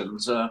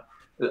collections,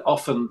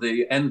 often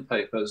the end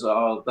papers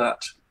are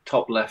that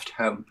top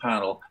left-hand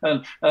panel,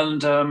 and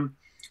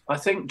I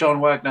think John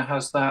Wagner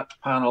has that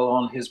panel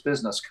on his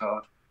business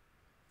card.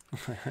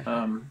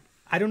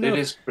 I don't know. It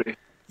is pretty.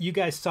 You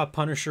guys saw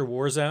Punisher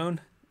Warzone?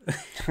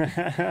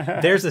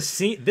 There's a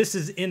scene. This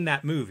is in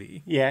that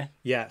movie. Yeah.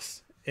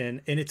 Yes,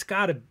 and it's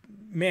got to,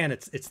 man.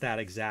 It's that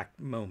exact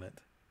moment.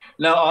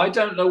 Now I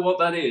don't know what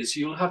that is.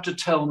 You'll have to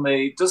tell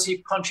me. Does he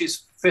punch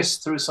his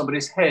fist through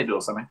somebody's head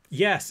or something?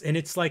 Yes, and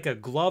it's like a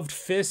gloved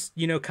fist,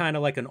 kind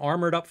of like an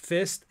armored up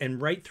fist,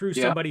 and right through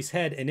somebody's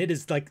head, and it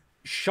is like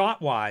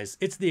shot wise,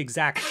 it's the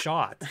exact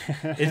shot.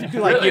 It'd be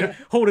like Really?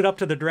 Hold it up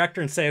to the director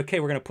and say, "Okay,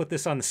 we're going to put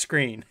this on the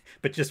screen,"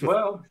 but just with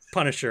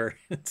Punisher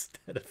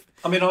instead of.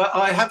 I mean,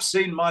 I have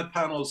seen my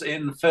panels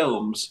in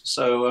films,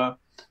 so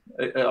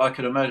I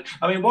can imagine.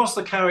 I mean, was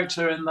the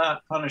character in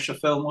that Punisher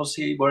film, was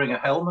he wearing a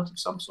helmet of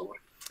some sort?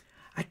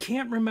 I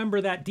can't remember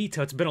that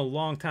detail. It's been a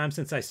long time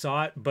since I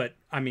saw it, but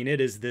I mean,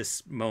 it is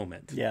this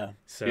moment. Yeah.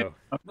 So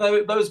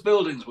those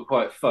buildings were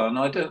quite fun.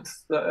 I don't.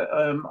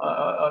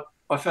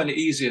 I found it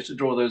easier to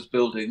draw those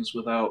buildings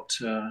without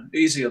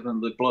easier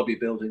than the blobby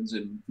buildings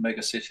in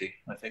Mega City,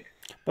 I think.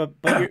 But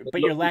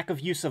your lack of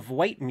use of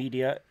white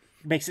media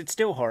makes it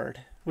still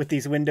hard with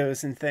these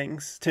windows and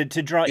things to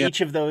draw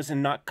each of those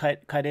and not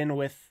cut in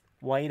with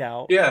white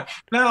out. Yeah.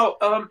 Now,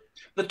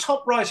 the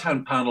top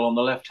right-hand panel on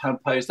the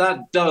left-hand page,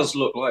 that does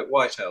look like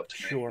whiteout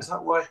to me. Sure. Is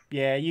that white?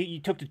 Yeah,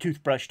 you took the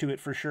toothbrush to it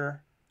for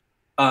sure.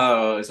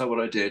 Oh, is that what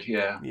I did?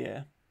 Yeah.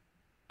 Yeah.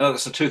 Oh,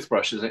 that's a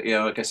toothbrush, is it?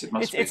 Yeah, I guess it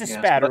must be. It's a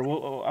spatter.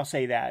 I'll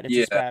say that. It's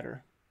a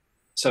spatter.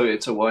 So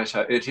it's a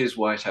whiteout. It is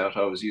whiteout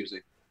I was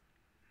using.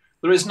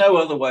 There is no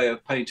other way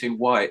of painting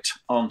white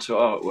onto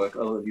artwork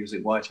other than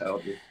using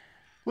whiteout.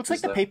 Looks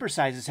like the paper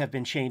sizes have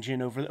been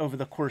changing over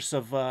the course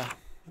of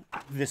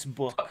this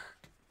book.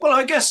 Well,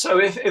 I guess so.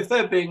 If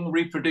they're being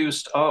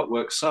reproduced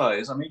artwork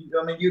size, I mean,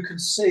 you can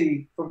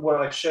see from what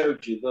I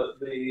showed you that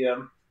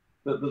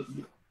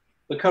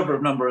the cover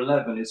of number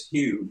 11 is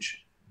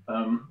huge,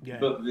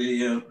 but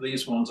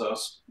these ones are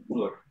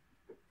look.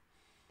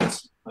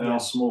 They are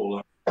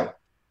smaller.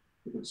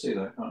 You can see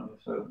that, can't you?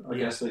 So I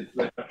guess they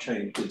have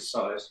changed in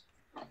size.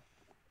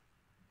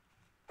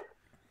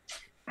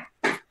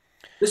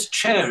 This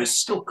chair is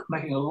still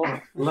making a lot of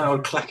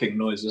loud clacking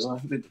noises.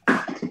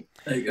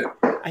 There you go.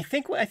 I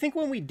think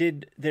when we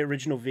did the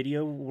original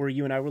video where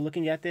you and I were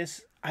looking at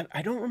this,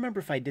 I don't remember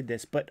if I did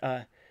this, but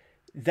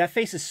that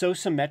face is so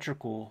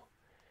symmetrical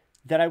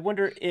that I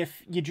wonder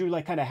if you drew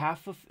like kind of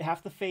half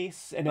the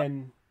face and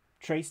then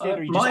traced it,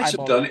 or you might just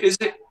have done. Is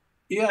it?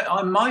 Yeah,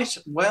 I might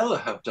well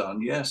have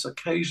done. Yes,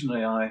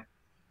 occasionally I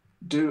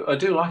do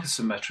like a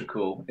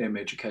symmetrical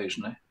image.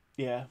 Occasionally.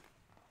 Yeah.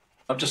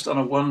 I've just done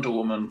a Wonder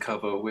Woman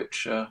cover,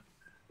 which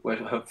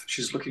where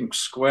she's looking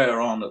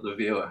square on at the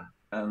viewer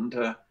and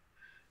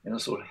in a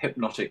sort of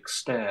hypnotic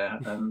stare,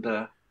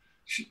 and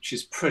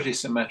she's pretty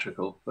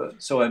symmetrical.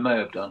 But so I may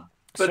have done.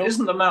 But so,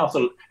 isn't the mouth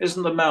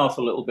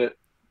a little bit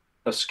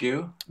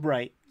askew?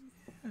 Right.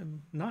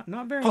 Not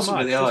very Possibly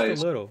much. The just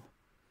eyes. A little.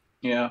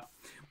 Yeah.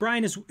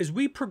 Brian, as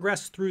we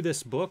progress through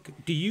this book,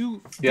 do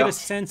you get a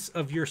sense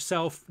of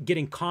yourself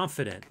getting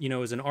confident,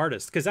 as an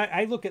artist? Because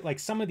I look at like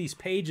some of these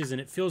pages and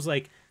it feels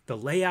like the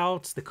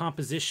layouts, the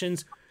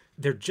compositions,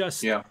 they're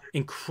just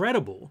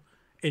incredible.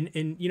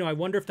 And I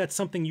wonder if that's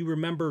something you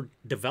remember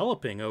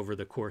developing over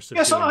the course of.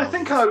 Yes, I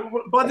think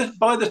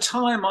by the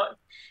time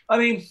I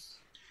mean,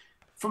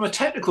 from a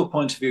technical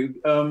point of view,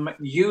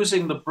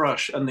 using the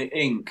brush and the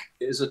ink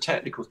is a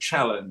technical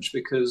challenge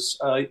because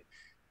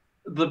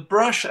the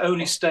brush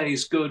only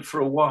stays good for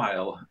a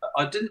while.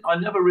 I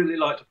never really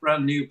liked a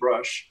brand new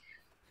brush,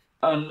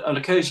 and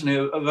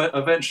occasionally,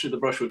 eventually, the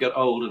brush would get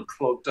old and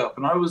clogged up,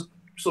 and I would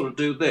sort of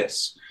do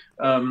this.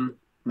 There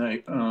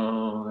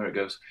it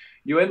goes.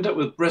 You end up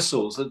with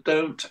bristles that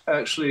don't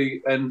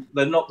actually, and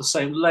they're not the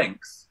same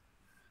length,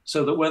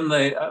 so that when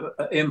they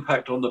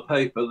impact on the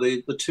paper,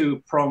 the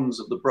two prongs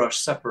of the brush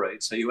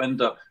separate. So you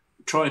end up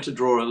trying to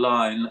draw a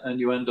line, and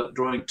you end up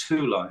drawing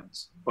two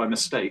lines by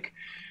mistake.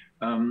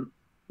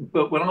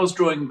 But when I was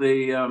drawing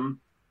the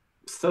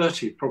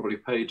 30 probably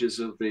pages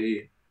of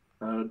the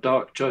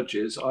Dark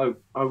Judges,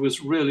 I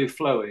was really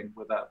flowing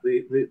with that.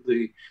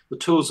 The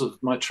tools of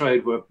my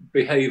trade were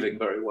behaving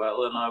very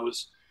well, and I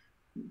was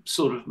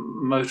sort of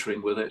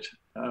motoring with it.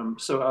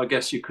 So I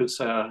guess you could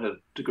say I had a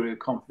degree of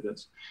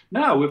confidence.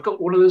 Now we've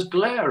got one of those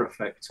glare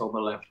effects on the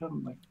left,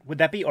 haven't we? Would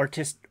that be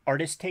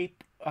artist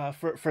tape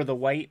for the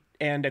white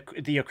and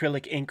the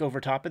acrylic ink over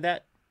top of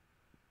that?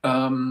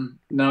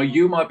 Now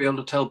you might be able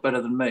to tell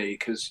better than me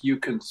because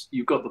you've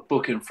got the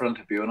book in front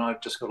of you and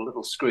I've just got a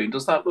little screen.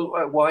 Does that look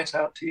like white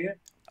out to you?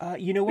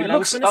 You know what? I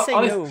was going to say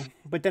no,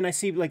 but then I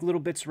see like little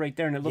bits right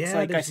there, and it looks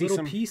like I see little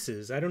some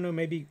pieces. I don't know,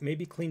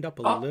 maybe cleaned up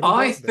a little bit.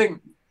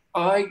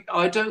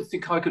 I don't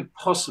think I could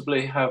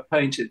possibly have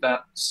painted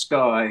that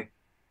sky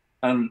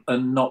and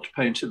not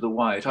painted the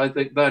white. I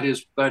think that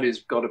is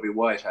got to be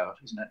white out,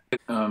 isn't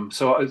it?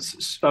 So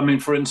I mean,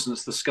 for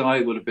instance, the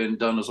sky would have been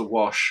done as a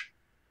wash.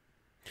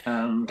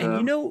 And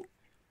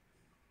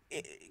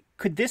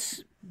could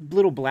this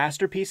little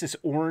blaster piece, this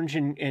orange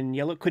and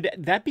yellow, could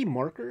that be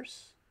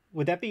markers?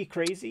 Would that be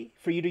crazy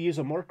for you to use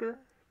a marker?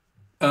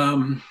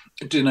 Do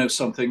you know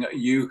something?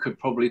 You could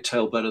probably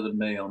tell better than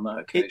me on that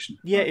occasion.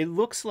 It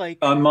looks like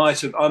I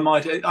might have. I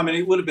mean,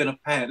 it would have been a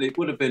pen. It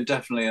would have been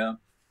definitely a.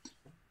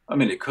 I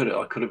mean, I could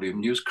have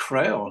even used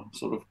crayon,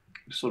 sort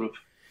of.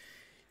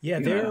 Yeah,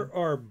 there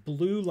are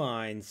blue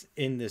lines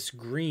in this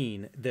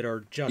green that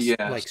are just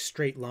like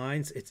straight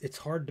lines. It's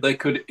hard to.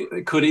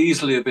 It could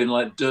easily have been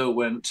like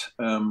Derwent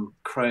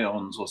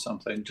crayons or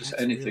something. Just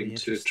anything really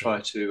to try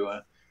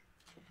to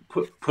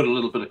put a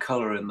little bit of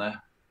color in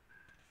there.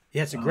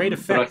 Yeah, it's a great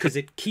effect because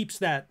it keeps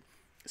that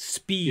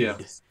speed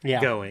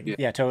going.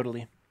 Yeah,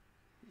 totally.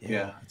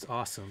 Yeah, it's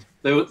awesome.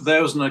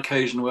 There was an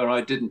occasion where I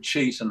didn't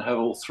cheat and have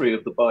all three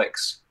of the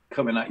bikes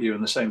coming at you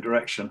in the same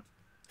direction.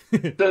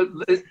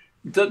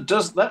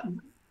 Does that?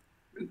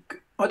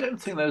 I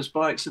don't think those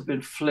bikes have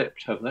been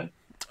flipped, have they?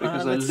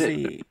 Because let's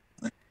see.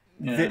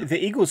 Yeah. The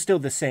Eagle's still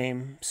the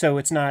same, so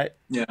it's not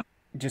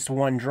just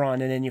one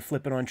drawn and then you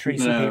flip it on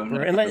tracing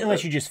paper,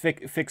 unless you just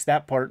fix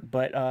that part.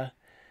 But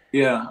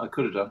yeah, I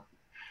could have done.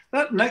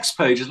 That next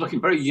page is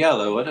looking very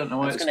yellow. I don't know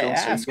why it's still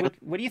ask,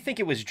 what do you think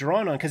it was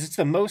drawn on? Because it's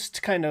the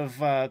most kind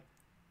of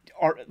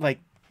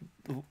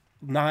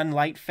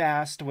non-light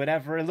fast,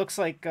 whatever. It looks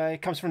like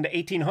it comes from the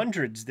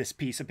 1800s. This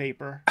piece of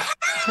paper.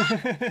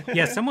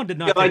 Yeah, someone did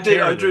not. I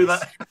drew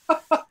that.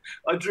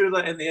 I drew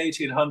that in the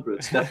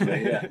 1800s,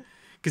 definitely. Yeah.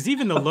 Because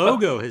even the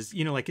logo has,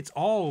 it's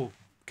all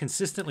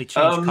consistently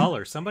changed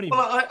color. Somebody.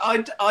 Well,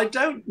 I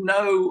don't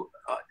know.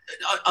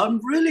 I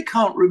really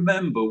can't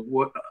remember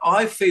what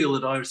I feel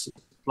that I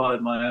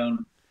supplied my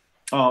own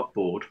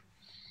artboard,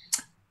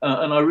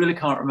 and I really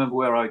can't remember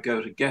where I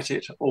go to get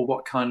it or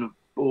what kind of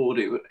board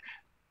it would.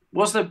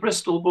 Was there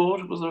Bristol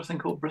board? Was there a thing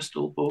called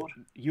Bristol board?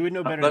 You would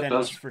know better than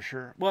us for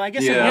sure. Well, I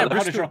guess How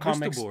to Draw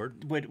Comics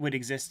board would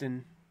exist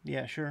in.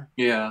 Yeah, sure.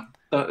 Yeah,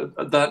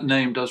 that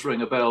name does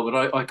ring a bell,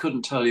 but I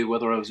couldn't tell you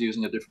whether I was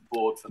using a different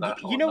board for that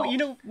or not. You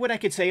know what I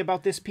could say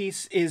about this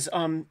piece is,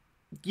 how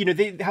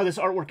this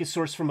artwork is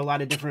sourced from a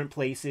lot of different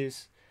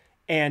places,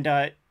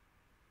 and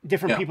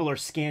different people are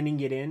scanning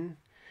it in.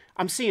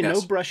 I'm seeing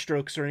no brush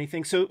strokes or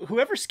anything. So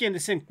whoever scanned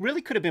this in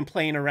really could have been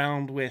playing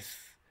around with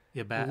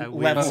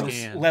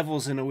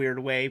levels in a weird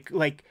way,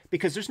 like,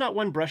 because there's not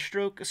one brush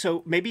stroke.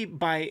 So maybe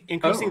by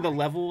increasing the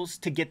levels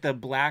to get the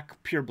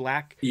black, pure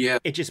black,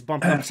 it just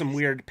bumped up some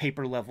weird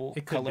paper level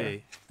color.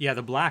 Be. Yeah,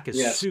 the black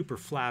is super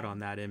flat on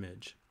that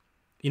image.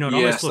 It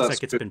almost looks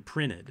like it's been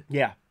printed.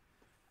 Yeah.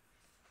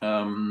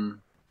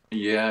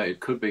 Yeah, it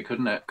could be,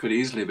 couldn't it? Could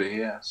easily be,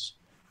 yes.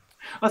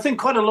 I think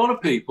quite a lot of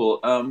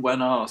people,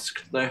 when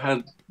asked, they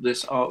had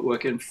this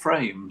artwork in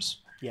frames.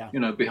 Yeah.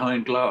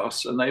 Behind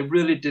glass, and they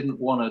really didn't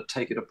want to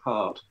take it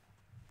apart.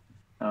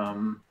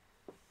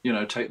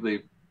 Take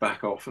the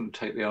back off and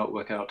take the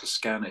artwork out to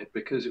scan it,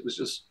 because it was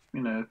just,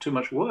 too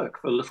much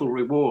work for little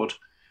reward.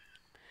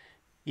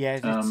 Yeah,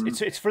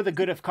 it's for the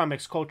good of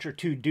comics culture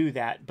to do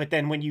that. But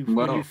then when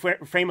you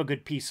frame a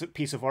good piece of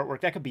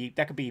artwork, that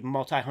could be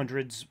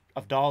multi-hundreds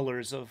of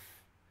dollars of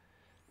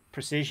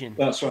precision.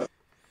 That's right.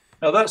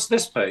 Now that's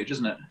this page,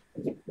 isn't it?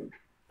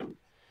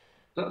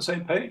 Is that the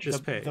same page?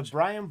 The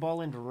Brian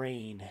Bolland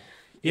Rain.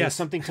 Yeah,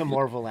 something to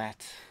marvel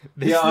at.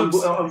 I'm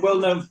well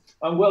known.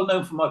 I'm well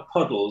known for my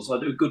puddles. I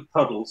do good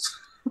puddles.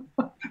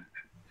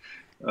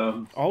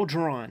 All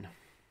drawn.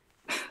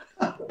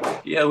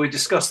 Yeah, we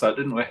discussed that,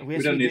 didn't we? We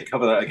don't need to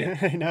cover that again.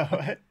 I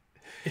know.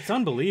 It's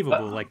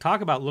unbelievable. Like,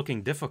 talk about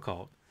looking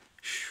difficult.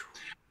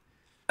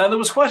 And there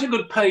was quite a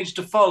good page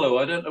to follow.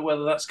 I don't know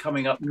whether that's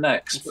coming up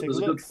next, but there's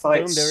a good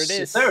fight. Boom, there it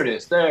is. There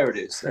it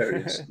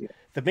is. Yeah.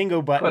 The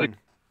bingo button.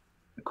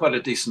 Quite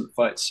a decent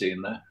fight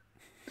scene there.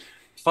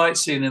 Fight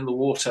scene in the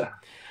water.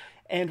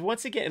 And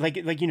once again,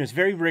 it's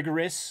very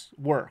rigorous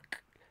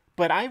work.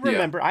 But I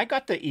remember I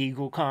got the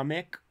Eagle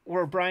comic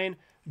where Brian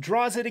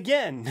draws it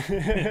again.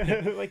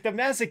 Like the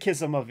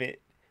masochism of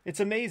it. It's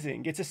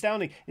amazing. It's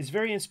astounding. It's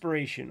very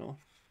inspirational.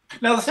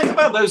 Now, the thing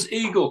about those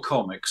Eagle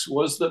comics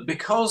was that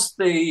because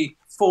the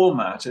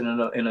format in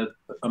an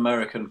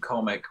American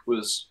comic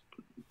was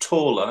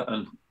taller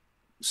and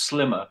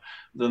slimmer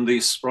than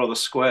these rather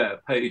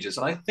square pages,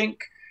 I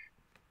think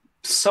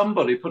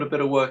somebody put a bit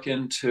of work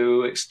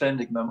into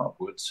extending them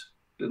upwards,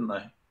 didn't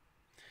they?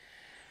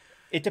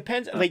 It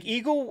depends. Like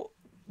Eagle,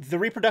 the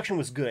reproduction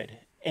was good,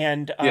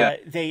 and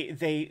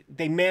they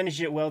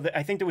managed it well.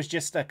 I think there was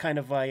just a kind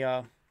of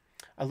a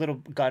little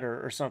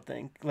gutter or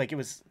something. Like it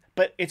was,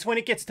 but it's when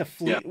it gets to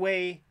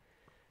Fleetway.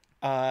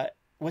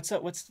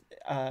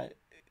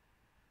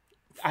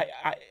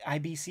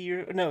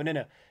 IBC or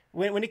no.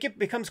 When it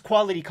becomes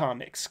Quality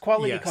Comics,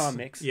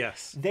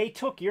 yes, they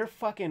took your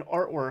fucking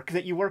artwork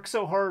that you work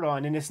so hard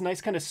on in this nice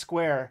kind of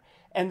square,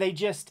 and they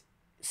just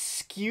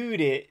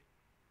skewed it,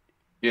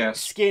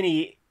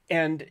 skinny,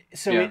 and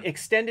so it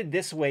extended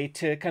this way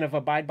to kind of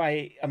abide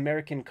by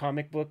American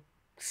comic book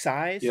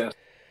size. Yeah.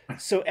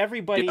 So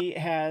everybody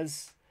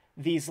has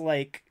these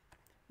like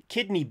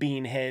kidney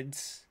bean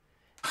heads.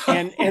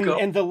 And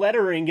and the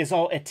lettering is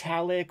all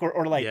italic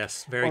or like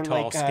very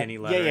tall, like, skinny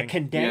lettering.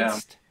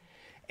 Condensed. Yeah.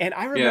 And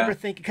I remember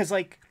thinking, because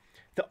like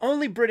the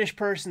only British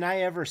person I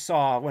ever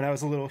saw when I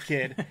was a little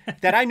kid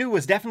that I knew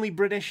was definitely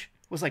British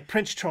was like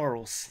Prince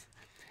Charles.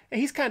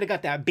 And he's kind of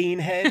got that bean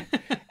head.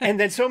 And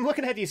then so I'm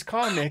looking at these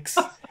comics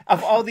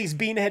of all these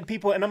bean head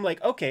people, and I'm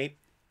like, okay,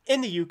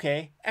 in the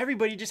UK,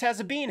 everybody just has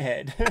a bean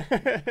head.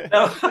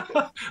 Now,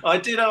 I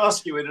did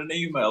ask you in an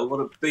email what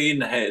a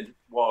bean head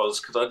was,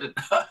 because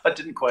I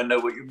didn't quite know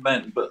what you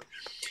meant, but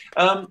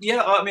I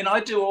mean, I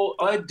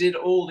did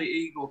all the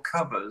Eagle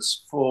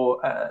covers for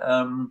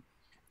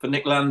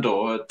Nick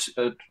Landor at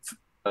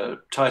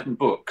Titan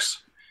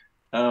Books,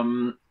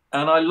 and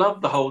I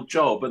loved the whole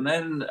job. And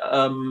then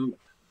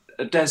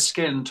Des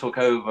Skin took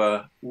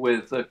over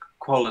with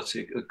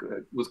quality,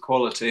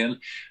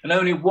 and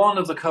only one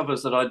of the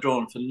covers that I'd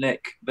drawn for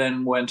Nick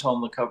then went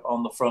on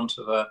the front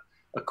of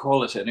a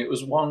quality, and it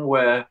was one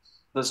where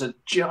there's a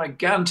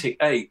gigantic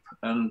ape,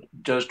 and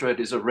Judge Dredd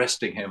is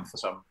arresting him for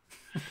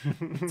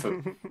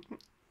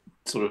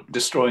sort of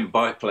destroying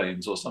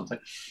biplanes or something.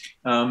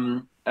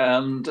 And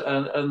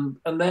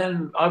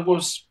then I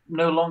was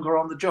no longer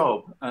on the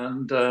job,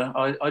 and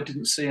I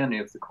didn't see any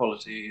of the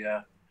quality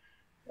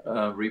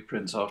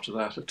reprints after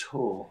that at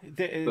all.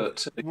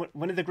 But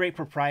one of the great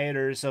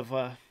proprietors of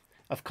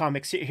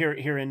comics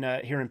here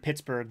in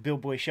Pittsburgh, Bill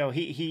Boychel,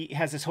 he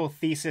has this whole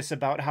thesis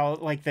about how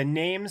like the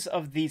names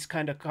of these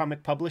kind of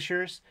comic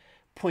publishers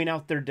point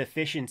out their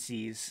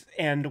deficiencies,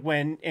 and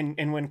when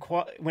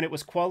it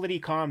was Quality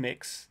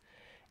Comics,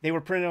 they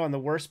were printed on the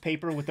worst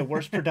paper with the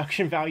worst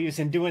production values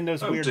and doing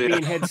those weird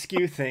beanhead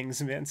skew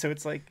things, man. So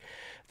it's like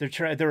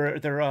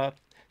they're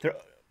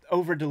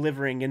over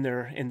delivering in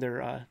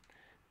their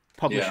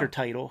publisher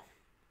title.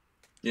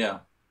 Yeah.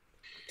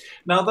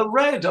 Now the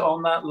red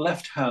on that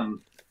left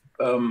hand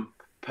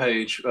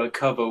page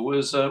cover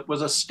was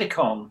a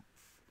stick-on.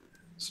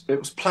 It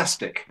was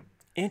plastic.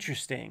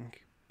 Interesting.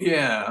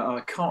 Yeah,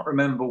 I can't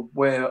remember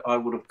where I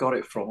would have got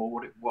it from or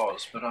what it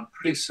was, but I'm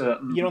pretty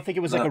certain. You don't think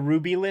it was like a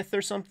Rubylith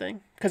or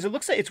something? Because it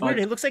looks like it's weird.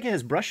 It looks like it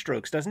has brush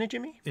strokes, doesn't it,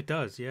 Jimmy? It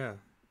does, yeah.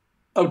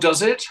 Oh,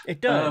 does it? It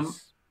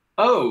does.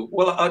 Oh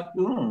well,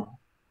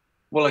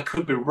 Well, I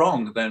could be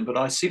wrong then, but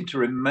I seem to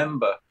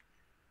remember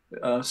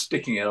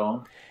sticking it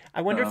on.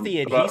 I wonder if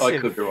the but I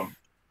adhesive, could be wrong.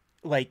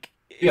 like,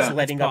 is Yeah,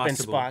 letting up in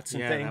possible. spots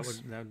and Yeah,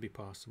 things. that would be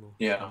possible.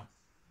 yeah.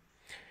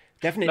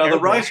 Definite Now the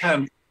airbrush. right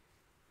hand,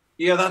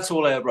 yeah, that's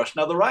all airbrush.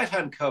 Now the right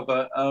hand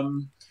cover,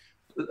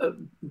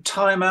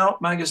 Time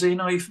Out magazine.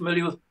 Are you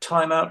familiar with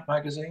Time Out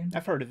magazine?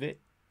 I've heard of it.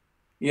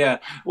 Yeah.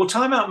 Well,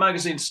 Time Out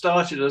magazine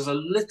started as a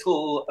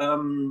little,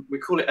 we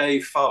call it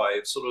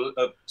A5,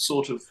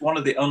 sort of one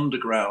of the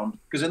underground,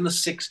 because in the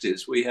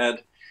 60s we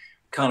had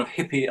kind of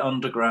hippie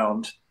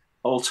underground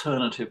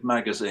alternative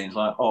magazines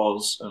like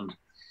Oz and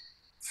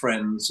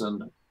Friends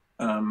and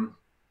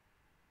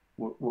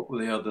what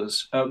were the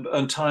others?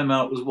 And Time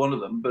Out was one of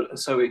them. But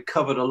so it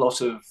covered a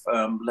lot of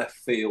left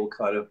field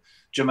kind of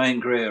Germaine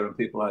Greer and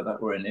people like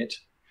that were in it.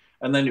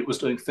 And then it was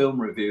doing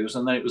film reviews,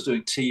 and then it was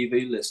doing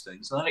TV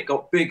listings, and then it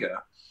got bigger,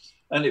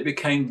 and it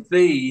became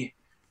the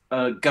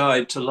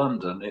guide to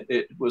London.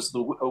 It was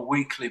a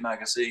weekly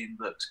magazine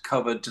that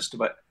covered just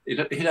about.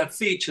 It had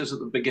features at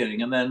the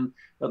beginning, and then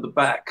at the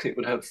back it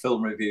would have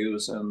film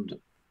reviews and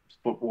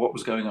what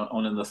was going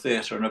on in the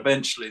theatre, and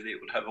eventually it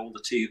would have all the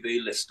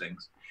TV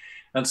listings.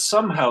 And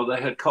somehow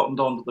they had cottoned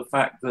on to the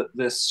fact that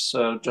this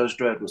Judge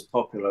Dredd was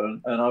popular,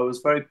 and I was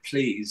very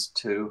pleased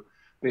to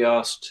be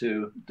asked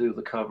to do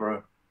the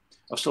cover.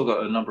 I've still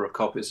got a number of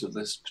copies of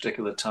this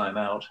particular Time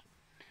Out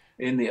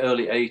in the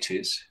early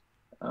 80s.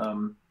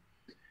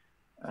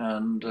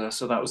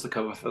 So that was the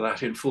cover for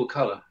that in full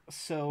color.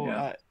 So,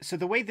 Yeah. So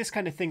the way this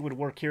kind of thing would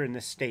work here in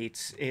the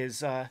States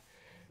is,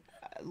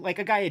 like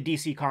a guy at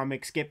DC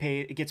Comics gets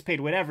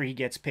paid whatever he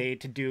gets paid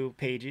to do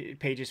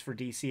pages for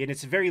DC, and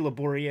it's very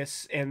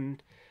laborious,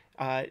 and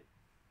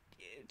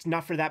it's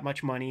not for that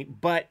much money.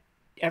 But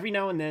every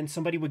now and then,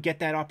 somebody would get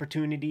that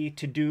opportunity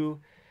to do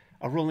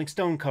a Rolling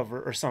Stone cover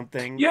or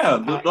something. Yeah,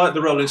 like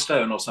the Rolling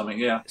Stone or something.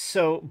 Yeah.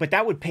 So, but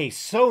that would pay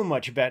so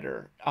much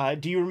better.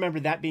 Do you remember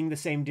that being the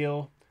same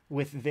deal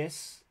with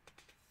this?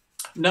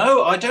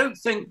 No, I don't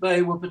think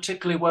they were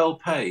particularly well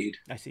paid.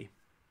 I see.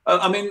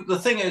 I mean, the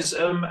thing is,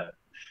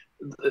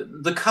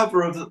 the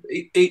cover of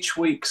each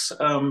week's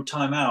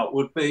Time Out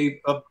would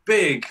be a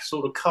big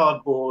sort of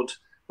cardboard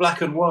black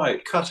and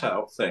white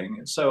cutout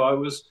thing. So I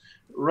was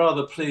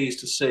rather pleased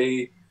to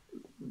see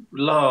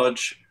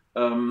large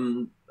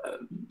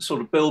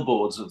sort of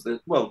billboards of the,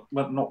 well,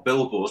 not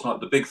billboards, not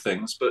the big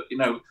things, but,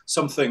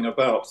 something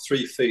about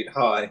 3 feet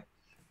high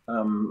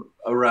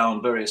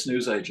around various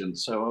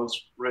newsagents. So I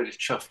was really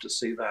chuffed to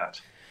see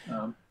that.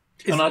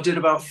 And I did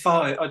about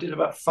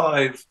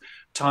five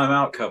Time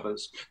Out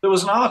covers. There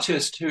was an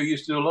artist who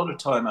used to do a lot of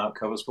Time Out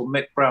covers called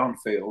Mick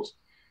Brownfield,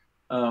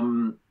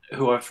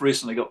 who I've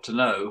recently got to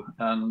know.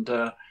 And,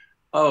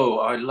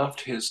 I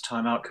loved his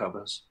Time Out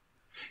covers.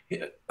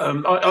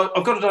 I've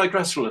got to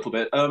digress for a little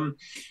bit.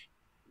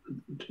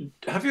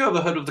 Have you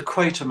ever heard of the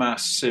Quatermass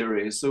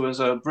series? There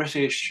was a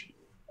British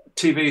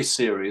TV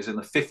series in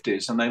the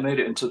 50s, and they made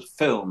it into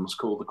films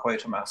called the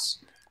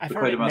Quatermass. I've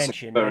heard it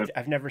mentioned.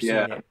 I've never seen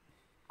it.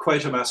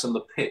 Quatermass and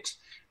the Pit.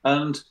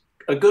 And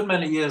a good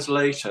many years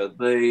later,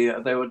 they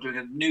were doing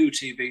a new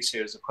TV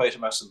series of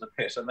Quatermass and the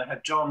Pit, and they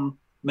had John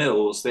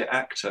Mills, the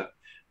actor,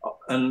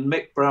 and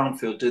Mick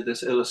Brownfield did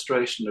this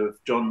illustration of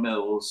John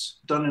Mills,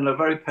 done in a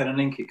very pen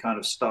and inky kind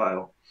of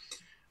style,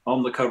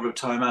 on the cover of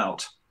Time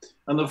Out.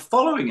 And the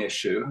following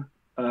issue,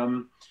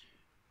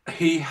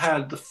 he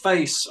had the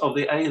face of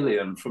the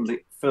alien from the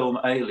film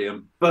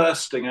Alien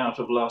bursting out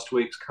of last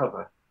week's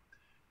cover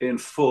in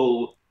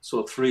full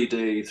sort of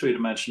 3D,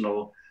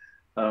 three-dimensional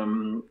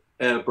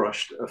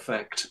airbrushed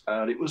effect.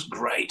 And it was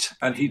great.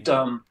 And he'd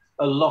done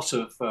a lot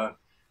of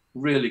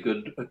really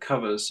good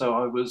covers. So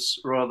I was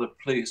rather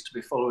pleased to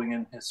be following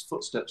in his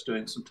footsteps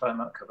doing some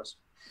Time Out covers.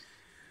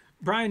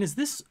 Brian, is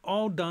this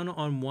all done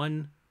on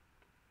one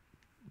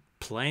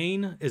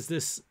plane? Is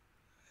this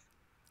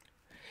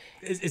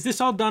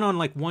all done on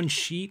like one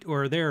sheet,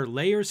 or are there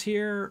layers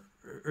here?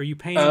 Are you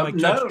painting like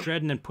Judge Dredd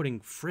and then putting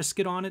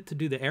Frisket on it to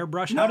do the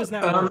airbrush? How does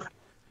that work?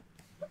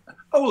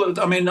 Oh,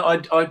 I mean,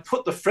 I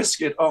put the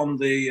Frisket on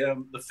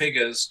the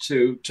figures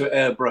to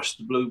airbrush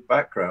the blue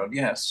background.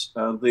 Yes,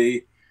 and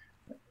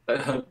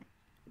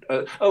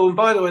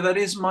by the way, that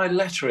is my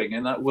lettering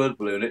in that word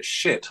balloon. It's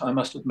shit, I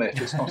must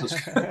admit.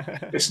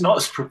 It's not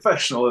as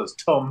professional as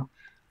Tom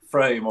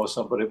Frame or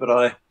somebody,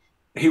 but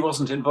he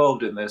wasn't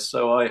involved in this,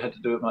 so I had to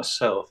do it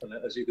myself. And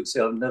as you can see,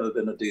 I've never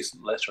been a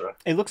decent letterer.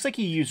 It looks like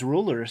you use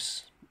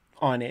rulers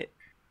on it.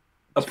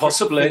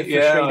 Possibly, for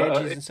straight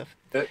edges and stuff.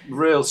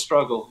 Real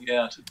struggle,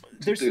 to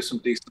do some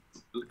decent.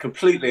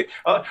 Completely.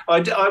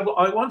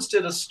 I once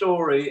did a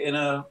story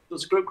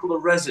there's a group called The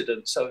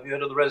Residents. So have you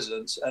heard of The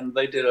Residents? And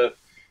they did a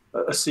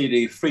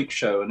CD freak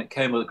show, and it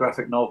came with a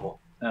graphic novel.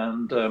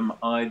 And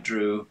I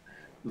drew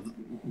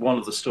one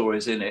of the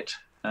stories in it,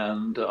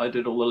 and I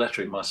did all the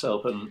lettering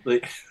myself. And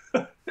the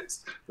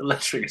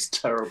lettering is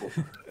terrible.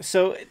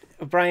 So,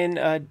 Brian,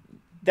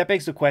 that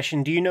begs the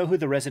question: do you know who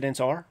The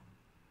Residents are?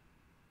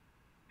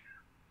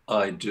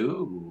 I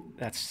do.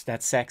 That's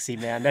sexy,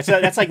 man. That's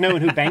like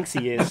knowing who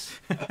Banksy is.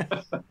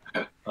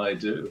 I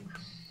do.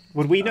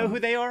 Would we know who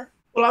they are?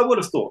 Well, I would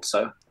have thought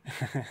so.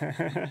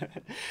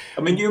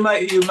 I mean, you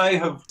may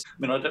have. I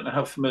mean, I don't know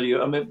how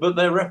familiar. I mean, but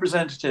their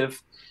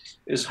representative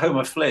is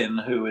Homer Flynn,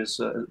 who is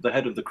the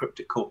head of the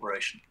Cryptic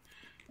Corporation,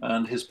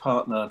 and his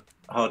partner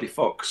Hardy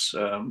Fox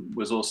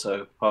was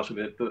also part of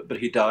it, but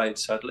he died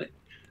sadly.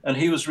 And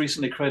he was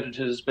recently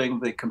credited as being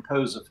the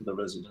composer for The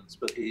Residents,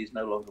 but he's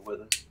no longer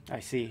with us.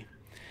 I see.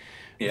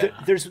 Yeah.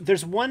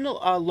 There's one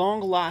long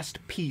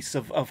lost piece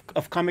of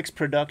comics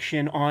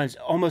production on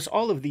almost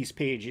all of these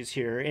pages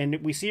here,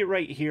 and we see it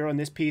right here on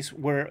this piece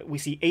where we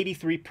see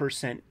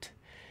 83%.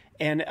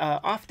 And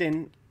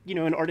often, you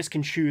know, an artist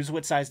can choose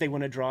what size they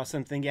want to draw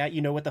something at,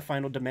 you know what the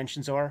final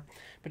dimensions are.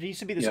 But there used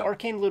to be this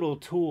arcane little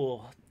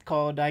tool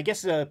called, I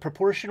guess, a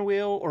proportion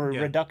wheel or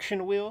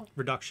reduction wheel.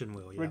 Reduction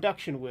wheel, yeah.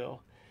 Reduction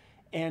wheel.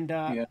 And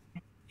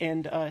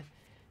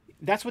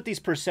that's what these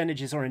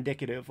percentages are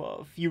indicative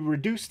of. You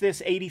reduce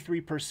this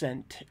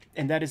 83%,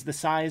 and that is the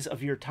size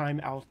of your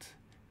Time Out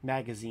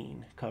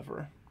magazine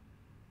cover.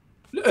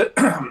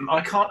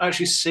 I can't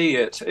actually see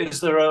it.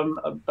 Is there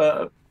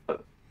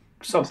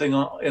something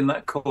in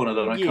that corner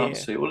that I can't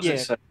see? What does it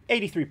say?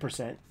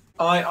 83%.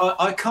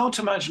 I can't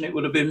imagine it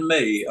would have been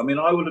me. I mean,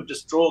 I would have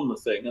just drawn the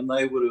thing, and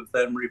they would have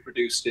then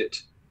reproduced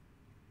it,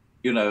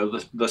 you know,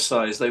 the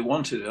size they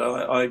wanted.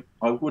 I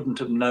wouldn't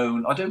have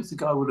known. I don't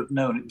think I would have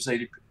known it was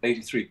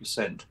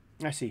 83%.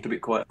 I see. To be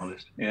quite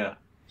honest, yeah.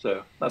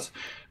 So that's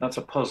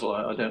a puzzle.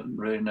 I don't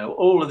really know.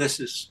 All of this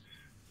is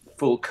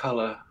full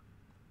color.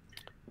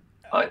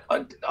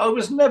 I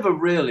was never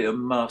really a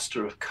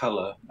master of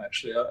color.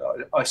 Actually,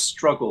 I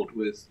struggled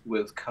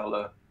with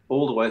color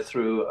all the way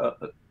through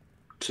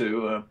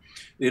to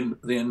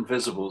the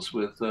Invisibles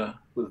with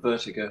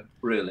Vertigo.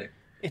 Really.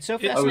 It's so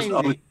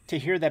fascinating to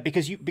hear that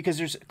because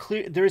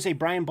there is a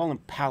Brian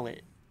Bolland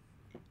palette,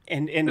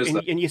 and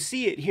you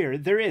see it here.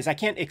 There is. I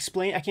can't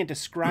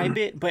describe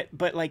it,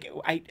 but like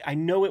I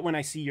know it when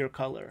I see your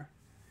color.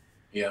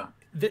 Yeah.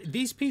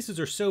 These pieces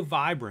are so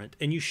vibrant,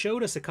 and you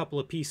showed us a couple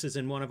of pieces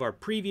in one of our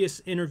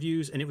previous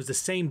interviews, and it was the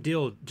same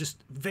deal,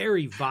 just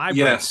very vibrant.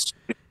 Yes.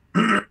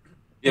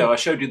 Yeah, I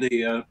showed you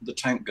the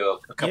Tank Girl,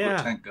 a couple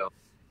of Tank Girls,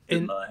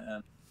 didn't I?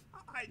 And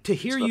to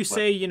hear you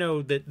say, you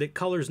know, that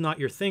color's not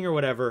your thing or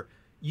whatever,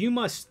 you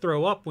must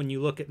throw up when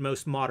you look at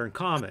most modern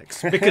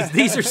comics, because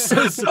these are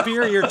so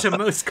superior to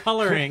most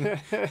coloring.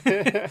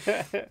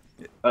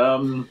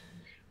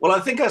 Well, I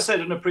think I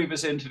said in a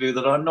previous interview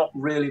that I'm not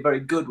really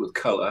very good with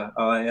color.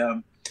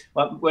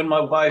 When my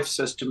wife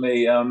says to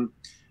me,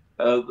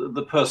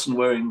 the person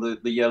wearing the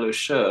yellow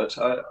shirt,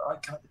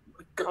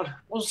 God,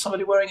 was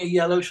somebody wearing a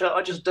yellow shirt?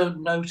 I just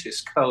don't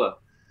notice color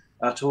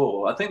at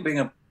all. I think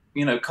being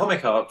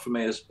comic art for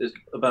me is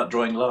about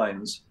drawing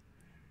lines.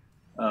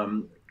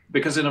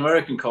 Because in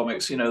American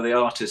comics, you know, the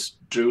artist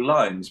drew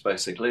lines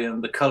basically,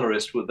 and the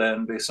colorist would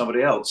then be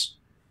somebody else,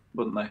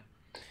 wouldn't they?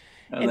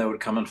 And they would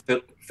come and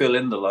fill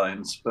in the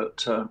lines.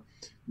 But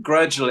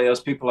gradually,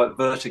 as people like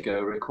Vertigo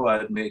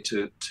required me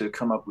to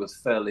come up with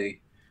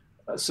fairly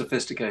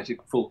sophisticated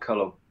full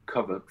color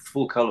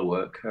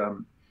work,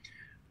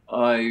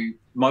 my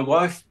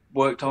wife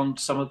worked on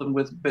some of them,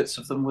 with bits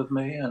of them with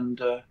me,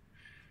 and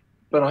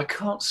but I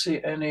can't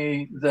see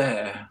any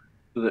there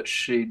that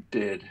she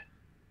did.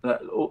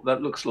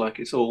 That looks like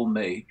it's all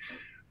me.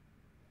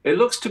 It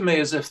looks to me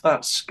as if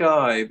that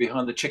sky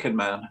behind the Chicken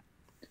Man,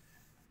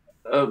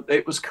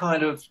 it was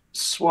kind of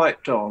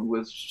swiped on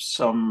with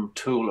some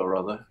tool or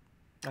other.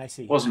 I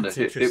see. Wasn't it?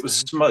 It was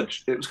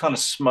smudged. It was kind of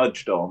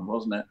smudged on,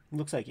 wasn't it?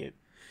 Looks like it.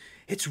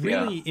 It's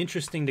really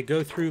interesting to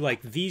go through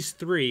like these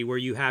three where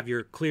you have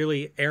your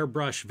clearly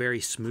airbrush, very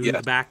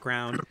smooth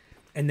background.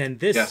 And then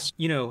this,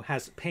 you know,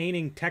 has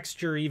painting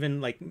texture,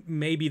 even like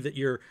maybe that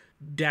you're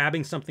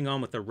dabbing something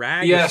on with a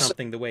rag or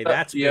something, the way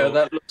that's built.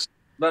 Yeah,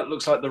 that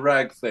looks like the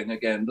rag thing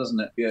again, doesn't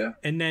it? Yeah.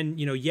 And then,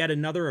 you know, yet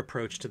another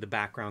approach to the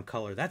background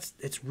color.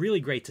 It's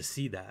really great to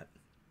see that.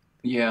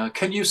 Yeah.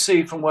 Can you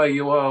see from where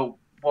you are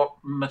what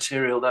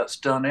material that's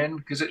done in?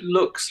 Because it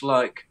looks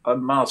like I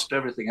masked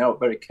everything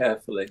out very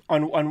carefully.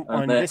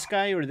 On this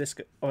guy or this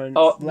guy? On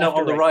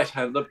the right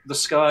hand, the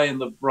sky and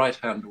the right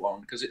hand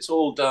one, because it's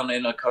all done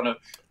in a kind of,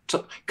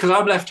 because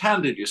I'm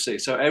left-handed, you see,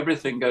 so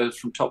everything goes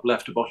from top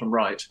left to bottom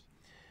right.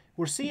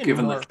 We're seeing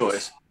given marks. The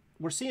choice.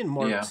 We're seeing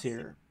marks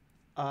here.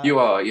 You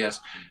are, yes.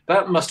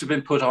 That must have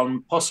been put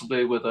on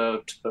possibly with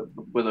a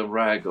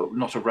rag, or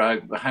not a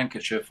rag, a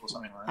handkerchief or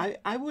something like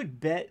that. I would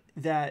bet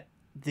that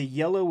the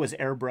yellow was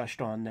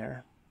airbrushed on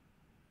there,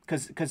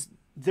 because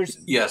there's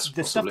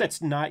the stuff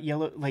that's not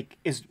yellow, like,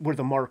 is where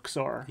the marks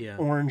are,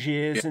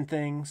 oranges and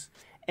things,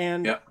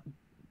 and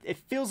it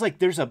feels like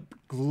there's a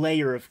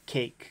layer of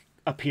cake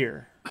up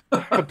here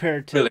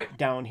compared to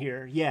down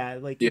here. Yeah,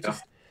 like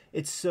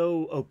it's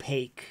so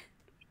opaque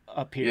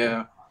up here.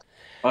 Yeah,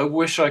 I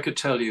wish I could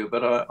tell you,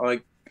 but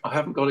I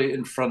haven't got it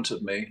in front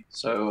of me.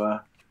 So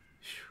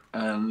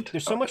and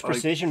there's so much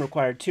precision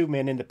required too,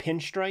 man, in the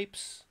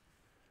pinstripes.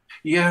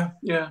 Yeah.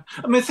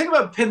 I mean, think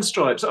about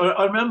pinstripes.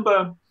 I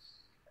remember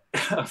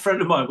a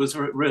friend of mine was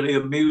really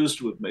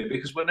amused with me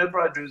because whenever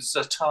I drew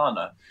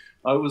Zatanna,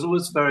 I was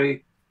always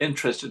very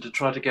interested to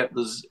try to get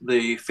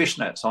the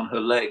fishnets on her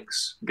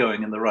legs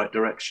going in the right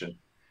direction.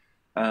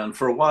 And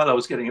for a while I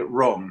was getting it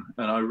wrong,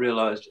 and I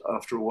realized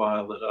after a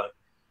while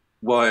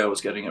why I was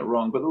getting it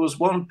wrong. But there was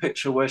one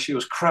picture where she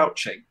was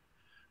crouching,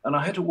 and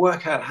I had to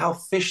work out how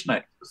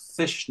fishnet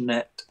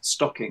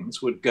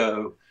stockings would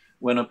go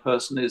when a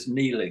person is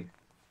kneeling.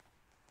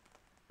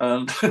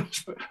 And, and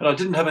I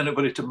didn't have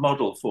anybody to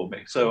model for me,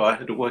 so I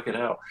had to work it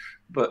out.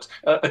 But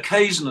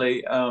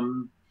occasionally,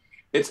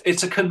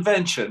 it's a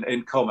convention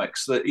in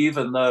comics that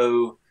even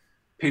though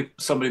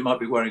somebody might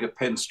be wearing a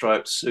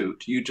pinstripe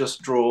suit, you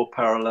just draw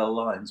parallel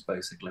lines,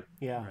 basically.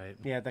 Yeah, right.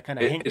 Yeah, that kind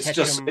of hint.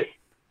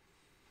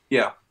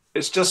 Yeah,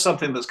 it's just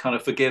something that's kind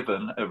of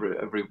forgiven.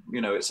 Every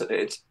you know, it's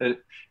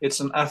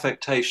an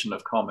affectation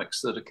of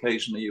comics that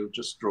occasionally you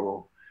just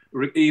draw,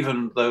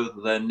 even though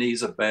their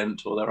knees are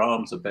bent or their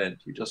arms are bent,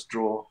 you just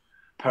draw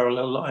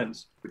parallel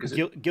lines because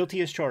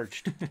guilty as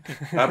charged.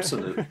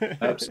 Absolutely,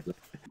 absolutely.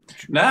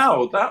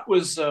 Now that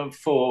was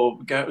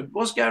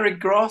was Gary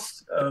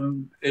Groth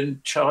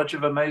in charge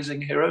of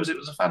Amazing Heroes? It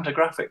was a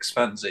Fantagraphics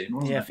fanzine,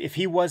 wasn't it? If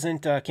he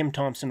wasn't, Kim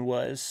Thompson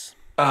was.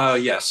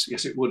 Yes,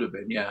 it would have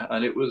been, yeah.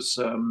 And it was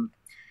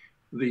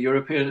the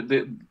European,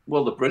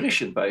 the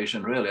British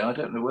invasion, really. I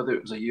don't know whether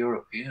it was a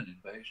European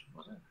invasion,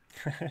 was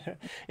it?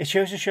 It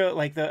shows to show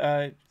like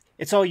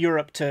it's all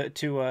Europe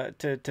to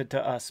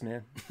us,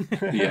 man.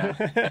 Yeah.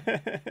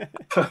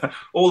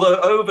 Although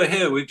over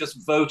here we've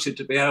just voted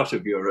to be out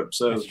of Europe,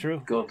 so that's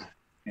true. God,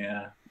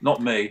 yeah,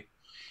 not me.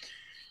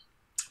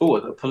 Oh,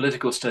 a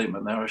political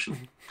statement there. I should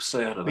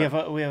say out of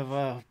that. We have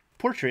a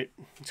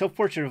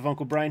self-portrait of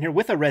Uncle Brian here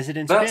with a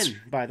residence pin,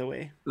 by the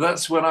way.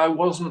 That's when I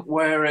wasn't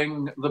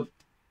wearing the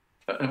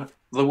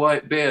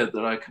white beard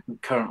that I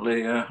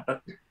currently.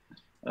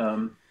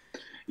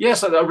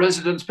 Yes, a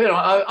residence pin.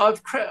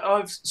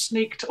 I've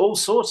sneaked all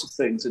sorts of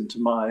things into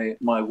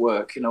my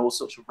work, you know, all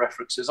sorts of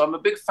references. I'm a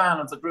big fan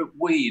of the group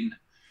Ween,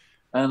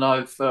 and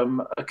I've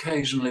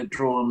occasionally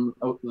drawn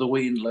the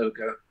Ween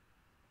logo,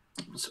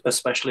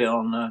 especially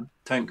on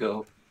Tank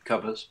Girl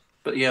covers.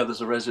 But yeah,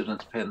 there's a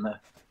residence pin there.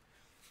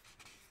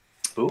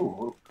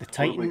 Ooh, the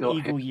Titan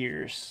Eagle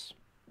years.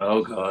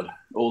 Oh God,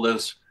 all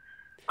those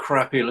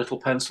crappy little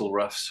pencil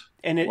roughs.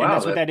 And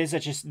that's what that is.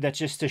 That's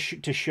just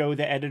to show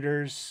the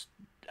editors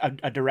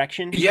a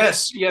direction.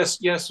 Yes.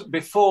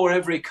 Before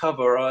every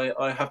cover,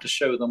 I have to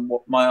show them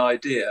what my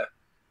idea,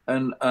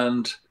 and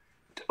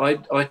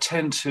I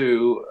tend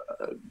to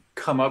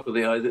come up with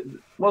the idea.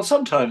 Well,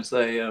 sometimes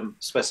they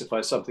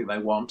specify something they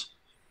want,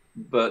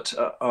 but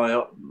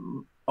I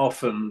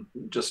often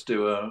just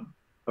do a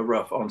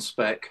rough on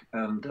spec,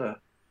 and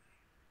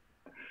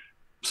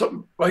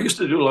so I used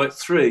to do like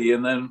 3,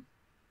 and then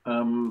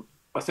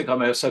I think I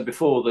may have said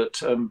before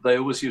that they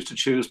always used to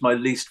choose my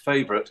least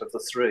favorite of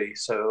the 3.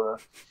 So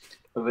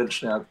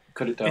eventually I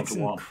cut it down to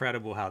 1. It's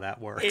incredible how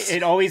that works.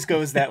 It always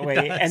goes that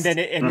way. And then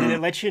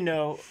it lets you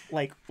know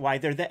like why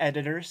they're the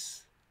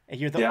editors and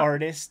you're the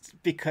artist,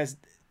 because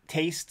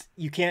taste,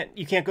 you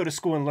can't go to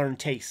school and learn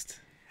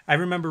taste. I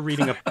remember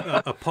reading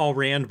a Paul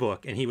Rand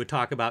book, and he would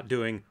talk about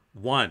doing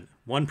one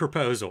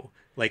proposal.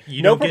 Like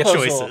you don't get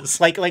choices.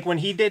 Like when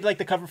he did like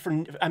the cover for,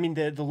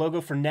 the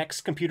logo for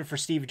Next Computer for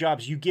Steve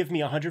Jobs. You give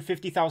me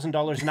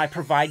 $150,000 and I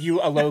provide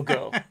you a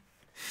logo.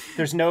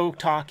 There's no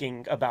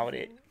talking about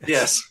it.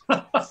 Yes.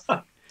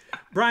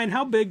 Brian,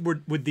 how big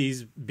would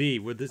these be?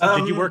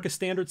 Did you work a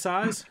standard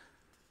size?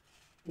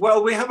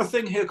 Well, we have a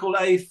thing here called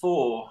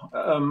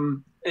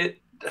A4.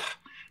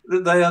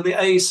 They are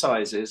the A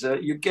sizes.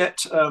 You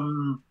get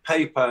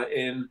paper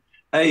in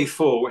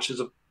A4, which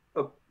is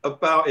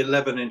about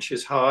 11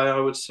 inches high, I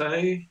would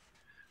say,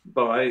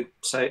 by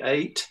say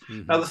 8.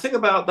 Mm-hmm. Now the thing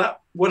about that,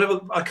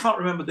 I can't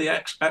remember the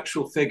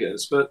actual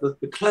figures, but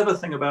the clever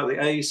thing about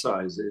the A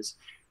sizes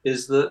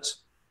is that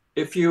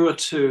if you were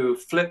to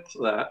flip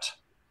that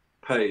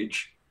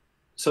page,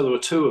 so there were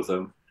 2 of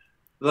them,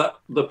 that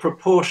the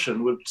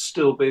proportion would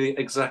still be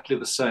exactly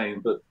the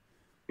same, but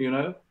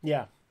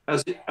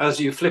as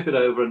you flip it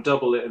over and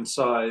double it in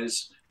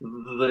size,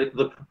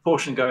 the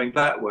proportion going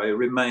that way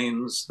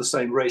remains the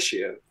same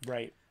ratio.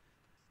 Right.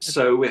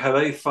 So we have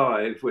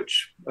A5,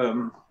 which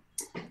it's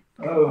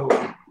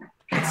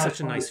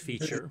such a nice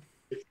feature.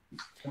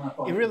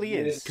 It really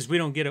is, because we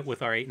don't get it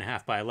with our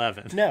 8.5 by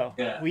 11. No,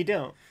 we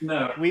don't.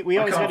 No, we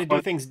always got to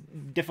do things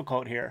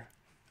difficult here.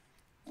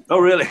 Oh,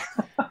 really?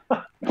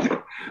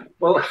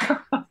 Well,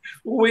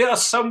 we are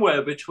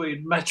somewhere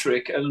between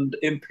metric and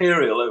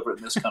imperial over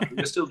in this country.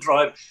 We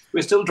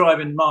still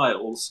drive in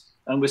miles,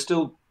 and we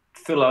still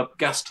fill our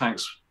gas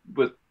tanks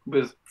with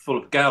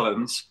full of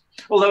gallons.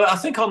 Although I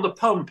think on the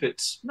pump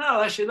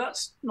actually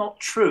that's not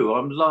true.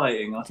 I'm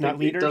lying. I think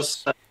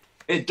liters?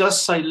 It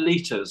does say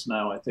liters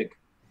now, I think.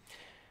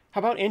 How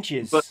about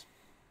inches? But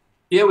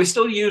yeah, we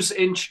still use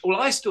inch.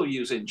 Well, I still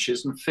use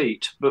inches and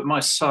feet, but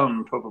my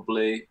son,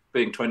 probably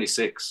being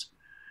 26,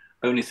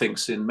 only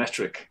thinks in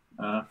metric.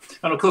 And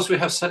of course we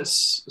have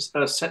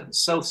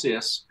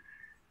Celsius,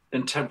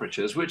 in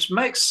temperatures, which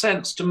makes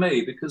sense to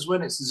me because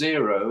when it's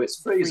 0,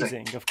 it's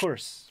freezing. Of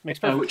course,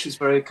 which is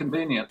very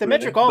convenient. The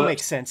metric all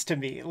makes sense to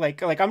me.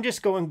 Like I'm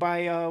just going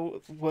by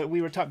what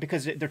we were taught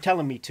because they're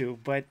telling me to.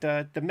 But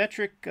the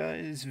metric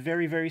is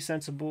very, very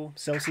sensible.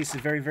 Celsius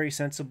is very, very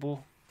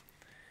sensible.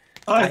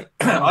 I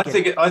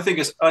think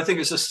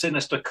it's a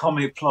sinister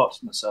commie plot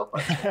myself.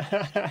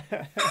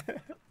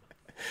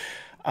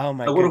 Oh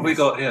my! What have we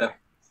got here?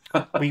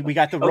 we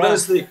got the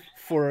rough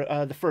for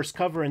the first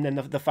cover, and then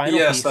the final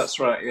piece. Yes, that's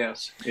right.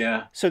 Yes,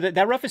 yeah. So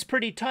that rough is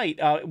pretty tight.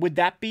 Would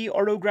that be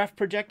autograph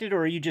projected,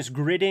 or are you just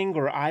gridding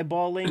or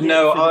eyeballing?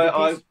 No,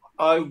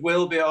 I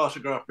will be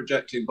autograph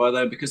projecting by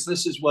then because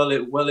this is well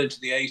into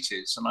the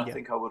 80s, and I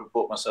think I would have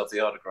bought myself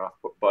the autograph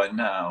book by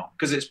now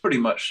because it's pretty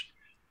much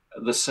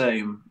the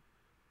same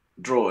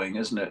drawing,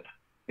 isn't it?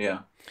 Yeah.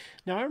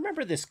 Now I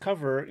remember this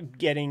cover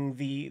getting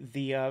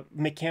the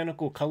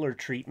mechanical color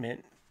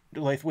treatment,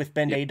 like with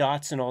Ben-Day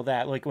dots and all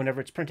that. Like whenever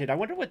it's printed, I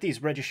wonder what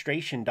these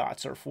registration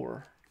dots are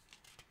for.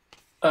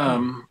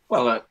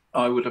 Well,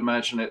 I would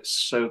imagine it's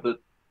so that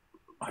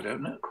I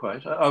don't know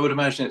quite. I would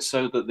imagine it's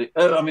so that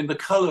the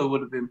color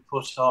would have been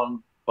put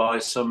on by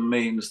some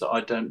means that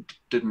I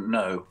didn't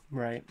know.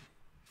 Right.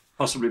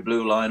 Possibly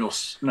blue line, or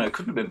no, it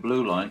couldn't have been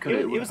blue line. Could it?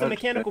 It was a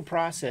mechanical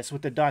process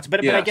with the dots,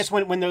 but I guess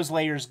when those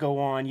layers go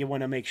on, you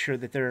want to make sure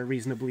that they're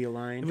reasonably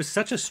aligned. It was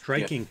such a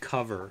striking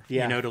cover,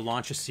 to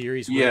launch a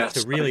series with,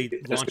 to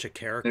really launch a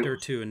character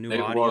to a new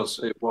audience.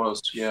 It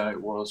was,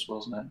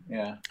 wasn't it?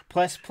 Yeah.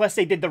 Plus,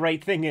 they did the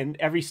right thing, and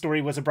every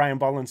story was a Brian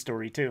Bolland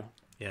story too.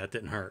 Yeah, it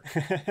didn't hurt.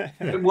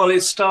 Well,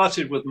 it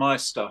started with my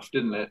stuff,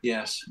 didn't it?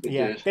 Yes, it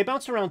did. They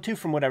bounced around too,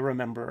 from what I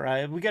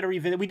remember. We got to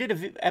revisit. We did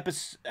an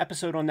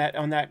episode on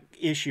that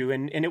issue,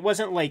 and it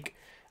wasn't like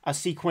a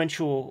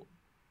sequential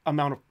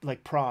amount of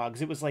like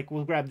progs. It was like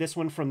we'll grab this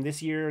one from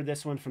this year,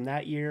 this one from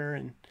that year,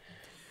 and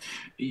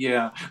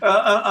yeah.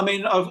 I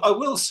mean, I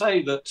will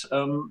say that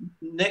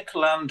Nick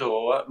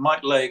Landor,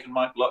 Mike Lake, and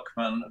Mike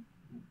Luckman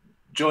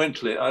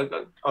jointly. I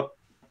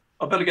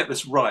better get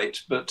this right,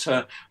 but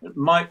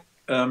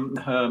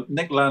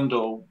Nick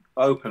Landor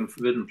opened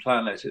Forbidden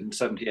Planet in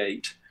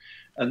 '78,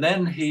 and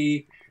then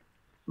he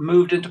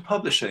moved into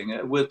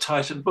publishing with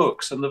Titan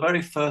Books, and the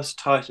very first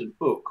Titan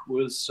book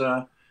was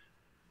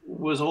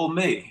all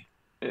me.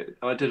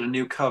 I did a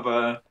new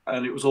cover,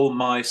 and it was all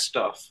my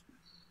stuff,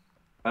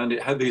 and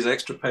it had these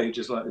extra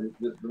pages like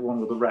the one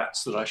with the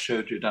rats that I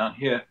showed you down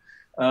here,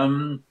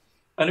 and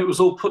it was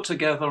all put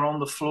together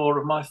on the floor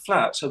of my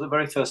flat. So the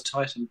very first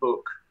Titan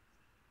book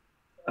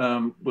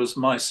was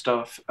my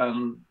stuff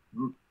and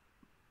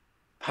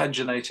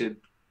paginated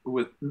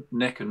with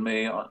Nick and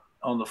me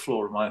on the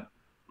floor of my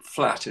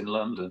flat in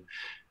London,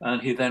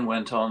 and he then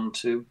went on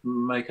to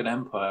make an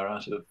empire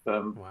out of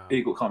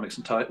Eagle Comics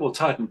and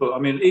Titan Book. I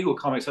mean, Eagle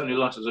Comics only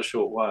lasted a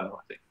short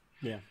while, I think.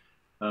 Yeah.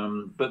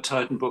 But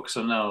Titan Books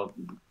are now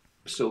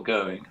still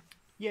going.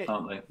 Yeah.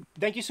 Aren't they?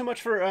 Thank you so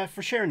much for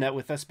sharing that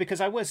with us,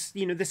 because I was,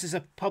 this is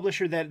a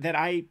publisher that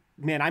I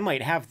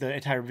might have the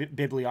entire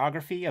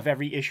bibliography of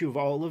every issue of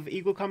all of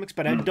Eagle Comics,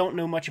 but I don't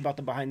know much about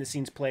the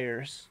behind-the-scenes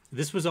players.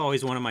 This was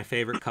always one of my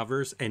favorite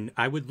covers, and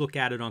I would look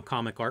at it on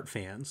Comic Art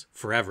Fans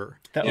forever.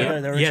 The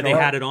they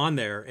had it on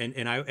there,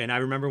 and I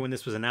remember when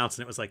this was announced,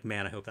 and it was like,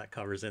 man, I hope that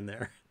cover's in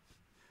there.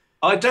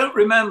 I don't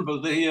remember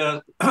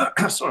the.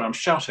 Sorry, I'm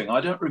shouting. I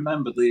don't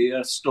remember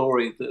the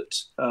story that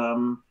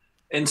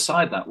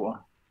inside that one.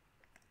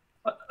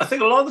 I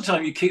think a lot of the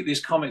time you keep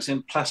these comics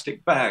in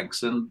plastic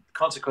bags, and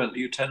consequently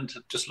you tend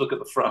to just look at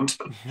the front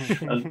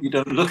and you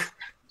don't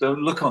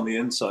look on the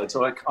inside.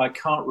 So I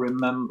can't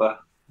remember.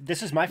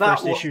 This is my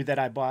first issue that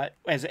I bought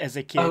as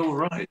a kid. Oh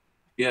right,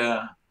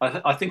 yeah.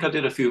 I think I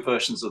did a few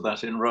versions of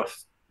that in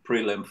rough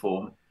prelim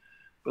form,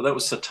 but that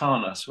was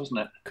Satanas,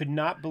 wasn't it? Could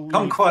not believe.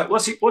 Come quiet.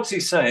 What's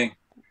he saying?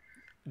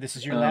 This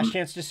is your last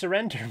chance to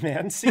surrender,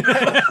 man. See?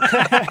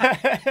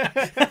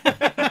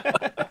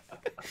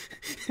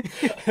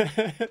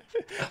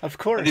 Of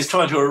course. And he's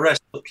trying to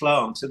arrest the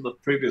plant in the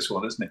previous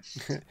one, isn't he?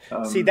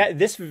 See,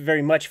 this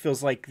very much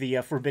feels like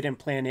the Forbidden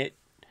Planet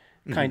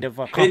kind of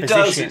composition. It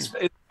does. It's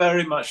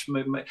very much.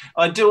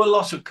 I do a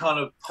lot of kind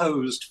of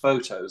posed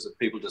photos of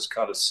people just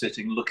kind of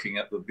sitting, looking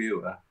at the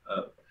viewer,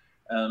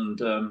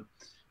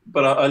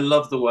 but I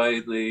love the way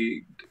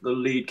the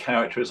lead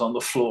character is on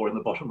the floor in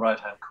the bottom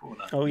right-hand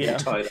corner. Oh yeah.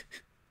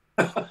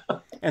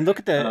 And look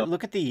at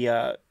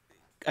the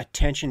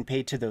attention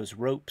paid to those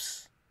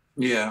ropes.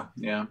 Yeah.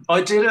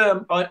 I did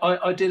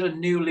a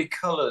newly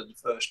coloured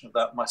version of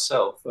that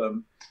myself.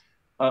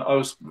 I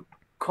was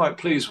quite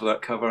pleased with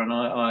that cover, and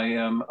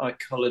I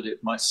coloured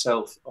it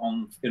myself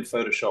in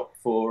Photoshop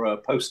for a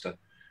poster.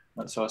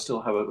 And so I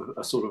still have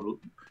a sort of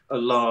a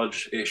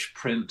large-ish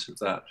print of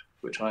that,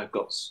 which I've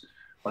got.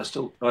 I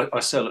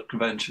sell at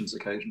conventions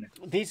occasionally.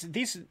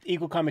 These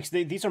Eagle Comics,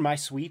 these are my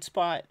sweet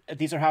spot.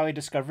 These are how I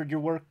discovered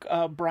your work,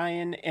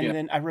 Brian. And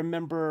then I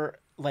remember,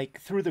 like,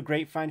 through the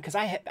grapevine, because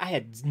I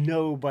had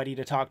nobody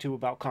to talk to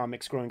about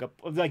comics growing up.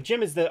 Like,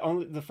 Jim is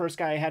the first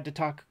guy I had to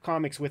talk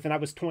comics with, and I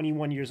was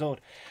 21 years old.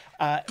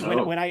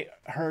 When I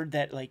heard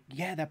that, like,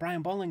 that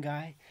Brian Bolland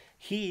guy,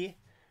 he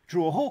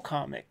drew a whole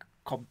comic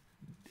called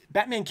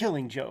Batman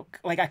Killing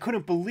Joke. Like, I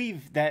couldn't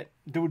believe that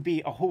there would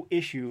be a whole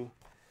issue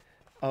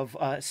of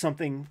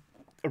something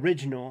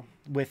original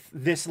with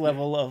this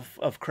level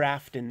of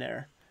craft in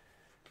there.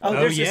 Oh,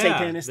 there's the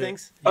Satanist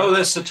things. Oh,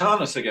 there's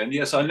Satanus again.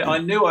 Yes, I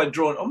knew I'd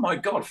drawn. Oh my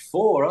God,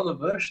 4 other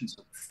versions.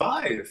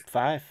 5.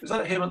 5. Is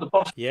that him at the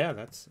bottom? Yeah,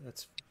 that's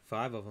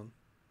 5 of them.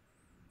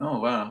 Oh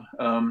wow.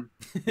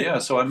 Yeah,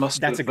 so I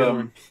must. That's have, a good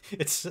one.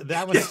 It's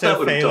that one's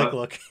so phallic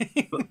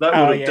looking.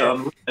 That would have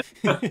done.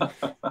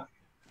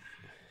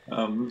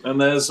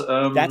 And there's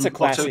that's a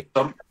classic.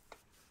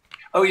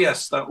 Oh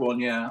yes, that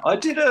one. Yeah, I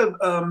did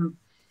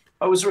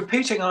I was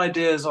repeating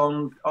ideas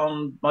on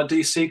my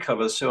DC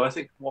covers. So I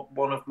think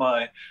one of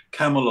my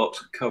Camelot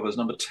covers,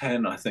 number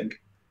 10, I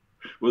think,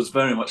 was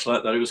very much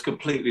like that. It was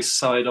completely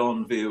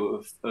side-on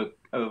view of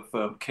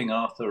King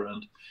Arthur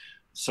and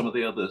some of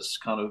the others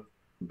kind of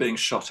being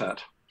shot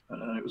at,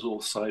 and it was all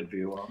side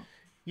view on.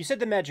 You said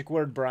the magic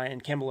word,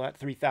 Brian, Camelot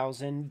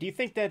 3000. Do you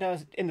think that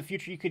in the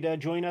future you could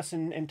join us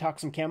and talk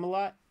some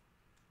Camelot?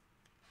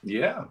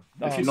 Yeah,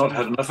 if you've not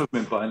had enough of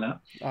me by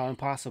now.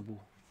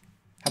 Impossible.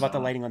 How about the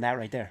lighting on that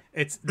right there?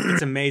 It's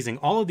amazing.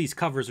 All of these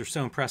covers are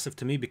so impressive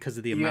to me because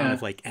of the amount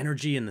of like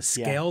energy and the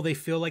scale they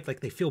feel like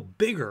they feel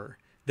bigger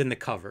than the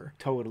cover.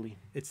 Totally.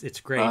 It's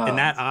great. And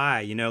that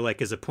eye, you know,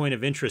 like as a point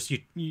of interest,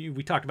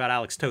 we talked about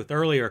Alex Toth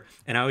earlier,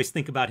 and I always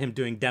think about him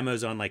doing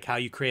demos on like how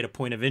you create a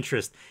point of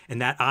interest, and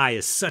that eye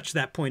is such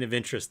that point of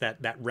interest,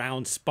 that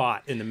round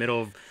spot in the middle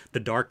of the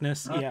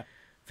darkness. Yeah.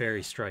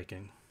 Very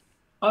striking.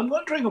 I'm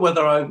wondering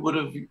whether I would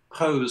have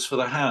posed for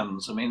the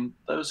hands. I mean,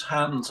 those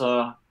hands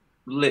are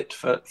lit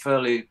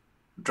fairly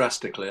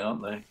drastically,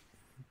 aren't they?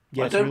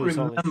 Yeah, I don't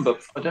remember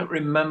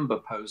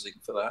posing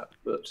for that,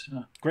 but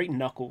great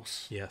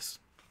knuckles. Yes.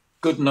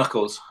 Good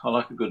knuckles. I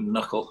like a good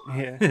knuckle.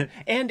 Yeah.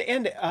 and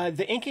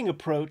the inking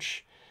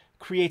approach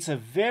creates a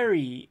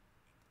very,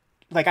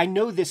 like, I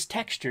know this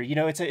texture, you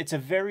know, it's a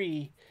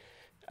very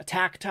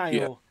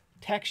tactile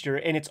texture,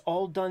 and it's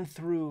all done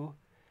through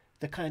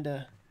the kind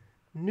of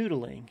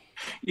noodling.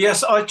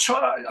 Yes, I've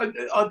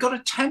got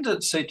a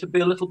tendency to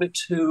be a little bit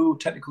too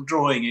technical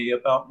drawing-y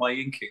about my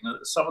inking.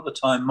 Some of the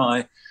time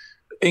my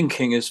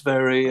inking is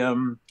very a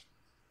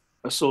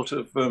sort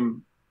of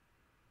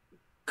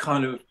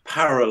kind of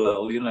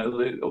parallel, you know,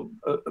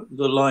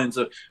 the lines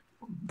are.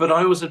 But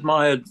I always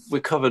admired. We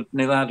covered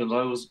Neil Adams. I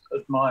always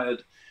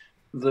admired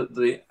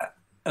the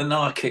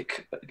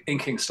anarchic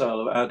inking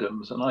style of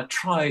Adams, and I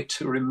try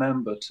to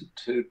remember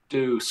to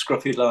do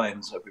scruffy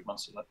lines every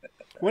once in a while.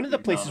 One of the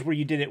places where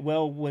you did it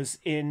well was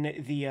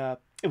in the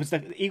it was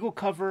the Eagle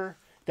cover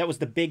that was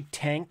the big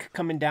tank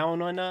coming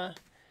down on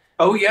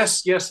Oh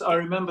yes, I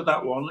remember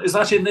that one. Is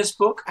that in this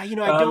book? I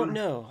don't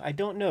know.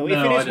 No, if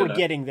it is, we're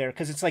getting there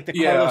because it's like the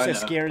Carlos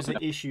Esquerra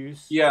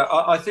issues. Yeah,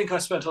 I think I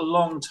spent a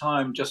long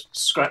time just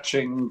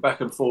scratching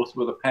back and forth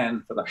with a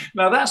pen for that.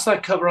 Now that's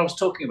that cover I was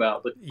talking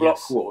about, the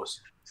Block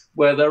Wars,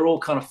 where they're all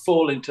kind of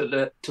falling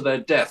to their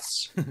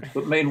deaths,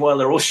 but meanwhile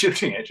they're all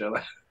shooting each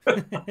other.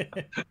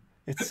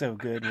 It's so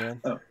good, man.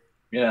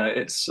 Yeah,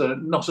 it's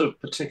not a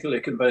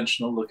particularly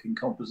conventional looking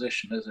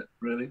composition, is it?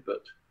 Really,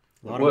 but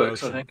it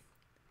works, I think.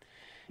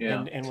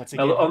 Yeah, and what's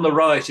again? Now, on the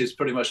right is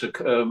pretty much a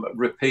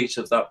repeat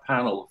of that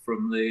panel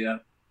from the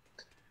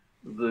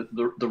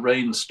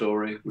rain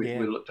story we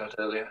looked at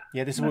earlier.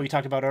 Yeah, this is what we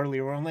talked about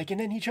earlier. Where I'm like, and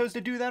then he chose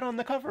to do that on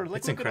the cover. Like,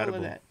 it's incredible. At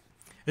all of that.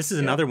 This is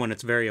another one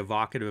that's very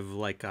evocative of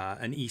like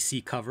an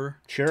EC cover.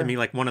 Sure. To me,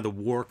 like one of the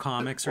war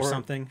comics or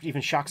something.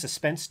 Even shock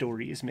suspense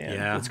stories, man.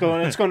 Yeah. Let's go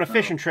on a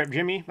fishing trip,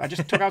 Jimmy. I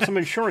just took out some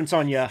insurance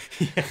on you.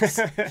 Yes.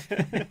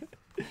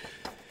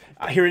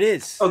 Here it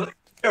is. Oh,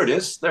 there it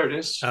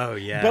is. Oh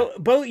yeah.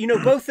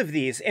 Both of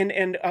these,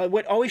 and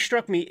what always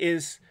struck me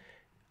is,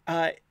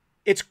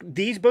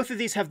 both of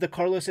these have the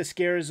Carlos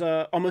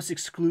Esquerra almost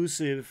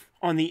exclusive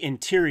on the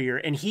interior,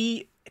 and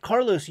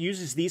Carlos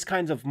uses these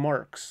kinds of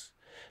marks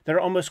that are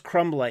almost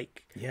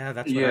crumb-like. Yeah,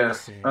 that's what I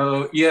was saying.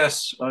 Oh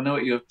yes, I know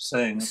what you're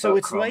saying. So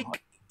it's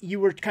like you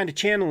were kind of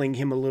channeling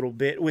him a little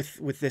bit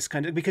with this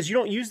kind of, because you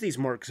don't use these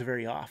marks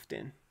very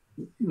often.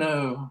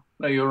 No,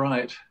 you're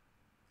right.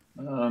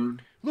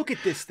 Look at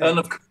this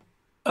thing.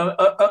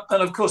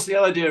 And of course, the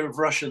idea of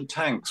Russian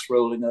tanks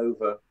rolling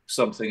over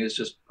something is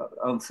just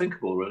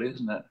unthinkable, really,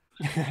 isn't it?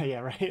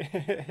 Yeah,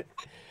 right.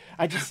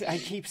 I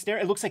keep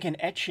staring. It looks like an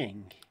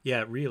etching.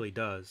 Yeah, it really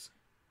does.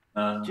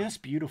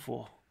 Just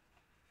beautiful.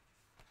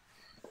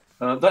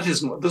 That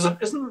isn't.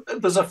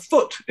 There's a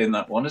foot in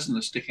that one, isn't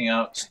there, sticking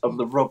out of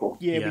the rubble?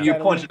 Yeah. You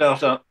pointed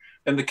out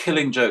in the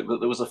Killing Joke that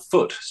there was a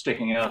foot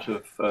sticking out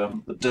of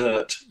the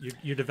dirt.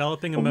 You're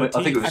developing a motif.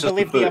 I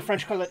believe the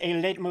French call it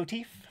a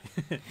leitmotif.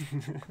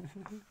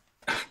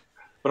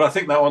 But I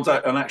think that one's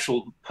an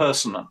actual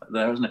person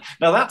there, isn't it?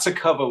 Now that's a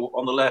cover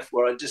on the left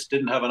where I just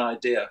didn't have an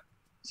idea,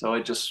 so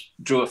I just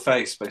drew a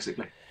face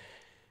basically.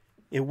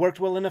 It worked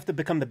well enough to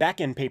become the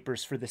back end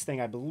papers for this thing,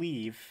 I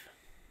believe.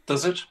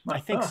 Does it? I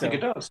think so. I think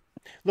it does.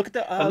 Look at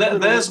the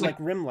there's like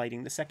rim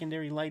lighting, the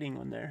secondary lighting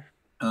on there.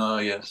 Oh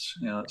yes,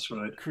 yeah, that's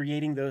right.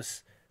 Creating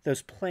those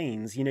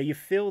planes, you know, you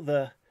feel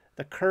the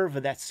the curve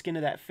of that skin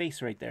of that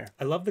face right there.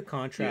 I love the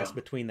contrast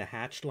between the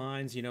hatched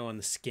lines, you know, on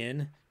the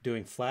skin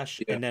doing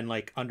flesh, and then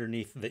like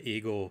underneath the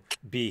eagle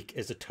beak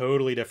is a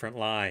totally different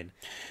line.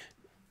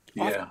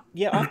 Yeah.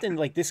 Often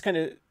like this kind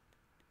of,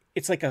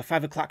 it's like a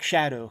 5 o'clock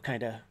shadow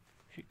kind of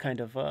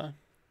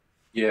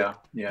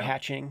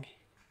hatching.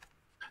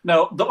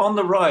 Now, on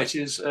the right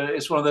is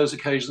it's one of those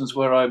occasions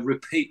where I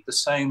repeat the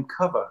same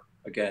cover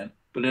again,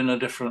 but in a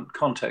different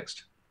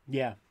context.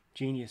 Yeah,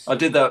 genius. I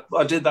did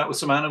that with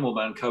some Animal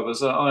Man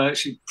covers. I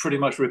actually pretty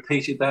much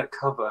repeated that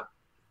cover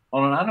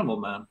on an Animal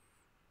Man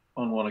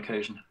on one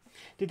occasion.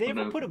 Did they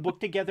ever put a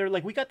book together?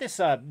 Like we got this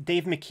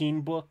Dave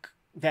McKean book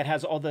that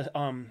has all the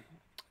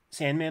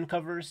Sandman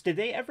covers. Did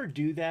they ever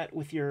do that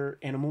with your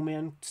Animal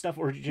Man stuff,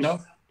 or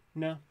just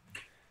no?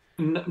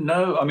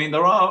 No, I mean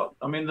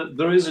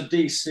there is a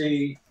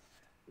DC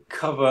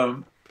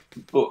cover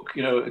book,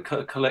 you know, a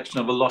collection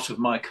of a lot of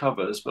my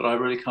covers, but I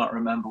really can't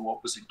remember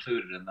what was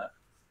included in that.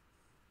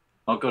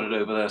 I've got it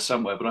over there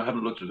somewhere, but I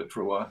haven't looked at it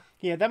for a while.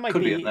 Yeah, that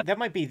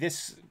might be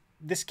this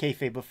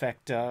Kayfabe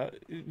Effect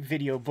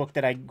video book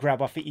that I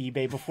grab off of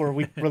eBay before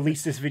we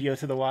release this video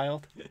to the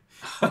wild.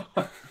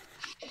 I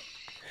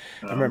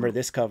remember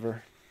this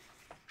cover.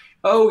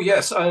 Oh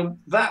yes,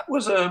 that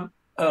was an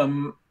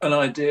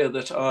idea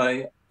that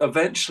I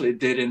eventually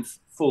did in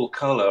full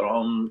color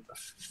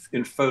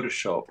in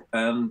Photoshop,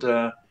 and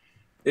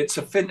it's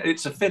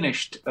a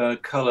finished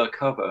color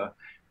cover,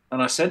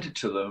 and I sent it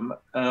to them,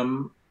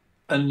 and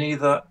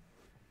neither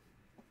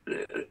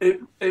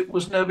it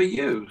was never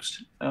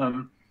used.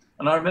 And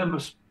I remember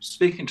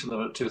speaking to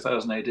them at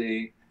 2000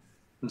 AD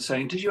and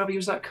saying, "Did you ever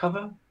use that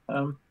cover?"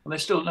 And they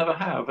still never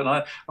have. And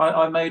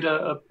I made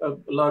a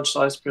large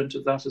size print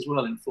of that as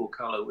well in full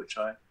color, which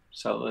I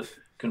sell at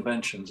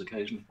conventions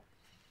occasionally.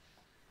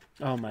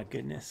 Oh my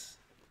goodness!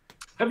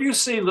 Have you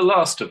seen The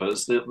Last of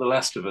Us? The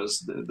Last of Us,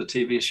 the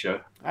TV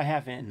show? I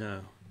haven't.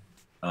 No.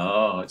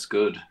 Oh, it's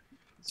good.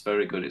 It's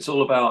very good. It's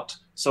all about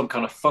some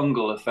kind of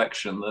fungal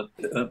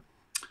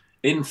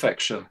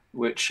infection,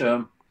 which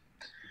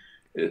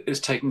is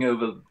taking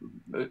over.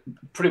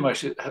 Pretty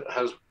much, it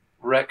has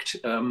wrecked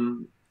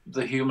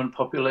the human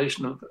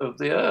population of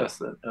the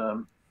Earth.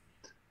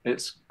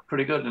 It's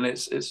pretty good, and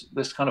it's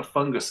this kind of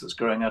fungus that's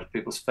growing out of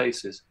people's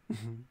faces.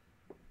 Mm-hmm.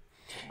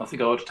 I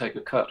think I ought to take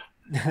a cut.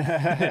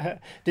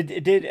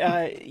 did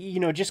you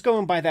know, just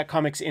going by that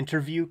comics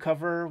interview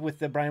cover with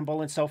the Brian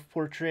Bolland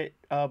self-portrait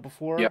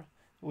before? Yeah.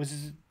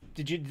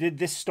 Did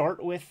this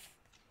start with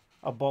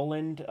a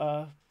Bolland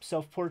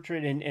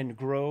self-portrait and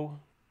grow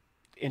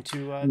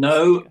into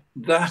No,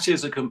 that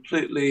is a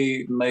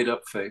completely made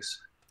up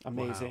face.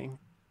 Amazing. Wow.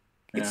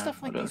 It's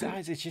stuff like these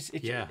eyes.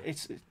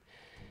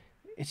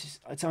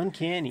 It's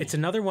uncanny. It's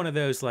another one of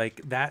those,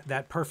 like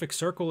that perfect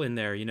circle in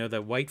there, you know,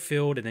 the white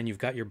field, and then you've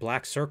got your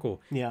black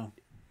circle. Yeah.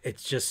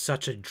 It's just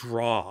such a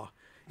draw.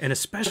 And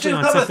especially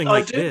on something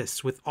like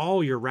this with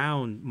all your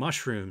round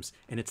mushrooms,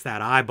 and it's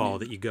that eyeball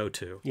that you go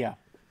to. Yeah.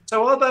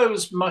 So are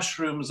those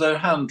mushrooms, they're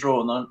hand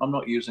drawn? I'm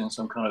not using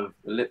some kind of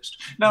ellipse.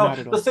 Now,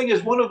 the thing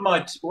is, one of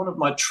my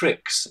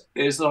tricks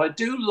is that I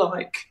do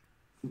like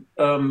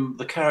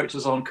the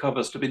characters on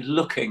covers to be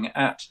looking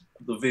at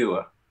the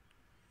viewer.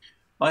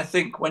 I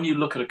think when you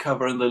look at a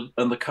cover and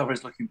the cover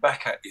is looking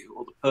back at you,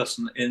 or the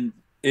person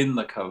in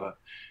the cover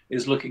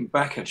is looking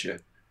back at you,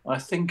 I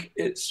think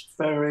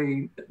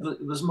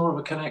there's more of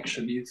a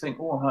connection. You think,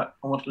 oh, I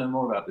want to learn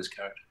more about this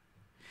character.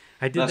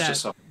 I did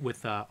that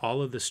with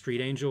all of the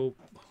Street Angel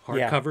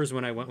hardcovers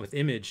when I went with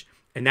Image,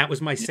 and that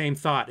was my same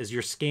thought. As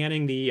you're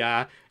scanning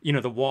the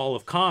the wall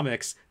of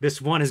comics,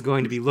 this one is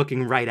going to be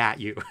looking right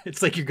at you.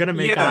 It's like you're going to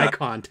make eye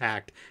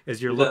contact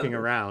as you're looking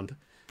around.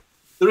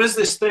 There is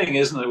this thing,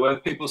 isn't there, where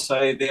people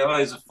say the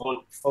eyes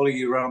follow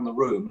you around the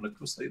room, and of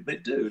course they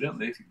do, don't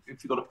they? If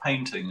you've got a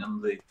painting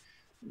and the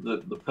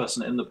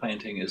person in the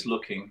painting is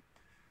looking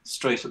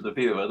straight at the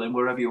viewer, then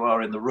wherever you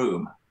are in the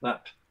room,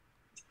 that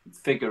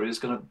figure is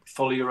going to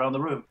follow you around the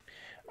room.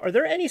 Are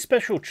there any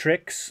special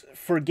tricks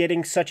for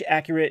getting such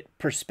accurate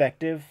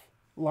perspective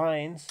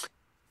lines?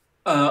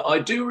 I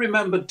do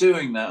remember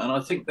doing that, and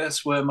I think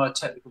that's where my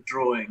technical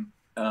drawing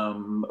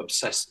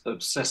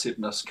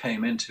obsessiveness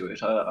came into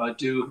it.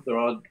 There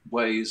are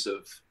ways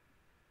of,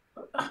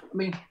 I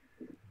mean,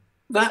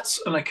 that's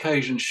an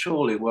occasion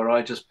surely where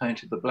I just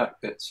painted the black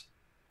bits,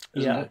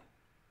 isn't it?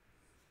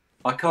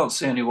 I can't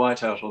see any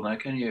white out on there,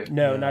 can you?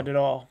 No, not at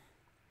all.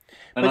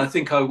 And I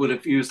think I would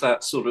have used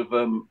that sort of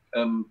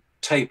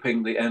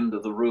taping the end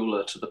of the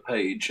ruler to the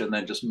page and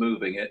then just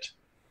moving it.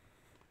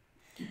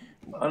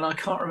 And I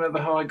can't remember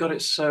how I got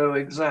it so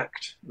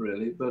exact,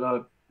 really, but I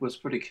was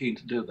pretty keen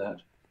to do that.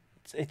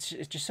 It's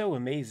just so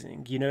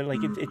amazing, you know, like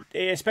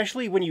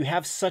especially when you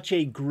have such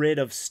a grid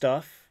of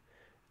stuff.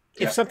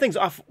 If something's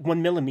off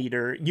 1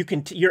 millimeter, you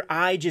can your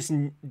eye just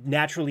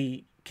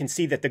naturally can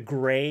see that the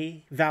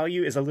gray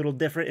value is a little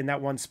different in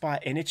that one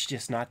spot, and it's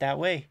just not that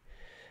way.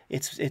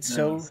 It's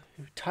so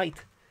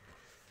tight.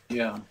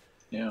 Yeah.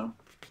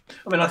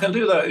 I mean, I can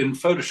do that in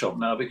Photoshop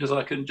now because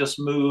I can just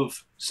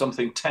move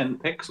something 10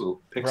 pixels,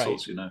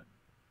 right. You know.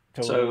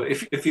 Totally.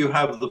 So if you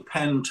have the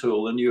pen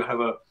tool and you have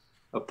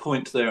a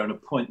point there and a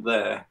point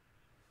there,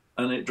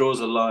 and it draws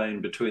a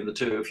line between the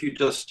two. If you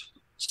just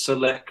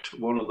select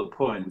one of the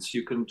points,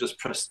 you can just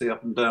press the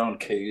up and down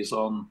keys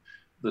on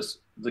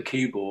the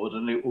keyboard,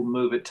 and it will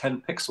move it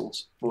 10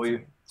 pixels for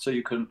you. So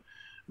you can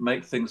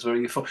make things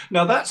very useful.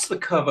 Now, that's the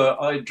cover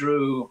I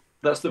drew.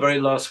 That's the very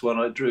last one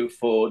I drew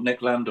for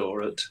Nick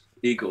Landor at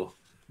Eagle,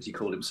 as he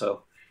called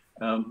himself,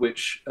 and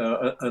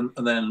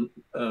then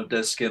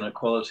Des Skinner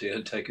Quality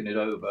had taken it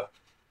over.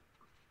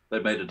 They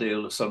made a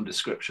deal of some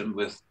description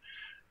with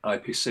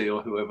IPC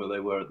or whoever they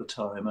were at the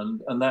time,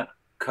 and that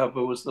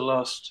cover was the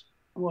last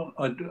one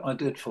I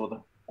did for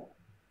them.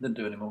 Didn't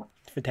do any more.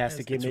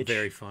 Fantastic image. It's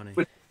very funny.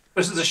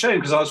 Which is a shame,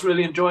 because I was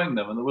really enjoying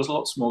them, and there was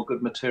lots more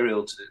good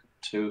material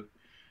to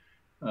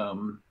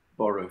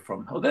borrow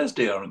from. Oh, there's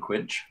DR and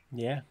Quinch.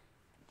 Yeah.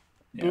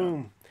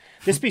 Boom.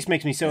 This piece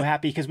makes me so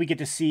happy because we get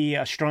to see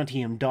a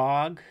Strontium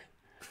Dog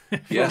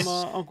from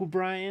Uncle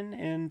Brian,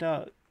 and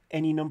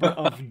any number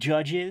of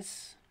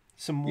judges.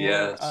 Some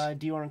more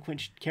DR and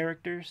Quinch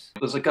characters.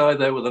 There's a guy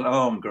there with an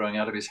arm growing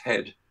out of his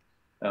head.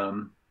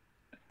 The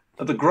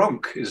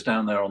Gronk is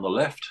down there on the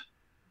left,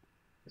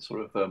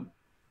 sort of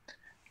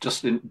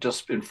just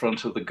in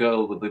front of the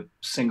girl with the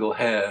single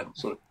hair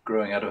sort of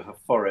growing out of her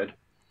foread.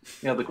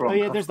 Yeah, the Gronk. Oh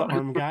yeah, there's the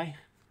arm guy.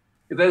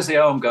 There's the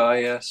arm guy,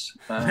 yes.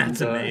 And,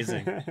 that's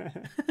amazing.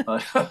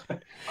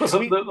 Because a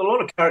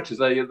lot of characters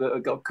there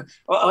that got.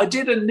 I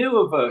did a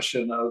newer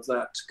version of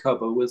that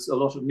cover with a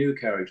lot of new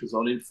characters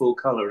on in full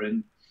color.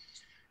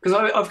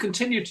 Because I've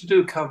continued to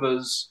do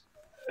covers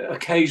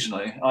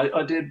occasionally.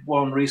 I did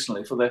one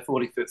recently for their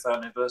 45th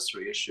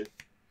anniversary issue,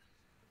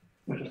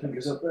 which I think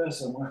is up there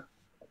somewhere.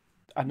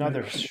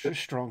 Another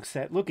strong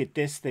set. Look at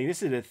this thing.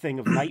 This is a thing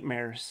of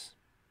nightmares.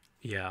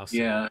 Yeah.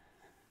 Yeah.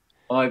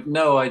 I have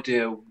no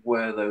idea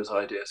where those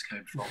ideas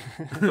came from,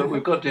 but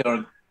we've got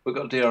DR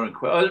and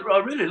Quinch. I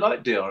really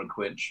like DR and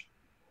Quinch,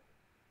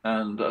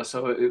 and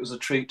so it was a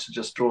treat to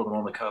just draw them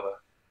on the cover.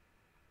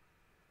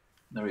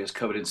 There he is,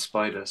 covered in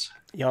spiders.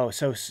 Yo,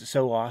 so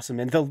awesome,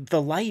 and the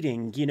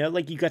lighting, you know,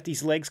 like you got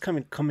these legs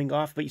coming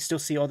off, but you still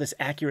see all this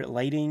accurate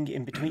lighting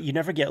in between. You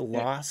never get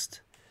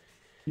lost.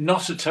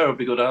 Not a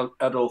terribly good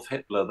Adolf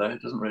Hitler, though.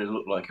 It doesn't really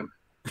look like him.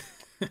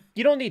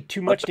 You don't need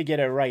too much to get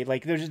it right.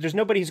 Like there's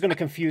nobody who's going to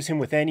confuse him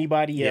with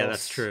anybody else. Yeah,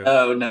 that's true.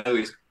 Oh no,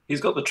 he's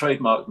got the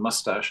trademark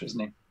mustache,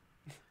 hasn't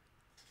he?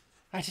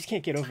 I just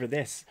can't get over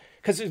this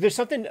because there's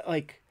something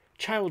like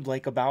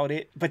childlike about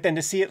it, but then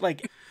to see it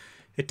like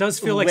it does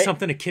feel like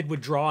something a kid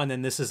would draw, and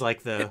then this is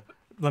like let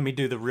me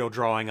do the real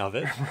drawing of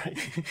it. Right.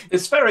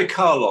 It's very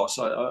Carlos.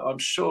 I'm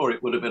sure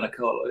it would have been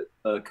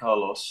a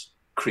Carlos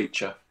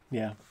creature.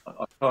 Yeah.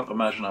 I can't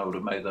imagine I would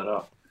have made that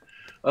up.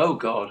 Oh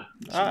God!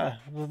 A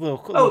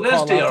little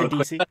there's DR.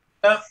 DC.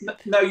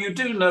 Now you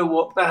do know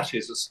what that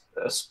is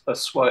a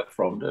swipe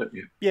from, don't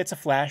you? Yeah, it's a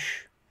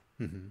Flash.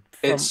 Mm-hmm.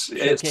 It's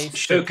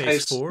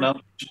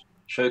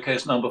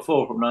Showcase number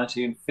 4 from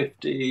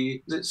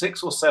 1950. Is it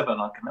 6 or 7?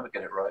 I can never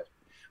get it right.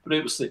 But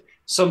it was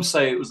some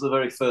say it was the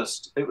very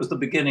first. It was the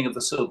beginning of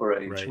the Silver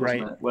Age,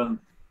 wasn't it?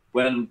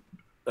 When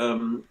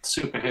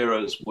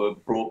superheroes were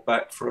brought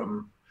back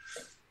from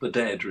the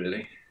dead,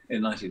 really,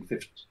 in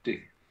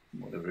 1950,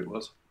 whatever it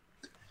was.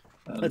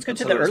 Let's go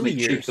to the early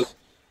years.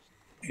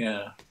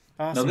 Yeah.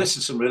 Awesome. Now, this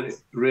is some really,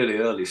 really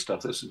early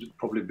stuff. This is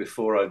probably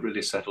before I'd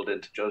really settled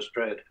into Judge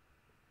Dredd.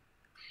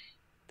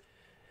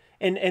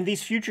 And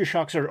these Future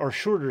Shocks are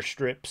shorter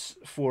strips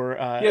for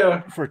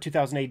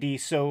 2000 AD.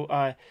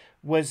 So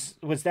was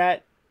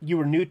that you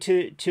were new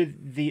to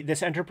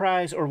this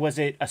enterprise, or was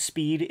it a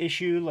speed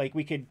issue? Like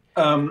we could.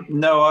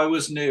 No, I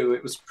was new.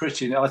 It was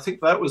pretty new. I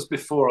think that was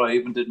before I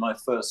even did my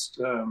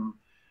first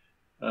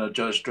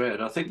Judge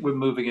Dredd. I think we're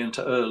moving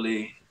into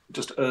early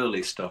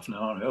stuff now,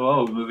 aren't we?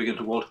 Oh, we're moving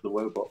into Walter the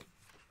Wobot.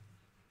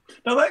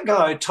 Now that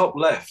guy top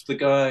left,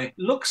 that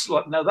looks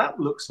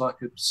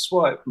like a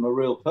swipe from a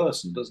real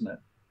person, doesn't it?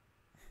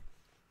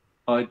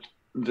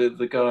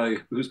 The guy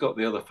who's got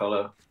the other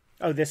fellow.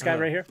 Oh, this guy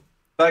right here.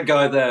 That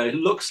guy there, it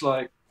looks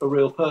like a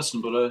real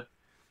person, but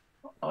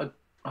I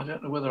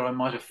don't know whether I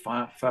might have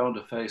found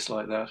a face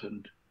like that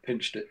and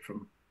pinched it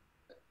from.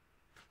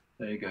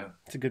 There you go.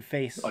 It's a good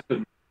face.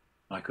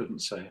 I couldn't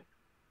say.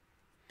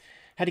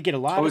 Had to get a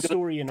lot of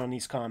story in on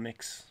these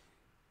comics.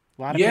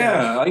 A lot of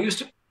I used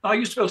to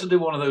be able to do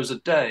one of those a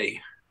day.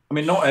 I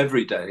mean, not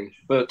every day,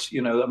 but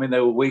they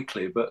were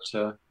weekly. But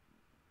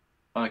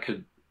I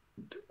could.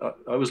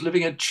 I was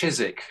living in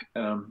Chiswick,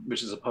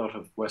 which is a part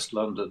of West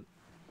London,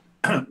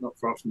 not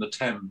far from the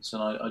Thames,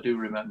 and I do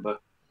remember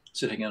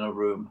sitting in a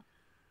room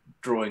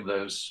drawing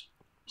those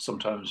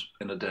sometimes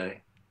in a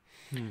day.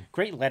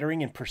 Great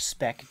lettering and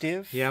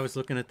perspective. Yeah, I was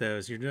looking at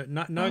those. You're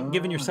not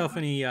giving yourself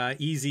any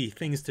easy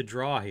things to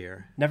draw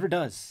here. Never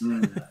does.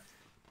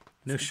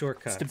 No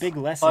shortcuts. It's a big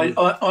lesson.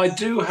 I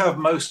do have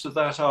most of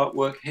that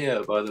artwork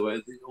here, by the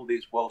way. All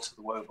these Walter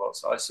the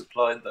Wobots. I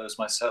supplied those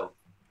myself.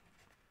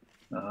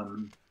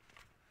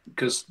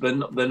 Because they're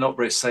not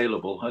very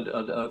saleable.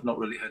 I've not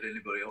really had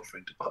anybody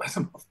offering to buy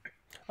them off me.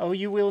 Oh,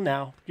 you will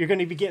now. You're going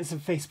to be getting some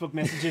Facebook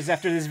messages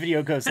after this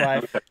video goes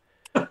live.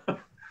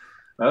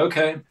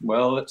 Okay,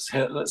 well, let's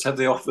have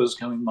the offers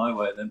coming my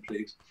way then,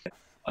 please.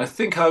 I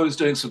think I was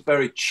doing some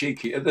very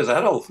cheeky. There's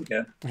Adolf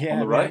again on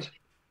the right.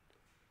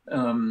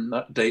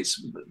 That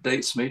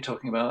dates me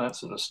talking about that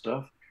sort of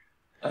stuff.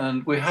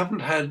 And we haven't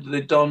had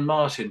the Don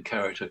Martin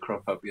character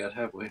crop up yet,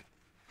 have we?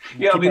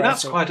 Yeah, I mean,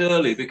 that's quite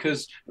early,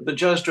 because the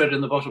Judge Dredd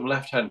in the bottom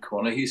left-hand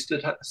corner, he still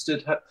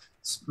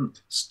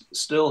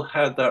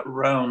had that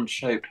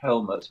round-shaped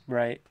helmet,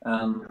 right,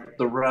 and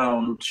the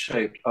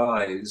round-shaped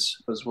eyes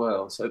as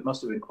well. So it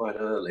must have been quite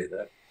early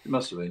there. It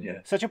must have been, yeah.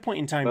 Such a point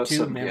in time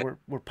too, man, yeah,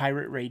 where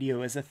pirate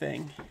radio is a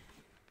thing.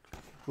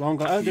 Long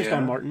gone. Oh, there's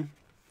Don Martin.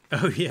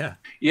 Oh yeah,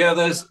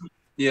 there's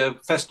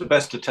Festa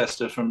Besta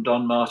Testa from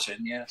Don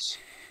Martin, yes,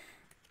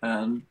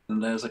 and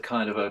there's a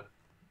kind of a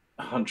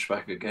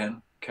hunchback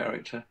again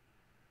character.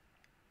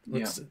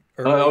 I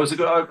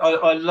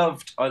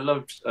loved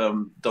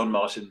Don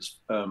Martin's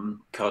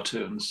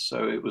cartoons,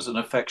 so it was an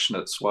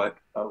affectionate swipe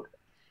out.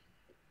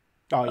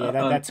 Oh yeah,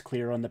 that's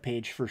clear on the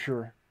page for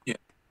sure.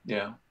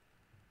 Yeah.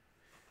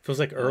 Feels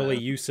like early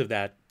use of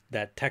that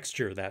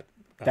texture, that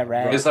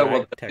rag. Is that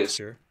what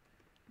texture?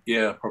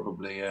 Yeah,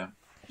 probably. Yeah.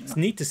 It's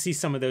neat to see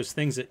some of those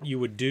things that you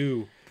would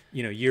do,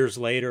 years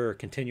later, or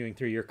continuing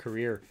through your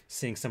career,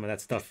 seeing some of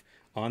that stuff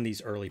on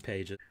these early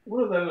pages.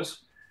 One of those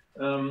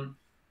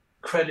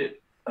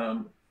credit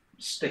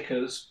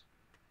stickers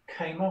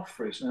came off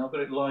recently. I've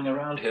got it lying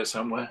around here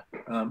somewhere,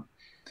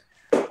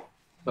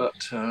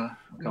 but I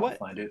can't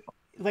find it.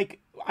 Like,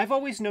 I've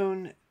always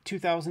known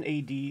 2000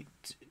 AD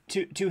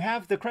to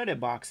have the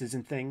credit boxes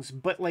and things,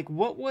 but like,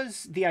 what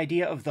was the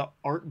idea of the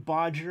art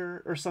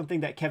bodger or something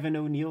that Kevin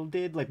O'Neill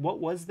did? Like, what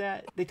was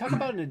that? They talk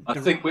about it. I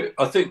think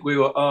we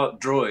were art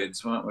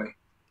droids, weren't we?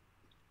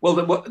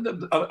 Well,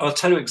 I'll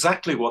tell you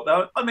exactly what.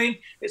 I mean,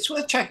 it's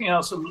worth checking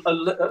out a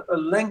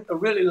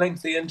really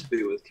lengthy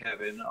interview with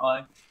Kevin.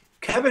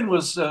 Kevin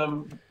was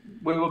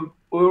we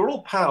were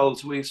all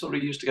pals. We sort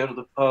of used to go to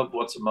the pub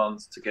once a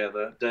month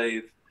together.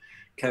 Dave,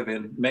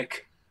 Kevin,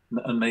 Mick,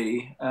 and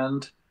me,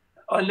 and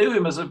I knew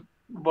him as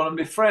one of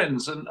my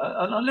friends, and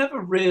I never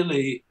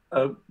really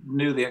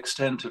knew the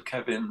extent of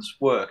Kevin's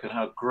work and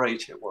how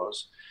great it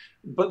was.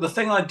 But the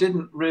thing I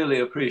didn't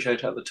really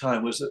appreciate at the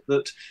time was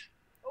that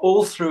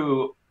all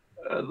through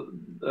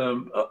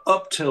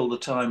up till the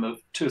time of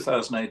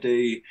 2000 AD,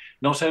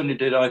 not only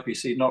did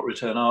IPC not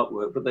return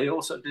artwork, but they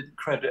also didn't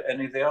credit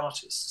any of the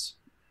artists.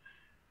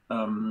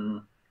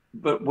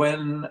 But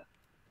when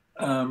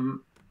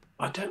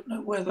I don't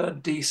know whether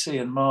DC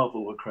and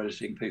Marvel were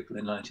crediting people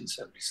in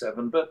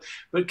 1977, but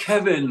when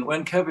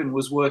Kevin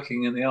was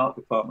working in the art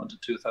department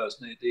of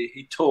 2000 AD,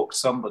 he talked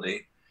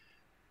somebody,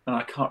 and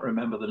I can't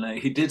remember the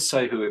name. He did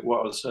say who it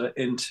was,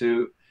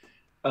 into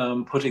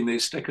putting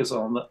these stickers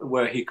on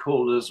where he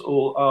called us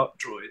all art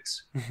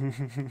droids.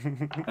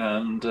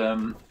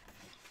 And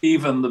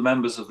even the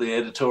members of the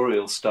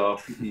editorial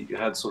staff, you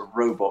had sort of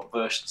robot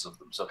versions of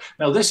them. So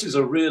now this is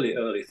a really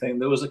early thing.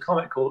 There was a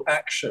comic called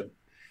Action.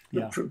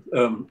 Yeah.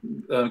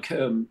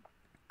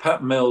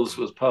 Pat Mills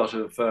was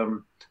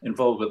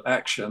involved with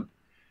Action,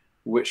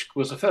 which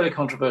was a fairly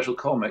controversial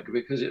comic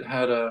because it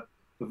had a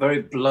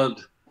very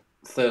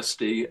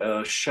bloodthirsty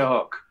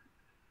shark.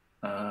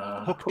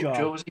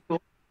 Hookjaw. Was he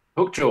called?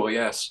 Hookjaw,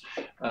 yes.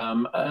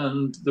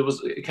 And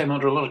it came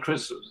under a lot of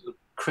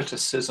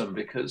criticism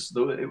because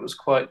it was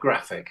quite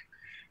graphic,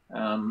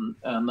 and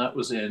that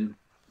was in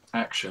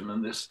Action.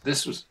 And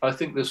this was, I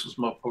think,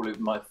 probably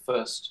my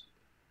first,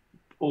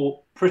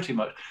 or pretty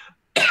much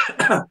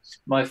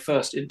my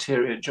first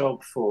interior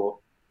job for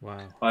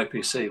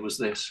IPC was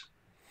this.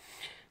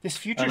 This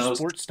future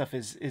sports stuff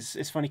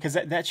is funny because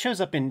that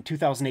shows up in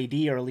 2000 AD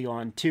early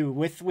on too.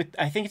 With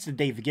I think it's the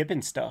Dave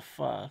Gibbons stuff.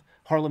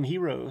 Harlem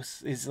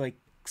Heroes is like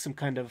some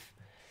kind of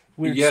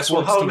weird. Yes,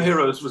 well, Harlem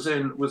Heroes was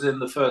in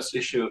the first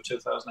issue of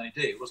 2000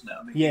 AD, wasn't it?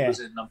 I mean, it was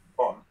in number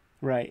 1,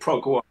 right?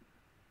 Prog 1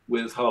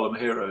 with Harlem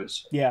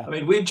Heroes. Yeah, I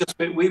mean,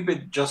 we've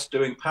been just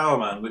doing Power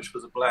Man, which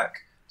was a black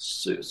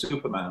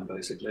Superman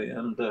basically,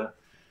 and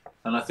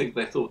I think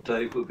they thought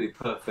Dave would be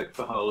perfect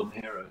for Harlem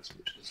Heroes,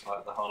 which was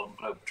like the Harlem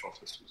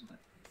Globetrotters, wasn't it?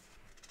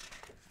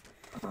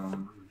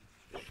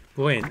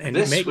 Boy, and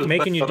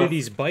making you do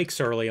these bikes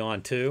early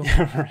on too.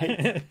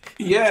 Right.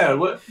 Yeah,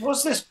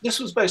 was this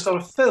was based on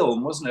a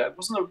film, wasn't it?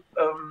 Was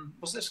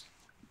this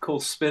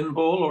called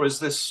Spinball, or is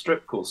this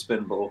strip called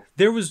Spinball?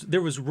 There was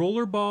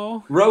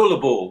Rollerball.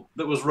 Rollerball.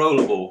 That was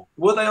Rollerball.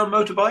 Were they on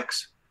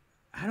motorbikes?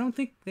 I don't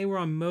think they were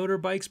on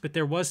motorbikes, but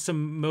there was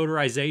some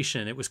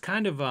motorization. It was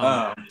kind of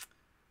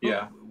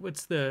yeah.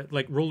 What's the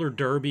roller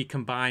derby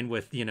combined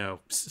with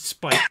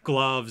spiked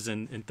gloves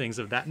and things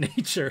of that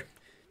nature.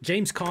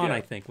 James Caan,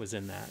 I think, was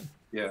in that.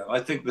 Yeah,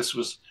 I think this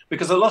was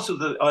because a lot of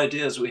the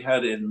ideas we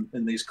had in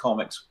these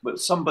comics, but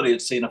somebody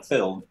had seen a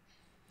film,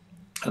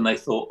 and they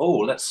thought, oh,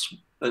 let's.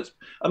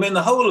 I mean,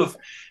 the whole of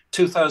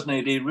 2000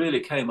 AD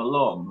really came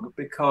along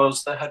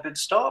because there had been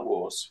Star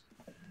Wars.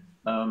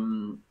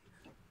 Back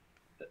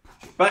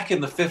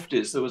in the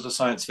 50s, there was a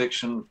science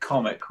fiction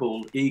comic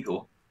called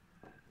Eagle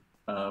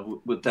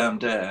with Dan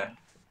Dare,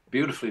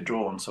 beautifully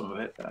drawn, some of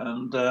it,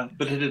 and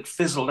but it had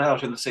fizzled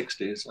out in the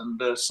 60s,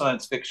 and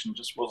science fiction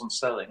just wasn't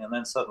selling. And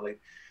then suddenly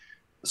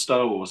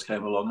Star Wars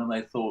came along, and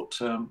they thought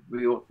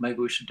maybe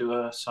we should do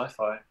a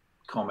sci-fi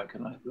comic,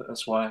 and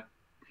that's why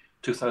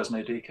 2000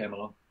 AD came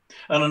along.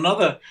 And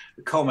another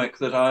comic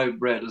that I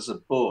read as a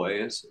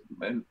boy,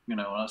 when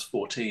I was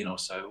 14 or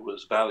so,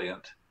 was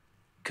Valiant,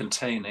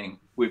 containing,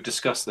 we've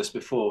discussed this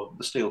before,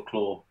 the Steel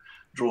Claw,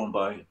 drawn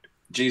by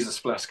Jesus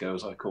Blasco,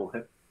 as I call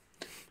him,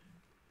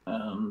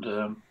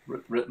 and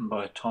written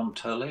by Tom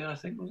Turley, I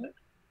think, was it?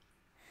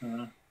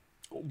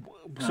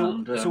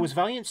 So was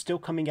Valiant still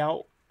coming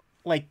out?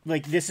 Like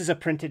this is a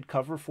printed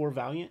cover for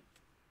Valiant?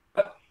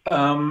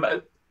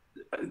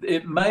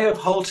 It may have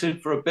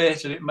halted for a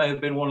bit, and it may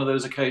have been one of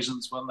those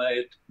occasions when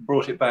they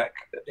brought it back.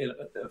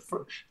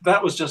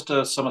 That was just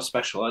a summer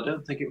special. I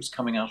don't think it was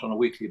coming out on a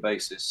weekly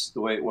basis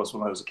the way it was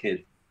when I was a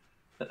kid.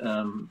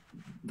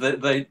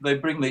 They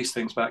bring these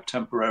things back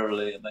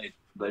temporarily, and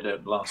they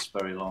don't last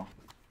very long.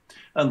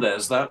 And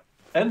there's that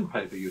end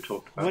paper you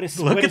talked about.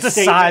 Look at the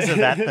size of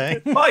that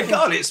thing. My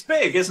God, it's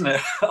big, isn't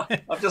it?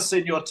 I've just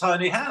seen your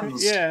tiny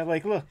hands. Yeah,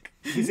 like, look,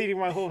 he's eating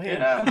my whole hand.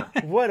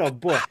 Yeah. What a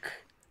book.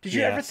 Did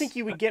you ever think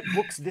you would get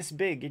books this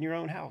big in your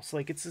own house?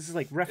 Like, this is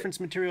like reference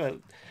material at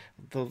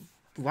the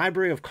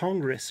Library of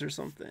Congress or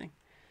something.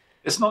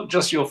 It's not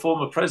just your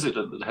former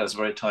president that has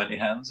very tiny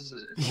hands, is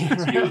it?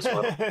 It's you as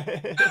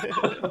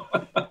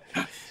well.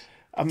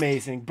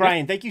 Amazing.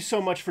 Brian, thank you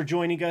so much for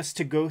joining us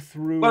to go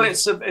through. Well,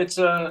 it's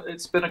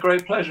been a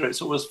great pleasure.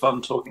 It's always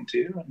fun talking to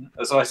you. And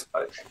as I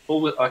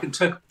can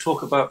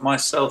talk about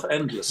myself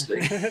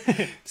endlessly.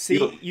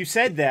 See, you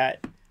said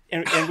that,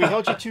 and we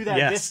held you to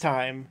that this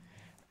time.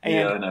 And,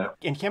 yeah, I know.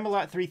 And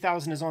Camelot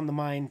 3000 is on the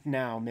mind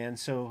now, man.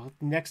 So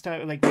next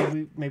time, like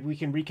maybe we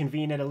can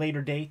reconvene at a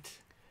later date.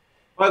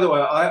 By the way,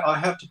 I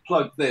have to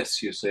plug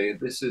this. You see,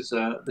 this is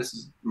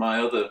my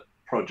other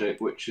project,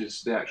 which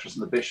is The Actress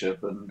and the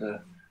Bishop, and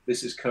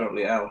this is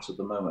currently out at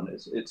the moment.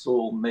 It's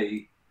all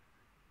me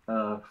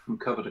from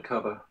cover to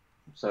cover.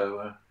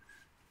 So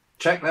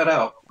check that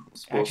out,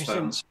 sports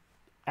fans.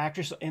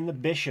 Actress and the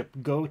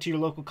Bishop. Go to your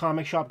local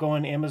comic shop. Go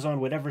on Amazon,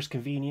 whatever's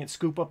convenient.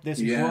 Scoop up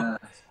this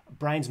book.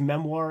 Brian's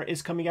memoir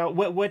is coming out.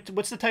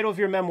 What's the title of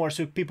your memoir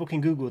so people can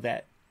Google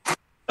that?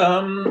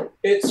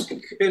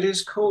 It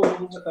is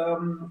called.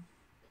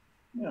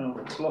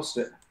 I've lost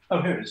it.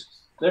 Oh, here it is.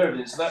 There it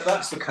is.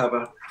 That's the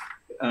cover.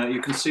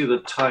 You can see the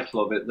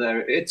title of it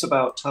there. It's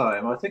About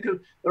Time. I think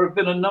there have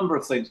been a number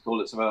of things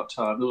called It's About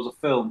Time. There was a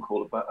film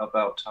called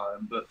About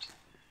Time, but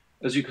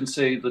as you can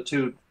see, the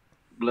two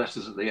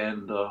letters at the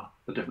end are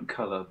a different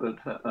color. But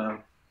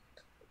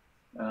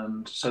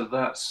and so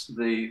that's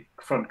the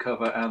front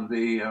cover and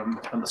the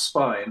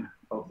spine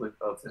of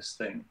this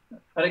thing.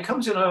 And it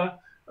comes in a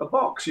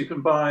box. You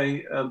can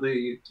buy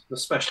the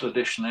special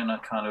edition in a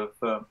kind of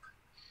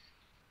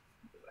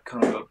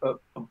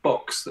a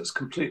box that's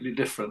completely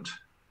different,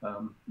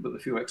 with a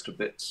few extra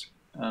bits.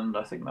 And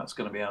I think that's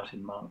going to be out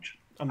in March.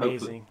 Amazing.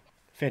 Hopefully.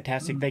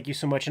 Fantastic. Thank you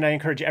so much. And I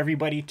encourage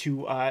everybody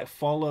to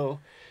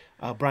follow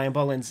Brian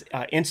Bullen's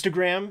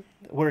Instagram,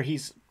 where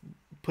he's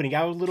putting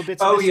out a little bit.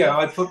 Oh,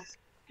 yeah.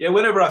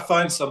 Whenever I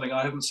find something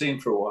I haven't seen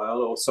for a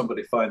while, or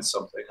somebody finds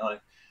something, I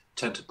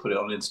tend to put it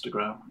on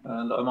Instagram.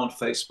 And I'm on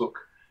Facebook.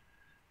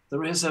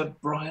 There is a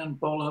Brian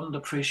Bolland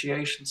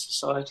Appreciation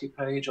Society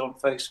page on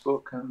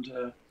Facebook,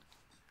 and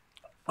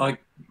I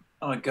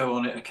go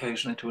on it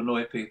occasionally to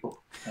annoy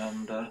people.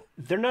 And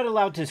they're not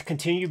allowed to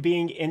continue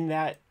being in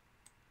that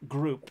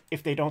group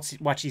if they don't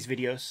watch these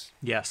videos.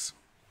 Yes.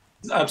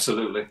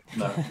 Absolutely.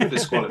 No, we're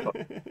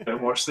disqualified.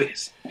 Don't watch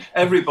these.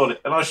 Everybody,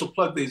 and I shall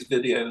plug these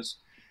videos.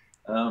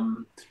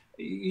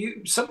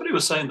 Somebody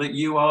was saying that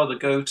you are the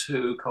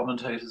go-to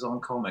commentators on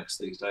comics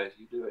these days.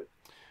 You do it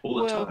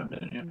all the time,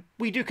 don't you?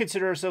 We do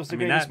consider ourselves the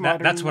greatest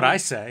modern. That's what I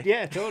say.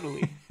 Yeah,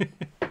 totally.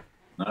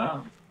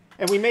 No.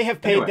 And we may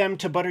have paid them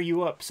to butter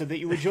you up so that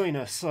you would join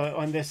us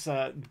on this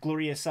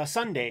glorious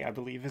Sunday, I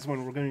believe, is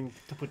when we're going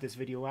to put this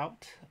video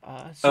out.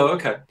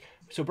 Okay.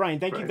 So, Brian,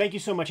 thank you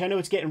so much. I know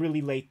it's getting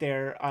really late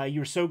there.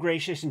 You're so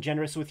gracious and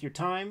generous with your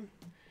time.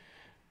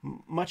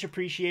 Much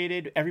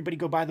appreciated. Everybody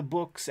go buy the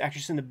books,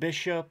 Actress and the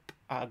Bishop.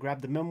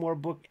 Grab the memoir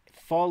book.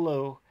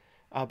 Follow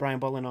Brian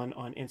Bullen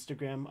on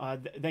Instagram.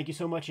 Thank you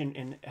so much,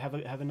 and have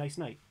a nice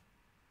night.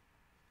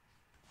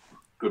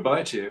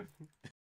 Goodbye to you.